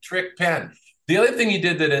my trick pen." The other thing he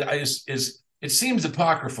did that is it seems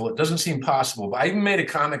apocryphal. It doesn't seem possible, but I even made a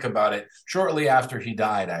comic about it shortly after he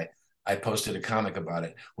died. I posted a comic about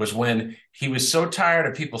it. Was when he was so tired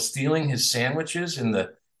of people stealing his sandwiches in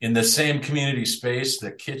the same community space,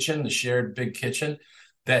 the kitchen, the shared big kitchen,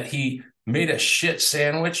 that he made a shit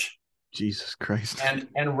sandwich. Jesus Christ.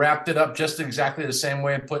 And wrapped it up just exactly the same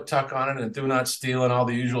way and put Tuck on it and do not steal and all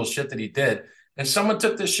the usual shit that he did. And someone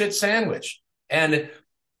took the shit sandwich. And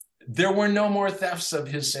there were no more thefts of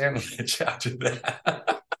his sandwich after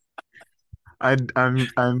that. I'm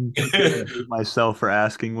myself for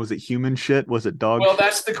asking, was it human shit? Was it dog Well, shit?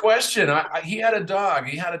 that's the question. He had a dog.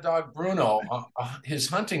 He had a dog, Bruno, his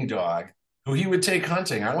hunting dog, who he would take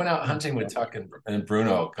hunting. I went out hunting with Tuck and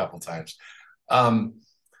Bruno a couple times.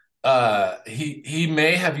 He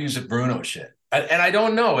may have used a Bruno shit, and I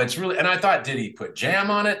don't know. It's really, and I thought, did he put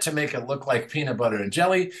jam on it to make it look like peanut butter and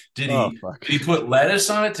jelly? Did he put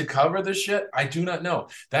lettuce on it to cover the shit? I do not know.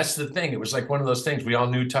 That's the thing. It was like one of those things. We all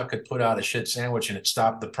knew Tuck could put out a shit sandwich and it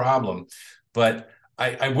stopped the problem. But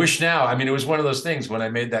I wish now. I mean, it was one of those things when I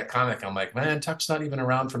made that comic. I'm like, man, Tuck's not even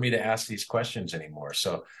around for me to ask these questions anymore.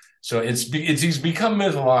 So he's become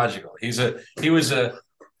mythological. He was a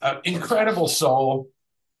incredible soul.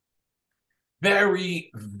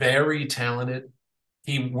 Very, very talented.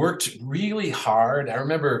 He worked really hard. I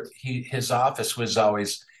remember his office was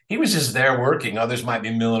always, he was just there working. Others might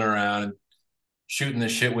be milling around and shooting the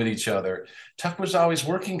shit with each other. Tuck was always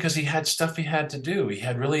working because he had stuff he had to do. He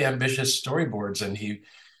had really ambitious storyboards, and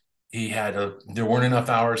there weren't enough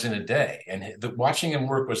hours in a day. And watching him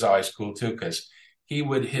work was always cool too, because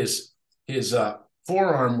his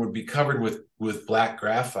forearm would be covered with black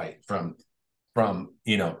graphite from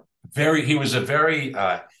he was a very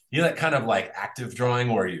that kind of like active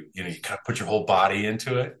drawing where you kind of put your whole body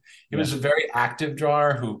into it. He was a very active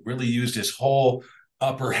drawer who really used his whole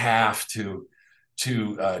upper half to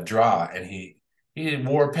draw, and he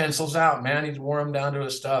wore pencils out, man. He wore them down to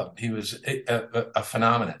a stub. He was a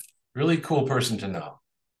phenomenon. Really cool person to know.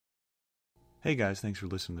 Hey guys, thanks for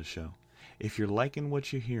listening to the show. If you're liking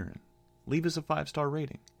what you're hearing, leave us a 5-star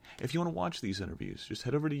rating. If you want to watch these interviews, just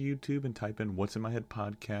head over to YouTube and type in What's in My Head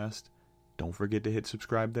Podcast. Don't forget to hit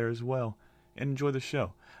subscribe there as well, and enjoy the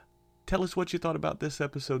show. Tell us what you thought about this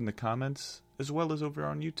episode in the comments, as well as over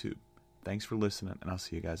on YouTube. Thanks for listening, and I'll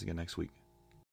see you guys again next week.